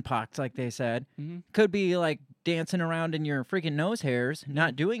chicken pox, like they said. Mm-hmm. Could be like dancing around in your freaking nose hairs,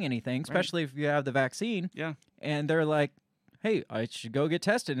 not doing anything, especially if you have the vaccine. Yeah. And they're like, hey, I should go get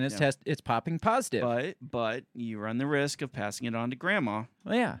tested, and it's popping positive. But you run the risk of passing it on to grandma.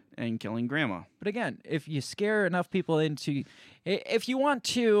 Well, yeah. And killing grandma. But again, if you scare enough people into, if you want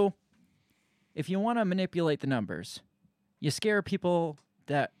to manipulate the numbers, you scare people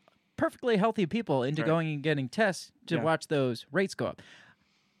that perfectly healthy people into going and getting tests to watch those rates go up.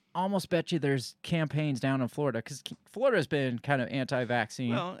 Almost bet you there's campaigns down in Florida, because Florida's been kind of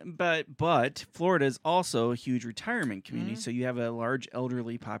anti-vaccine. Well, but Florida is also a huge retirement community, so you have a large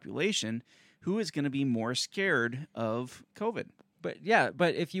elderly population who is going to be more scared of COVID. But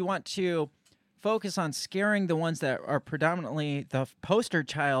if you want to focus on scaring the ones that are predominantly the poster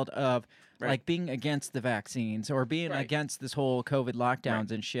child of like being against the vaccines or being against this whole COVID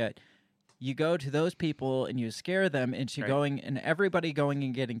lockdowns and shit, you go to those people and you scare them into going, and everybody going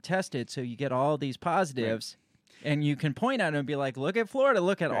and getting tested, so you get all these positives, and you can point at them and be like, look at Florida,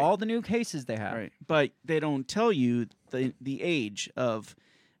 look at all the new cases they have. Right. But they don't tell you the age of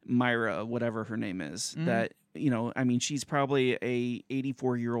Myra, whatever her name is, that I mean, she's probably a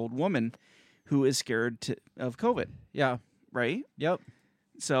 84-year-old woman who is scared of COVID, Yeah. right? Yep.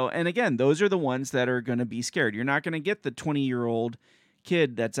 So, and again, those are the ones that are going to be scared. You're not going to get the 20-year-old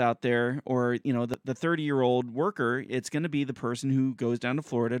kid that's out there, or the 30-year-old worker. It's going to be the person who goes down to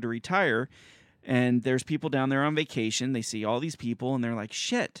Florida to retire, and there's people down there on vacation. They see all these people, and they're like,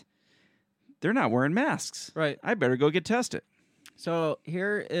 shit, they're not wearing masks. Right. I better go get tested. So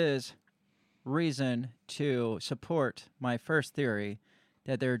here is reason to support my first theory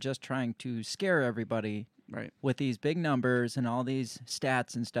that they're just trying to scare everybody Right. with these big numbers and all these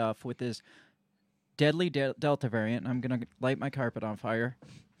stats and stuff with this deadly Delta variant. I'm going to light my carpet on fire.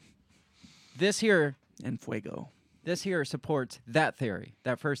 This here And fuego. supports that theory,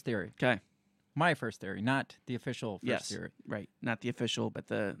 that first theory. Okay. My first theory, not the official first theory. Right. Not the official, but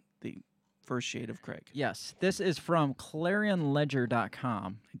the first shade of Craig. Yes. This is from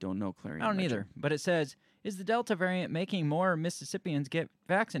ClarionLedger.com. I don't know Clarion. I don't Ledger. either. But it says, is the Delta variant making more Mississippians get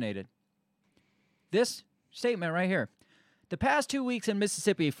vaccinated? This statement right here. The past 2 weeks in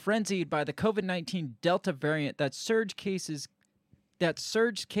Mississippi, frenzied by the COVID-19 Delta variant that surged case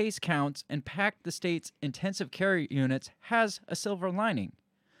counts and packed the state's intensive care units, has a silver lining.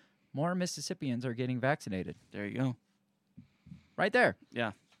 More Mississippians are getting vaccinated. There you go. Right there.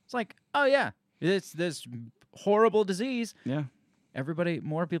 Yeah. It's like, oh yeah, it's this horrible disease. Yeah.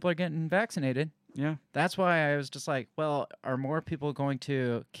 More people are getting vaccinated. Yeah. That's why I was just like, well, are more people going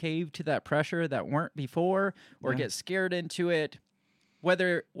to cave to that pressure that weren't before, or get scared into it?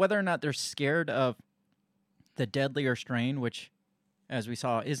 Whether or not they're scared of the deadlier strain, which, as we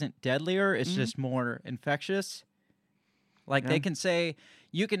saw, isn't deadlier, it's just more infectious. Like they can say,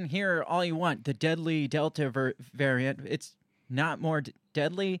 you can hear all you want, the deadly Delta variant. It's not more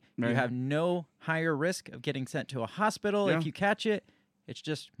deadly. Right. You have no higher risk of getting sent to a hospital if you catch it. It's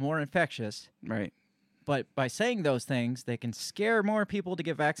just more infectious. Right. But by saying those things, they can scare more people to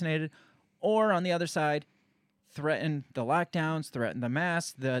get vaccinated, or on the other side, threaten the lockdowns, threaten the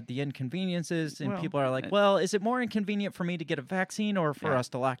masks, the inconveniences, and people are like, well, is it more inconvenient for me to get a vaccine or for us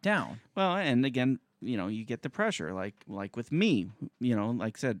to lock down? Well, and again, you get the pressure, like with me,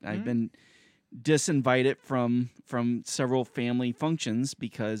 like I said, I've been disinvited from several family functions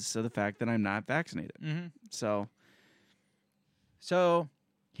because of the fact that I'm not vaccinated. So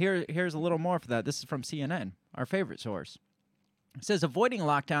here's a little more for that. This is from CNN, our favorite source. It says, avoiding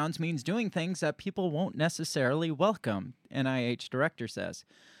lockdowns means doing things that people won't necessarily welcome, NIH director says.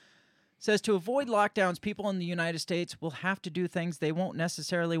 Says to avoid lockdowns, people in the United States will have to do things they won't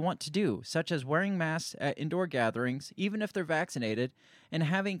necessarily want to do, such as wearing masks at indoor gatherings, even if they're vaccinated, and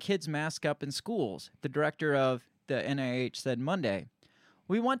having kids mask up in schools, the director of the NIH said Monday.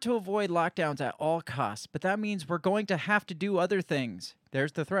 We want to avoid lockdowns at all costs, but that means we're going to have to do other things.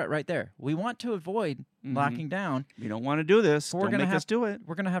 There's the threat right there. We want to avoid locking down. We don't want to do this. Don't make us do it.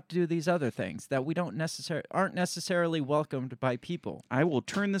 We're going to have to do these other things that we aren't necessarily welcomed by people. I will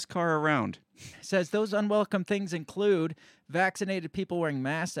turn this car around. Says those unwelcome things include vaccinated people wearing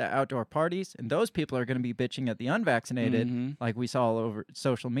masks at outdoor parties, and those people are going to be bitching at the unvaccinated, like we saw all over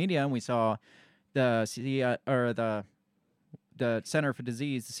social media, and we saw the Center for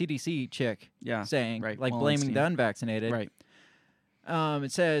Disease, the CDC chick, saying, blaming the unvaccinated. Right.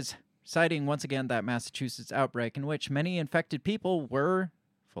 It says, citing once again that Massachusetts outbreak in which many infected people were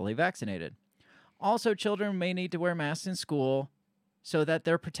fully vaccinated. Also, children may need to wear masks in school so that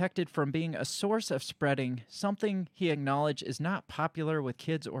they're protected from being a source of spreading, something he acknowledged is not popular with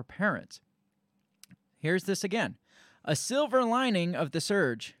kids or parents. Here's this again. A silver lining of the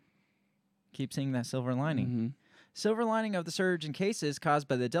surge. Keep seeing that silver lining. Silver lining of the surge in cases caused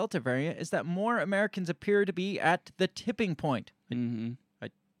by the Delta variant is that more Americans appear to be at the tipping point.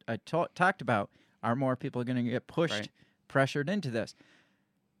 I talked about, are more people going to get pushed, pressured into this?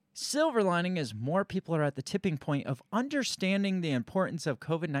 Silver lining is more people are at the tipping point of understanding the importance of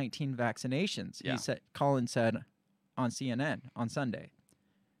COVID-19 vaccinations, Colin said on CNN on Sunday.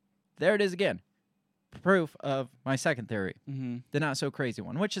 There it is again. Proof of my second theory, the not so crazy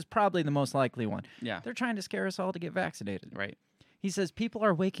one, which is probably the most likely one. Yeah. They're trying to scare us all to get vaccinated. Right. He says people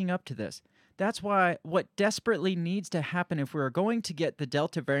are waking up to this. That's why what desperately needs to happen if we are going to get the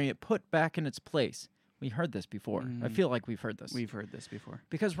Delta variant put back in its place. We heard this before. I feel like we've heard this. We've heard this before.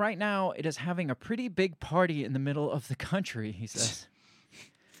 Because right now it is having a pretty big party in the middle of the country, he says.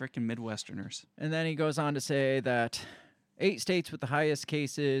 Frickin' Midwesterners. And then he goes on to say that 8 states with the highest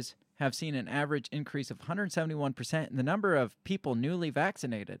cases have seen an average increase of 171% in the number of people newly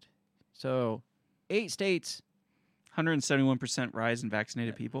vaccinated. So 8 states. 171% rise in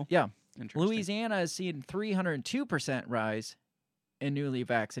vaccinated people? Yeah. Interesting. Louisiana has seen 302% rise in newly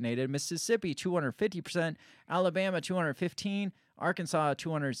vaccinated. Mississippi, 250%. Alabama, 215%. Arkansas,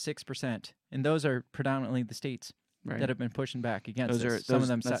 206%. And those are predominantly the states that have been pushing back against this. Some of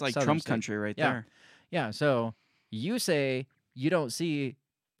them, that's like southern Trump states. country right Yeah. there. Yeah, so you say you don't see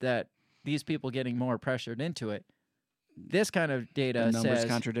that these people getting more pressured into it. This kind of data The numbers says,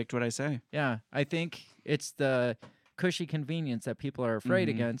 contradict what I say. yeah, I think it's the cushy convenience that people are afraid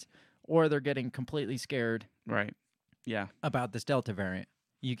against, or they're getting completely scared Right. Yeah. about this Delta variant.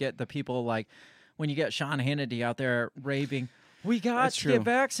 You get the people like when you get Sean Hannity out there raving, we got That's to true. get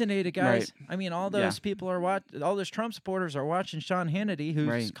vaccinated, guys. Right. I mean, all those people are all those Trump supporters are watching Sean Hannity, who's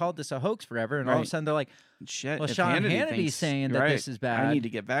Right. called this a hoax forever, and all of a Right. sudden they're like, Shit. well, if Sean Hannity Hannity's thinks- saying that right, this is bad. I need to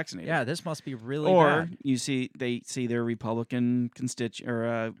get vaccinated. Yeah, this must be really or bad. you see, they see their Republican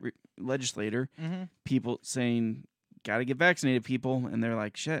legislator, people saying, "Got to get vaccinated, people," and they're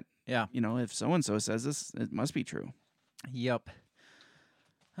like, "Shit, Yeah. if so and so says this, it must be true." Yep.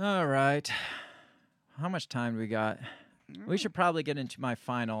 All right. How much time do we got? We should probably get into my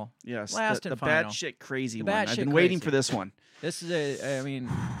final. Yes, Last the and final. batshit crazy The one. I've batshit been waiting crazy. for this one. This is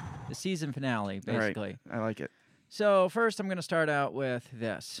the season finale, All right. basically. I like it. So first, I'm going to start out with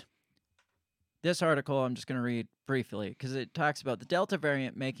this. This article I'm just going to read briefly because it talks about the Delta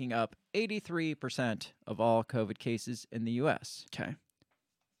variant making up 83% of all COVID cases in the U.S., Okay.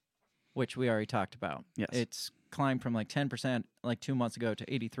 which we already talked about. Yes. It's climbed from like 10% like 2 months ago to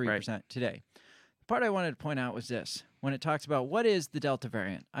 83% today. The part I wanted to point out was this. When it talks about what is the Delta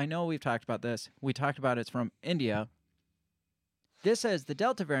variant, I know we've talked about this. We talked about it's from India. This says the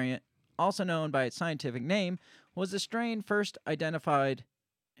Delta variant, also known by its scientific name, was a strain first identified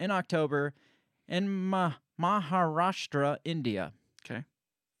in October in Maharashtra, India. Okay.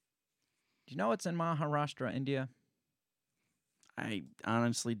 Do you know what's in Maharashtra, India? I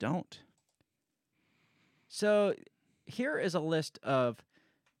honestly don't. So here is a list of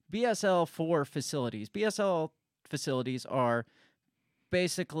BSL-4 facilities. BSL facilities are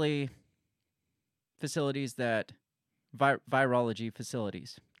basically facilities that virology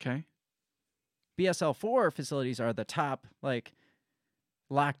facilities. Okay. BSL-4 facilities are the top, like,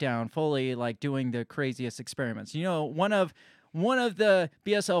 lockdown, fully, like, doing the craziest experiments. You know, one of the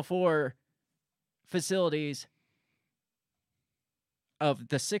BSL-4 facilities of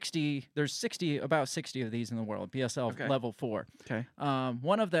the 60, there's about 60 of these in the world, BSL level 4. Okay.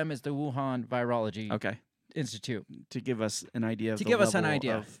 One of them is the Wuhan Virology Institute. To give us an idea of To the give us an level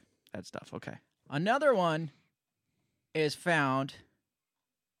idea. of that stuff. Okay. Another one is found,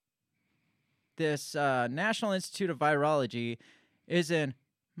 this National Institute of Virology is in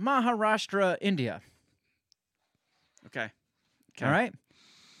Maharashtra, India. Okay. All right?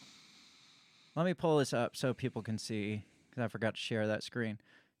 Let me pull this up so people can see, because I forgot to share that screen.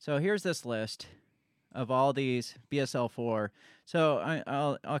 So here's this list of all these BSL-4. So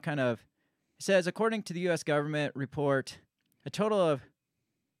I'll kind of, it says, according to the U.S. government report, a total of,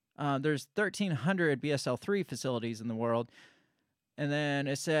 there's 1,300 BSL-3 facilities in the world. And then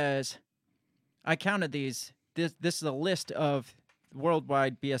it says, I counted these. This is a list of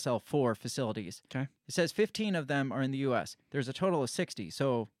worldwide BSL-4 facilities. Okay. It says 15 of them are in the U.S. There's a total of 60,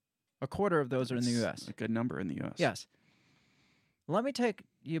 so a quarter of those are in the U.S. A good number in the U.S. Yes. Let me take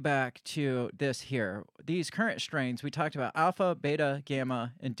you back to this here. These current strains, we talked about Alpha, Beta,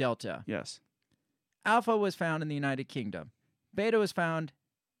 Gamma, and Delta. Yes. Alpha was found in the United Kingdom. Beta was found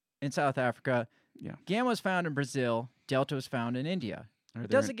in South Africa. Yeah. Gamma was found in Brazil. Delta was found in India. Are It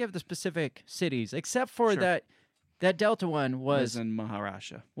there- doesn't give the specific cities, except for Sure. that Delta one was in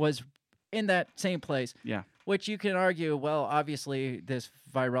Maharashtra. was in that same place. Yeah. Which you can argue, well, obviously this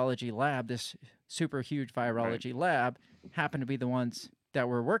virology lab, this super huge virology lab, happened to be the ones that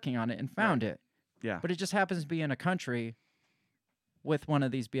were working on it and found it. Yeah. But it just happens to be in a country with one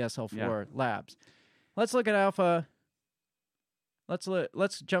of these BSL-4 labs. Let's look at Alpha.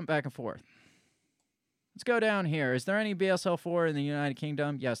 Let's jump back and forth. Let's go down here. Is there any BSL-4 in the United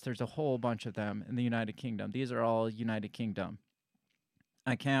Kingdom? Yes, there's a whole bunch of them in the United Kingdom. These are all United Kingdom.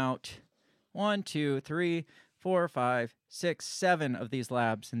 I count 1, 2, 3, 4, 5, 6, 7 of these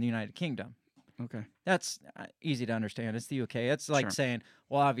labs in the United Kingdom. Okay. That's easy to understand. It's the UK. It's like Sure. saying,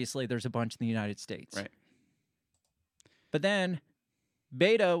 well, obviously there's a bunch in the United States. Right. But then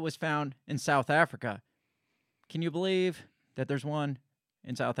Beta was found in South Africa. Can you believe that there's one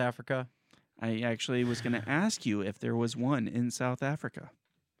in South Africa? I actually was going to ask you if there was one in South Africa.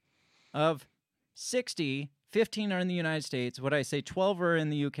 Of 60, 15 are in the United States. What I say, 12 are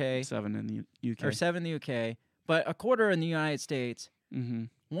in the UK. 7 in the UK. Or 7 in the UK. But a quarter in the United States. Mm-hmm.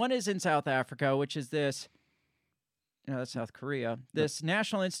 One is in South Africa, which is this, that's South Korea, this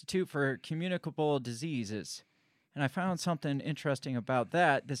National Institute for Communicable Diseases. And I found something interesting about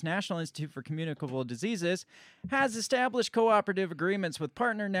that. This National Institute for Communicable Diseases has established cooperative agreements with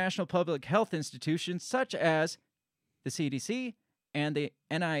partner national public health institutions such as the CDC and the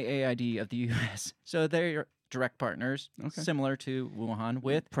NIAID of the U.S. So they're direct partners, similar to Wuhan,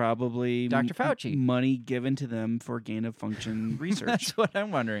 with probably Dr. Fauci. Money given to them for gain-of-function research. That's what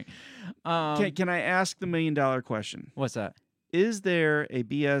I'm wondering. Can I ask the million-dollar question? What's that? Is there a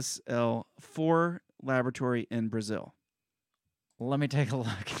BSL-4 laboratory in Brazil? Let me take a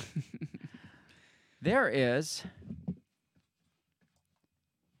look. There is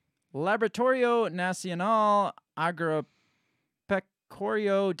Laboratorio Nacional Agropecuario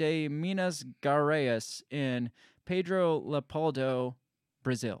de Minas Gerais in Pedro Leopoldo,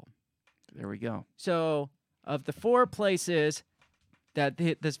 Brazil. There we go. So, of the 4 places that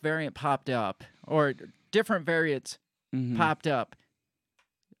this variant popped up, or different variants popped up,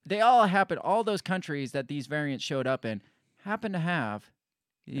 they all happen, all those countries that these variants showed up in happen to have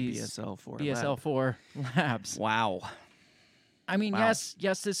these BSL-4 labs. Wow. I mean, yes,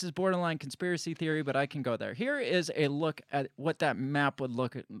 this is borderline conspiracy theory, but I can go there. Here is a look at what that map would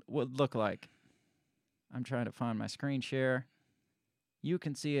look like. I'm trying to find my screen share. You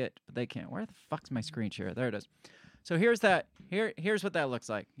can see it, but they can't. Where the fuck's my screen share? There it is. So here's that. Here's what that looks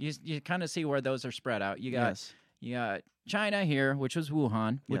like. You kind of see where those are spread out. You got China here, which was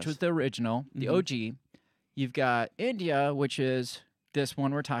Wuhan, which was the original, the OG. You've got India, which is this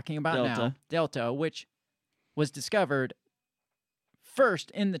one we're talking about now, Delta, which was discovered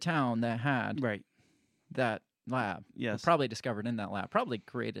first in the town that had that lab. Yes. Probably discovered in that lab. Probably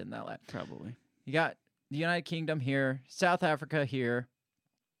created in that lab. Probably. You got the United Kingdom here, South Africa here,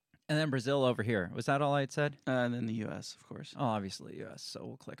 and then Brazil over here. Was that all I had said? And then the U.S., of course. Oh, obviously U.S., so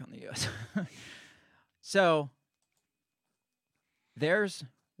we'll click on the U.S. So there's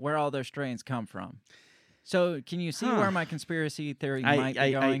where all those strains come from. So can you see where my conspiracy theory might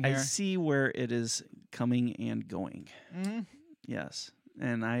be going here? I see where it is coming and going. Mm-hmm. Yes.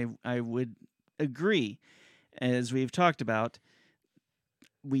 And I would agree. As we've talked about,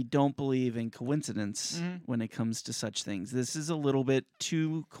 we don't believe in coincidence when it comes to such things. This is a little bit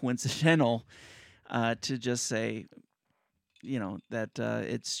too coincidental to just say, that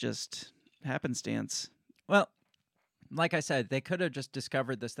it's just happenstance. Well, like I said, they could have just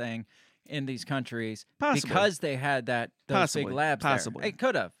discovered this thing in these countries Possibly. because they had those big labs Possibly. there. It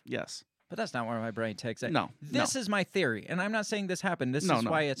could have. Yes. But that's not where my brain takes it. No. This is my theory, and I'm not saying this happened. This is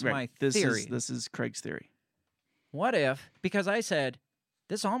why it's my theory. This is Craig's theory. What if, because I said,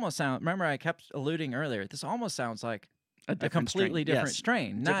 this almost sounds, remember I kept alluding earlier, this almost sounds like a completely different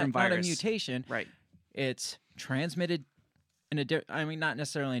strain. Not a mutation. Right. It's transmitted in not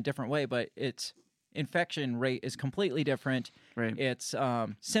necessarily in a different way, but its infection rate is completely different. Right. Its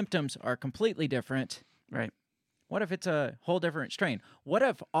symptoms are completely different. Right. What if it's a whole different strain? What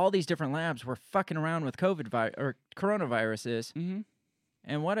if all these different labs were fucking around with or coronaviruses? Mm-hmm.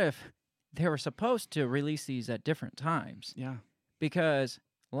 And what if they were supposed to release these at different times? Yeah. Because,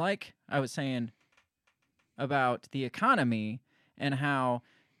 like I was saying about the economy and how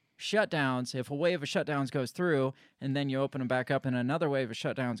shutdowns, if a wave of shutdowns goes through and then you open them back up and another wave of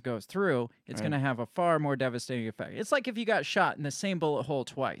shutdowns goes through, it's going to have a far more devastating effect. It's like if you got shot in the same bullet hole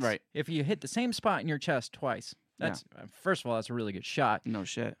twice. Right. If you hit the same spot in your chest twice, first of all, that's a really good shot. No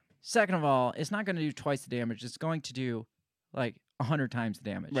shit. Second of all, it's not going to do twice the damage. It's going to do like 100 times the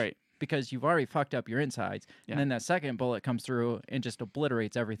damage. Right. Because you've already fucked up your insides. Yeah. And then that second bullet comes through and just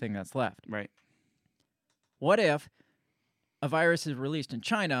obliterates everything that's left. Right. What if a virus is released in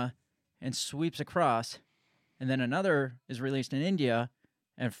China and sweeps across, and then another is released in India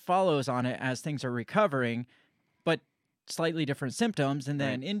and follows on it as things are recovering, but slightly different symptoms, and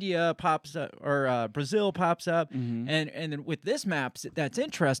then India pops up, or Brazil pops up, and then with this map, that's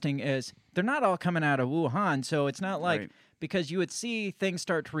interesting is they're not all coming out of Wuhan, so it's not like, because you would see things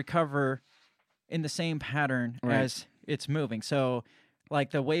start to recover in the same pattern as it's moving. So like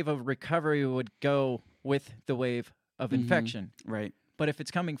the wave of recovery would go with the wave of infection. Right. But if it's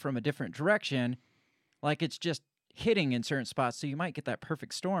coming from a different direction, like it's just hitting in certain spots, so you might get that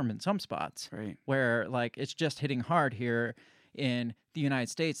perfect storm in some spots, where like it's just hitting hard here in the United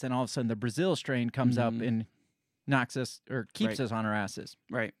States, then all of a sudden the Brazil strain comes up and knocks us or keeps us on our asses.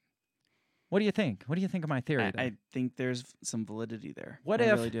 Right. What do you think? What do you think of my theory? I think there's some validity there. I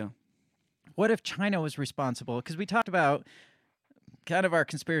really do. What if China was responsible? Because we talked about kind of our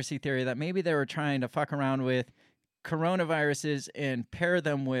conspiracy theory that maybe they were trying to fuck around with coronaviruses and pair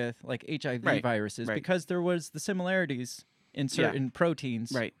them with like HIV viruses because there was the similarities in certain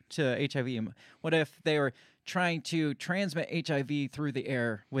proteins to HIV. What if they were trying to transmit HIV through the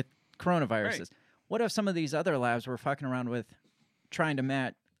air with coronaviruses? what if some of these other labs were fucking around with trying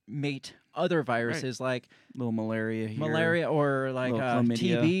to mate other viruses like little malaria here. Or like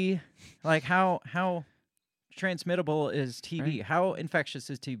TB? Like how transmittable is TB? Right. How infectious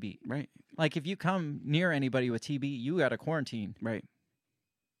is TB? Right. Like if you come near anybody with TB, you got to quarantine. Right.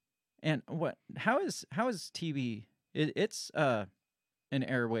 And how is TB? It's an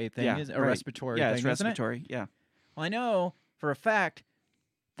airway thing, Yeah, is a right. respiratory Yeah, thing, it's isn't it? respiratory. Yeah. Well, I know for a fact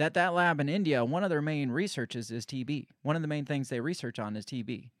that lab in India, one of their main researches is TB. One of the main things they research on is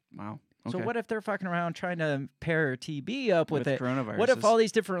TB. Wow. So Okay. what if they're fucking around trying to pair TB up with it? coronaviruses? What if all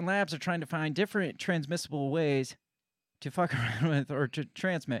these different labs are trying to find different transmissible ways to fuck around with or to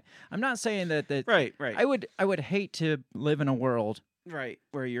transmit? I'm not saying that Right. I would hate to live in a world Right,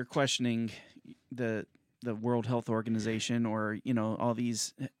 where you're questioning the World Health Organization or all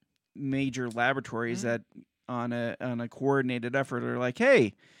these major laboratories that on a coordinated effort are like,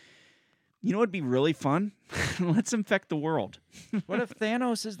 hey, you know what'd be really fun? Let's infect the world. What if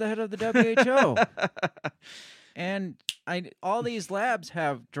Thanos is the head of the WHO? And all these labs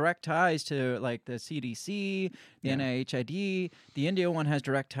have direct ties to like the CDC, the NIHID. The India one has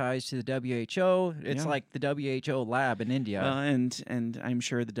direct ties to the WHO. It's like the WHO lab in India. And I'm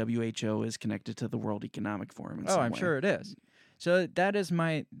sure the WHO is connected to the World Economic Forum in some I'm way. sure it is. So that is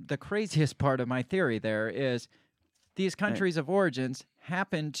the craziest part of my theory there is these countries of origins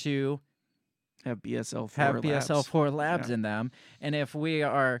happen to have BSL-4 have labs. BSL-4 labs in them. And if we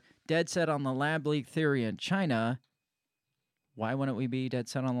are dead set on the lab leak theory in China, why wouldn't we be dead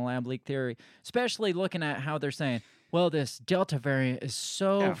set on the lab leak theory? Especially looking at how they're saying, well, this Delta variant is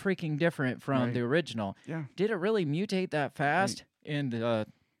so freaking different from the original. Yeah. Did it really mutate that fast in the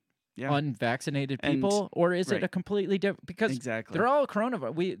unvaccinated people? Or is it a completely different? Because they're all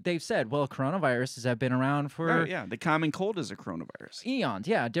coronavirus. They've said, well, coronaviruses have been around for... the common cold is a coronavirus. Eons,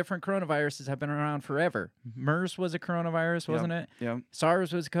 different coronaviruses have been around forever. MERS was a coronavirus, wasn't it? Yeah.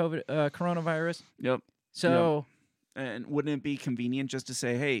 SARS was a coronavirus. Yep. So... And wouldn't it be convenient just to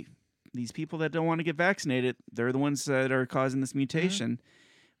say, hey, these people that don't want to get vaccinated, they're the ones that are causing this mutation,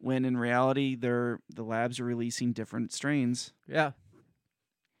 when in reality, the labs are releasing different strains. Yeah.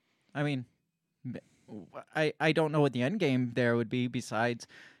 I mean, I don't know what the end game there would be besides,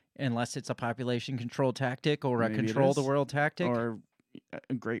 unless it's a population control tactic or Maybe a control the world tactic. Or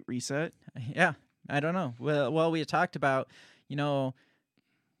a great reset. Yeah, I don't know. Well, we had talked about,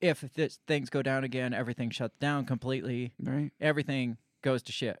 if things go down again, everything shuts down completely. Right. Everything goes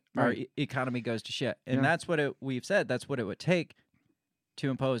to shit. Right. Our economy goes to shit. And that's what we've said. That's what it would take to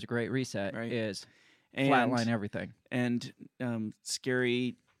impose a great reset is flatline everything. And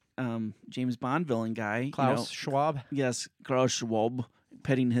scary James Bond villain guy. Klaus Schwab. Yes, Klaus Schwab,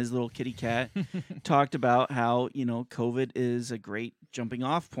 petting his little kitty cat, talked about how, COVID is a great jumping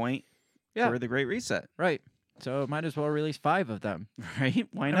off point for the Great Reset. Right. So might as well release 5 of them. Right?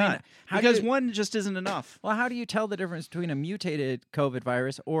 Why not? Because one just isn't enough. Well, how do you tell the difference between a mutated COVID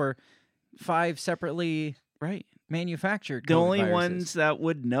virus or 5 separately manufactured COVID The only viruses? ones that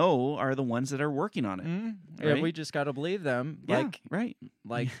would know are the ones that are working on it. Right? Yeah, we just got to believe them. Like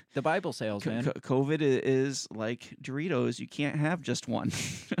the Bible salesman. COVID is like Doritos. You can't have just one.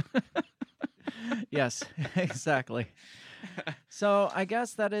 Yes, exactly. So I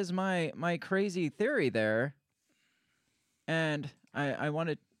guess that is my crazy theory there. And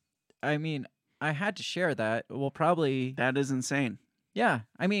I had to share that. We'll probably... That is insane. Yeah.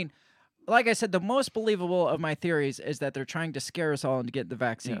 I mean, like I said, the most believable of my theories is that they're trying to scare us all into getting the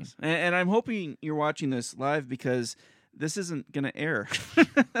vaccine. Yes. And I'm hoping you're watching this live because this isn't going to air.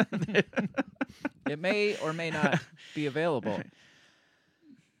 It may or may not be available.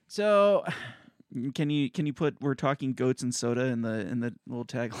 So... Can you put "We're talking goats and soda" in the little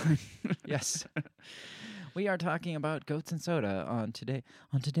tagline? Yes. We are talking about goats and soda on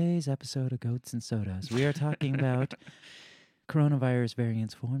today's episode of Goats and Sodas. We are talking about coronavirus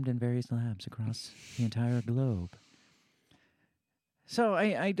variants formed in various labs across the entire globe. So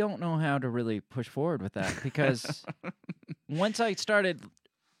I don't know how to really push forward with that because once I started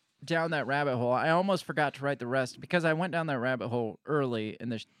down that rabbit hole, I almost forgot to write the rest because I went down that rabbit hole early in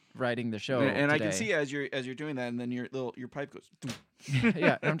the writing the show. And today. I can see as you're doing that, and then your pipe goes.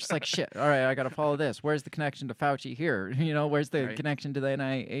 Yeah, I'm just like, shit. All right, I got to follow this. Where's the connection to Fauci here? Where's the connection to the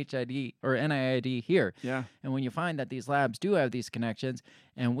NIHID or NIID here? Yeah. And when you find that these labs do have these connections,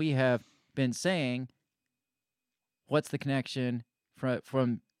 and we have been saying, what's the connection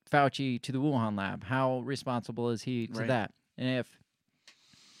from Fauci to the Wuhan lab? How responsible is he to that? And if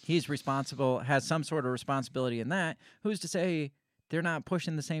he's responsible, has some sort of responsibility in that, who's to say they're not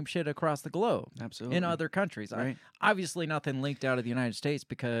pushing the same shit across the globe. Absolutely. In other countries. Right. Obviously, nothing leaked out of the United States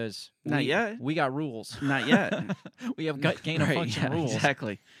because Not yet. We got rules. Not yet. We have gain of function rules.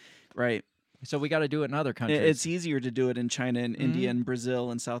 Exactly. Right. So we got to do it in other countries. It's easier to do it in China and India and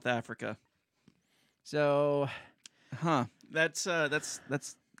Brazil and South Africa. So, that's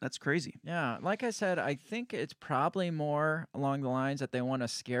crazy. Yeah, like I said, I think it's probably more along the lines that they want to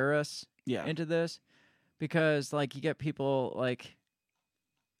scare us into this, because like you get people like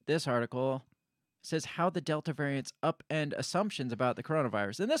this article says how the Delta variants upend assumptions about the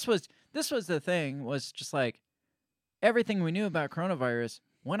coronavirus. And this was the thing, was just like everything we knew about coronavirus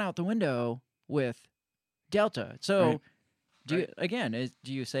went out the window with Delta. So do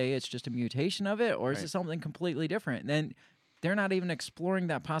you say it's just a mutation of it, or is it something completely different? And then they're not even exploring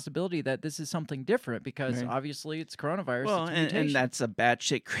that possibility that this is something different, because obviously it's coronavirus. Well, it's and that's a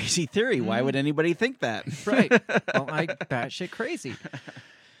batshit crazy theory. Why would anybody think that? Right. Well, batshit crazy.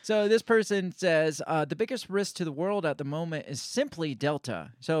 So this person says, the biggest risk to the world at the moment is simply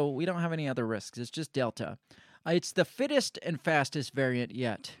Delta. So we don't have any other risks. It's just Delta. It's the fittest and fastest variant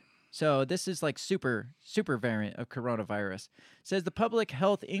yet. So this is like super variant of coronavirus. Says the Public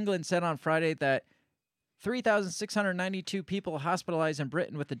Health England said on Friday that 3,692 people hospitalized in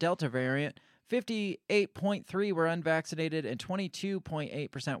Britain with the Delta variant. 58.3 were unvaccinated and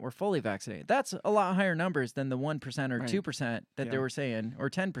 22.8% were fully vaccinated. That's a lot higher numbers than the 1% or 2% that they were saying, or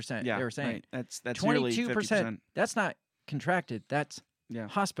 10% they were saying. Right. That's 22%. That's not contracted. That's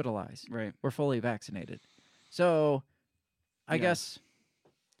hospitalized. Right. We're fully vaccinated. So I guess...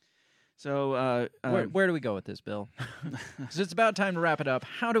 So where do we go with this, Bill? Because it's about time to wrap it up.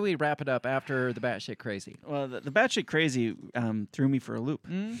 How do we wrap it up after the batshit crazy? Well, the batshit crazy threw me for a loop.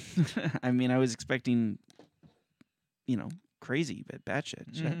 I mean, I was expecting, crazy, but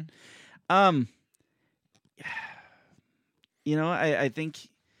batshit shit. I think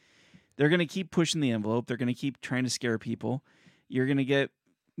they're going to keep pushing the envelope. They're going to keep trying to scare people. You're going to get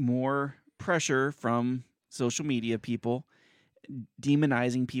more pressure from social media people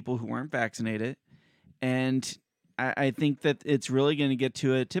demonizing people who aren't vaccinated. And I think that it's really going to get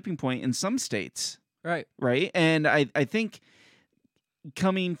to a tipping point in some states. Right. And I think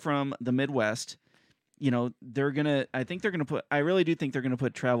coming from the Midwest, I really do think they're going to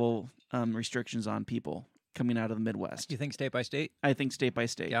put travel restrictions on people coming out of the Midwest. You think state by state? I think state by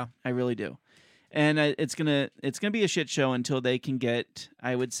state. Yeah. I really do. And it's gonna be a shit show until they can get,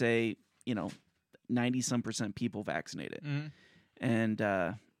 I would say, 90-some% people vaccinated. And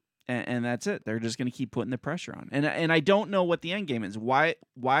that's it. They're just going to keep putting the pressure on. And I don't know what the end game is. Why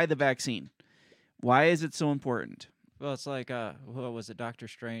the vaccine? Why is it so important? Well, it's like what was it, Doctor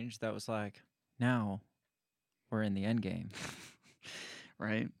Strange? That was like, now we're in the end game.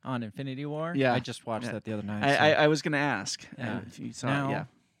 Right? On Infinity War? Yeah. I just watched that the other night. I was going to ask if you saw now, it. Yeah.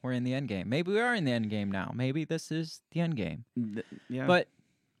 We're in the end game. Maybe we are in the end game now. Maybe this is the end game. Yeah. But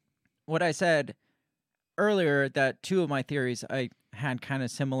what I said earlier, that two of my theories I had kind of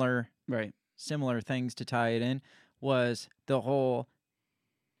similar things to tie it in, was the whole,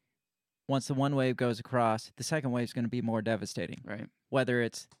 once the one wave goes across, the second wave is going to be more devastating. Right. Whether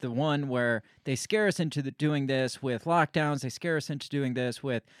it's the one where they scare us into doing this with lockdowns, they scare us into doing this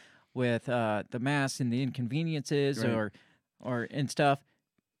with the masks and the inconveniences or and stuff.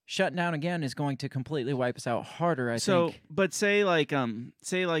 Shutting down again is going to completely wipe us out harder, I think. But say like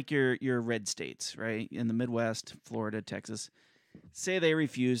your red states, right? In the Midwest, Florida, Texas, say they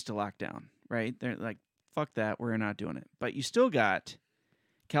refuse to lock down, right? They're like, fuck that, we're not doing it. But you still got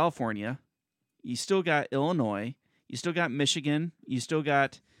California, you still got Illinois, you still got Michigan, you still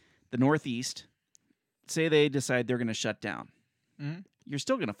got the Northeast. Say they decide they're going to shut down. You're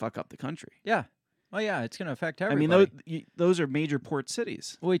still going to fuck up the country. Yeah. Oh, yeah, it's going to affect everybody. I mean, those are major port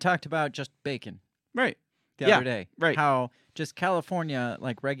cities. We talked about just bacon. Right. The other day. Right. How just California,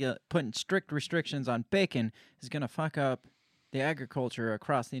 like putting strict restrictions on bacon is going to fuck up the agriculture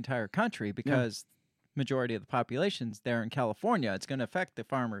across the entire country, because majority of the population's there in California. It's going to affect the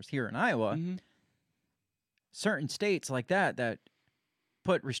farmers here in Iowa. Certain states like that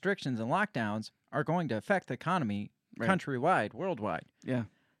put restrictions and lockdowns are going to affect the economy countrywide, worldwide. Yeah.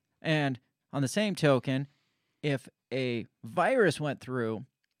 And on the same token, if a virus went through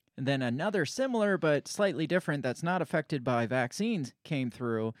and then another similar but slightly different that's not affected by vaccines came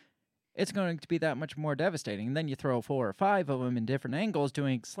through, it's going to be that much more devastating. And then you throw 4 or 5 of them in different angles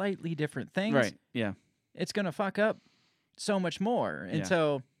doing slightly different things. Right, yeah. It's going to fuck up so much more. And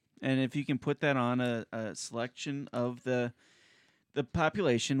so... And if you can put that on a selection of the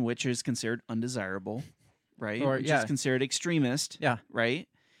population, which is considered undesirable, right? Or, which is considered extremist. Yeah. Right?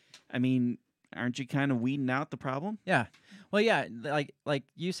 I mean, aren't you kind of weeding out the problem? Yeah. Well, yeah, like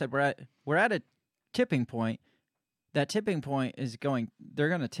you said, we're at a tipping point. That tipping point is they're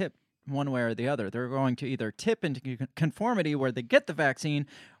going to tip one way or the other. They're going to either tip into conformity where they get the vaccine,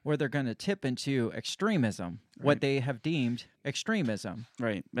 or they're going to tip into extremism, what they have deemed extremism.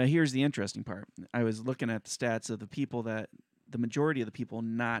 Right. But here's the interesting part. I was looking at the stats of the majority of the people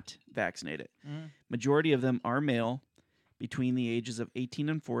not vaccinated. Majority of them are male between the ages of 18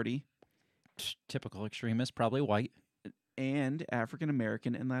 and 40. Typical extremists, probably white. And African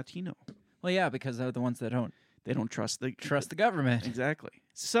American and Latino. Well, yeah, because they're the ones that don't trust the government. Exactly.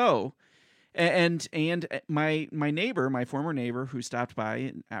 So, and my neighbor, my former neighbor, who stopped by,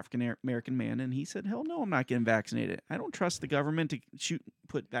 an African American man, and he said, "Hell no, I'm not getting vaccinated. I don't trust the government to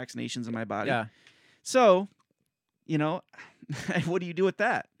put vaccinations in my body." Yeah. So, what do you do with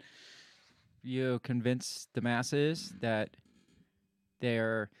that? You convince the masses that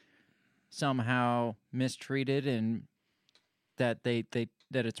they're somehow mistreated and that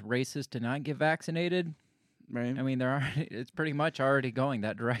that it's racist to not get vaccinated. Right. I mean, it's pretty much already going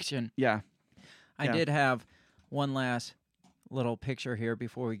that direction. Yeah. I did have one last little picture here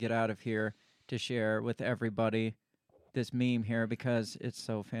before we get out of here to share with everybody, this meme here, because it's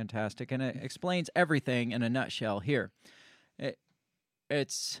so fantastic and it explains everything in a nutshell here.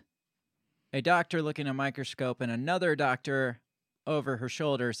 It's a doctor looking at a microscope and another doctor over her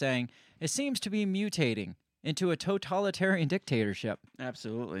shoulder saying, "It seems to be mutating into a totalitarian dictatorship."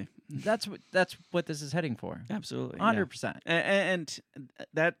 Absolutely. That's what this is heading for. Absolutely. 100%. And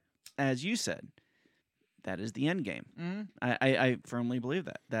that, as you said, that is the end game. Mm-hmm. I firmly believe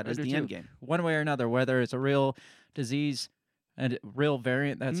that. That is the end game. One way or another, whether it's a real disease, a real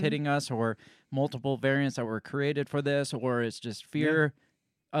variant that's hitting us, or multiple variants that were created for this, or it's just fear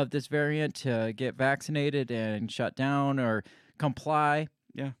of this variant to get vaccinated and shut down or comply.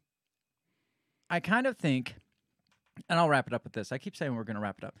 Yeah. I kind of think, and I'll wrap it up with this. I keep saying we're going to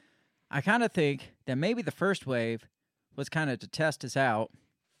wrap it up. I kind of think that maybe the first wave was kind of to test us out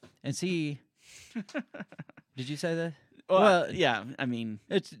and see. Did you say that? Well, yeah. I mean,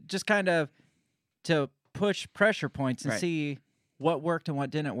 it's just kind of to push pressure points and Right. see what worked and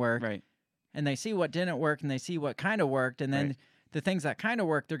what didn't work. Right. And they see what didn't work and they see what kind of worked. And then the things that kind of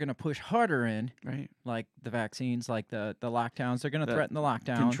work, they're going to push harder in. Right. Like the vaccines, like the lockdowns. They're going to threaten the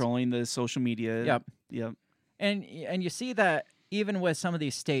lockdowns. Controlling the social media. Yep. And you see that even with some of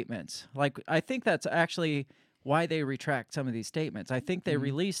these statements. Like, I think that's actually why they retract some of these statements. I think they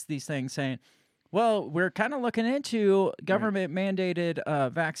release these things saying, well, we're kind of looking into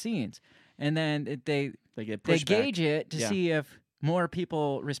government-mandated vaccines. And then they gauge it to see if more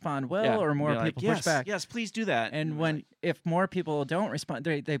people respond well or more people push back. Yes, please do that. And if more people don't respond,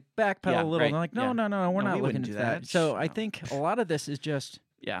 they backpedal a little. And they're like, no, we're not looking into that. So I think a lot of this is just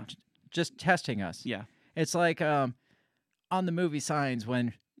testing us. Yeah. It's like on the movie Signs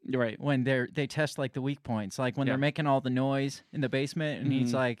when they test like the weak points, like when they're making all the noise in the basement, and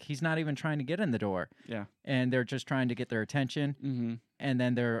he's not even trying to get in the door. Yeah. And they're just trying to get their attention. Mm-hmm. And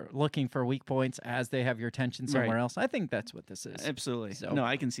then they're looking for weak points as they have your attention somewhere else. I think that's what this is. Absolutely. So, no,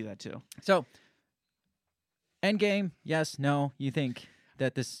 I can see that too. So, Endgame, yes, no, you think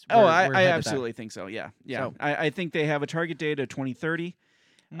that this... I absolutely think so, yeah. So, I think they have a target date of 2030.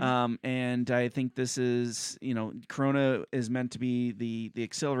 And I think this is, Corona is meant to be the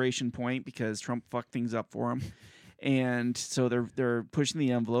acceleration point because Trump fucked things up for him. And so they're pushing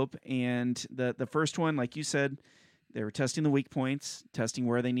the envelope. And the first one, like you said, they were testing the weak points, testing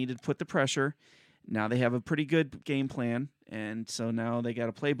where they needed to put the pressure. Now they have a pretty good game plan. And so now they got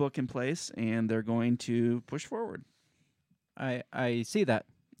a playbook in place and they're going to push forward. I see that.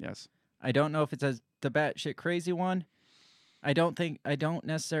 Yes. I don't know if it's the batshit crazy one. I don't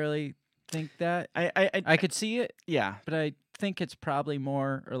necessarily think that. I could see it. Yeah. But I think it's probably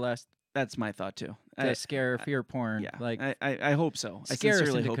more or less. That's my thought too. The scare, fear porn. Yeah. Like I hope so. I scare us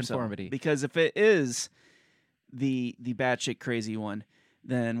sincerely into hope conformity. So. Because if it is the batshit crazy one,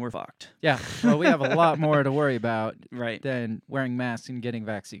 then we're fucked. Yeah. Well, we have a lot more to worry about than wearing masks and getting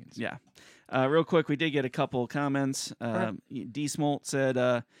vaccines. Yeah. Real quick, we did get a couple comments. D. Smolt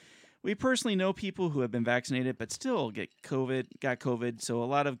said, we personally know people who have been vaccinated but still got COVID, so a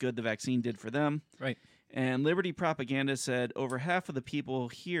lot of good the vaccine did for them. Right. And Liberty Propaganda said over half of the people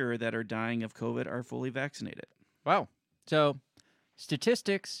here that are dying of COVID are fully vaccinated. Wow. So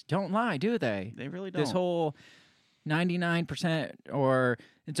statistics don't lie, do they? They really don't. This whole 99% or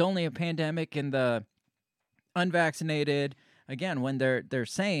it's only a pandemic in the unvaccinated, again, when they're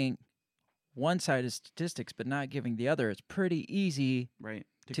saying one side is statistics but not giving the other, it's pretty easy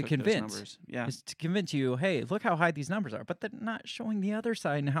to convince. Yeah. Is to convince you, hey, look how high these numbers are, but they're not showing the other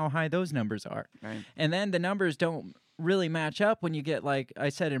side and how high those numbers are. Right. And then the numbers don't really match up when you get, like I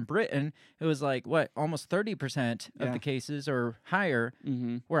said, in Britain, it was like, what, almost 30% of the cases or higher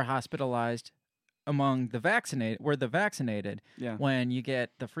were hospitalized among the vaccinated. Yeah. When you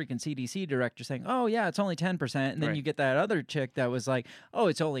get the freaking CDC director saying, oh, yeah, it's only 10%. And then you get that other chick that was like, oh,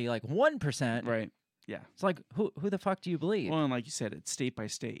 it's only like 1%. Right. Yeah. It's like, who the fuck do you believe? Well, and like you said, it's state by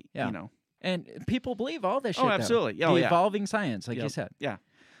state, you know. And people believe all this shit. Oh, absolutely. The evolving science, like you said. Yeah.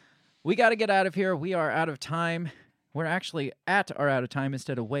 We got to get out of here. We are out of time. We're actually at our out of time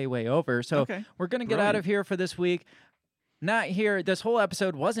instead of way, way over. So we're going to get out of here for this week. Not here. This whole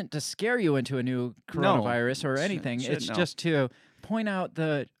episode wasn't to scare you into a new coronavirus or anything. It's just to point out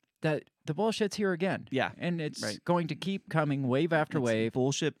that the bullshit's here again. Yeah. And it's going to keep coming wave after wave.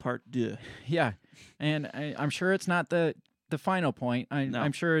 Bullshit part 2. Yeah. And I'm sure it's not the final point.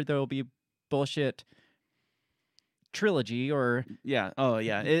 I'm sure there will be bullshit trilogy or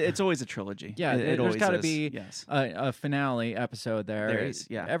it's always a trilogy. There's got to be a finale episode there is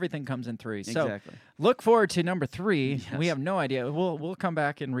everything comes in 3 exactly. So look forward to number 3. We have no idea. We'll come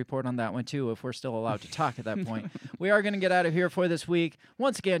back and report on that one too if we're still allowed to talk at that point. We are going to get out of here for this week.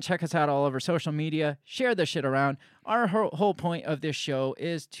 Once again, check us out all over social media, share this shit around. Our whole point of this show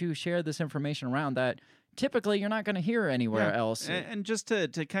is to share this information around that typically you're not going to hear anywhere else. And just to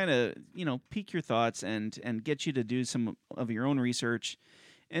kind of, pique your thoughts and get you to do some of your own research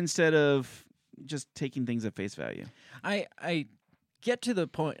instead of just taking things at face value. I get to the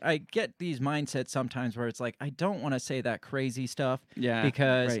point, I get these mindsets sometimes where it's like, I don't want to say that crazy stuff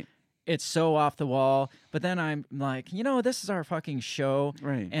because it's so off the wall. But then I'm like, this is our fucking show.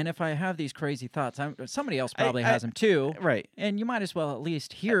 Right. And if I have these crazy thoughts, somebody else probably has them too. Right. And you might as well at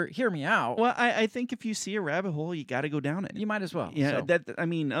least hear me out. Well, I think if you see a rabbit hole, you got to go down it. You might as well. Yeah.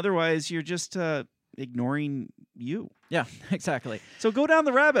 Otherwise you're just ignoring you. Yeah, exactly. So go down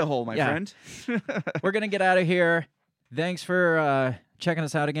the rabbit hole, my friend. We're going to get out of here. Thanks for checking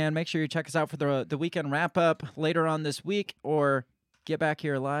us out again. Make sure you check us out for the weekend wrap-up later on this week, or get back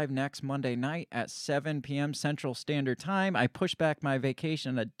here live next Monday night at 7 p.m. Central Standard Time. I pushed back my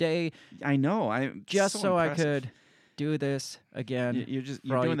vacation a day. I know. So I could do this again. You're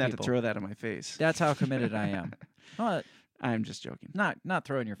doing that to throw that in my face. That's how committed I am. Well, I'm just joking. Not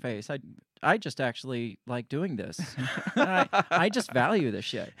throwing your face. I just actually like doing this. I just value this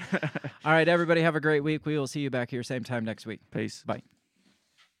shit. All right, everybody, have a great week. We will see you back here same time next week. Peace. Bye.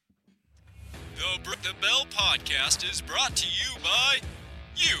 The Brick the Bell podcast is brought to you by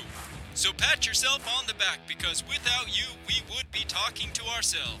you. So pat yourself on the back, because without you, we would be talking to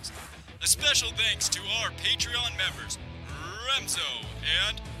ourselves. A special thanks to our Patreon members, Remzo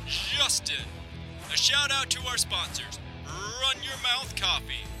and Justin. A shout out to our sponsors, Run Your Mouth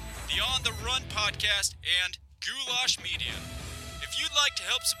Coffee, the On the Run podcast, and Goulash Media. If you'd like to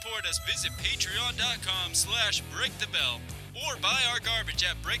help support us, visit patreon.com/breakthebell or buy our garbage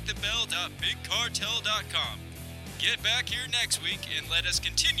at breakthebell.bigcartel.com. Get back here next week and let us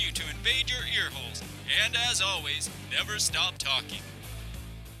continue to invade your ear holes. And as always, never stop talking.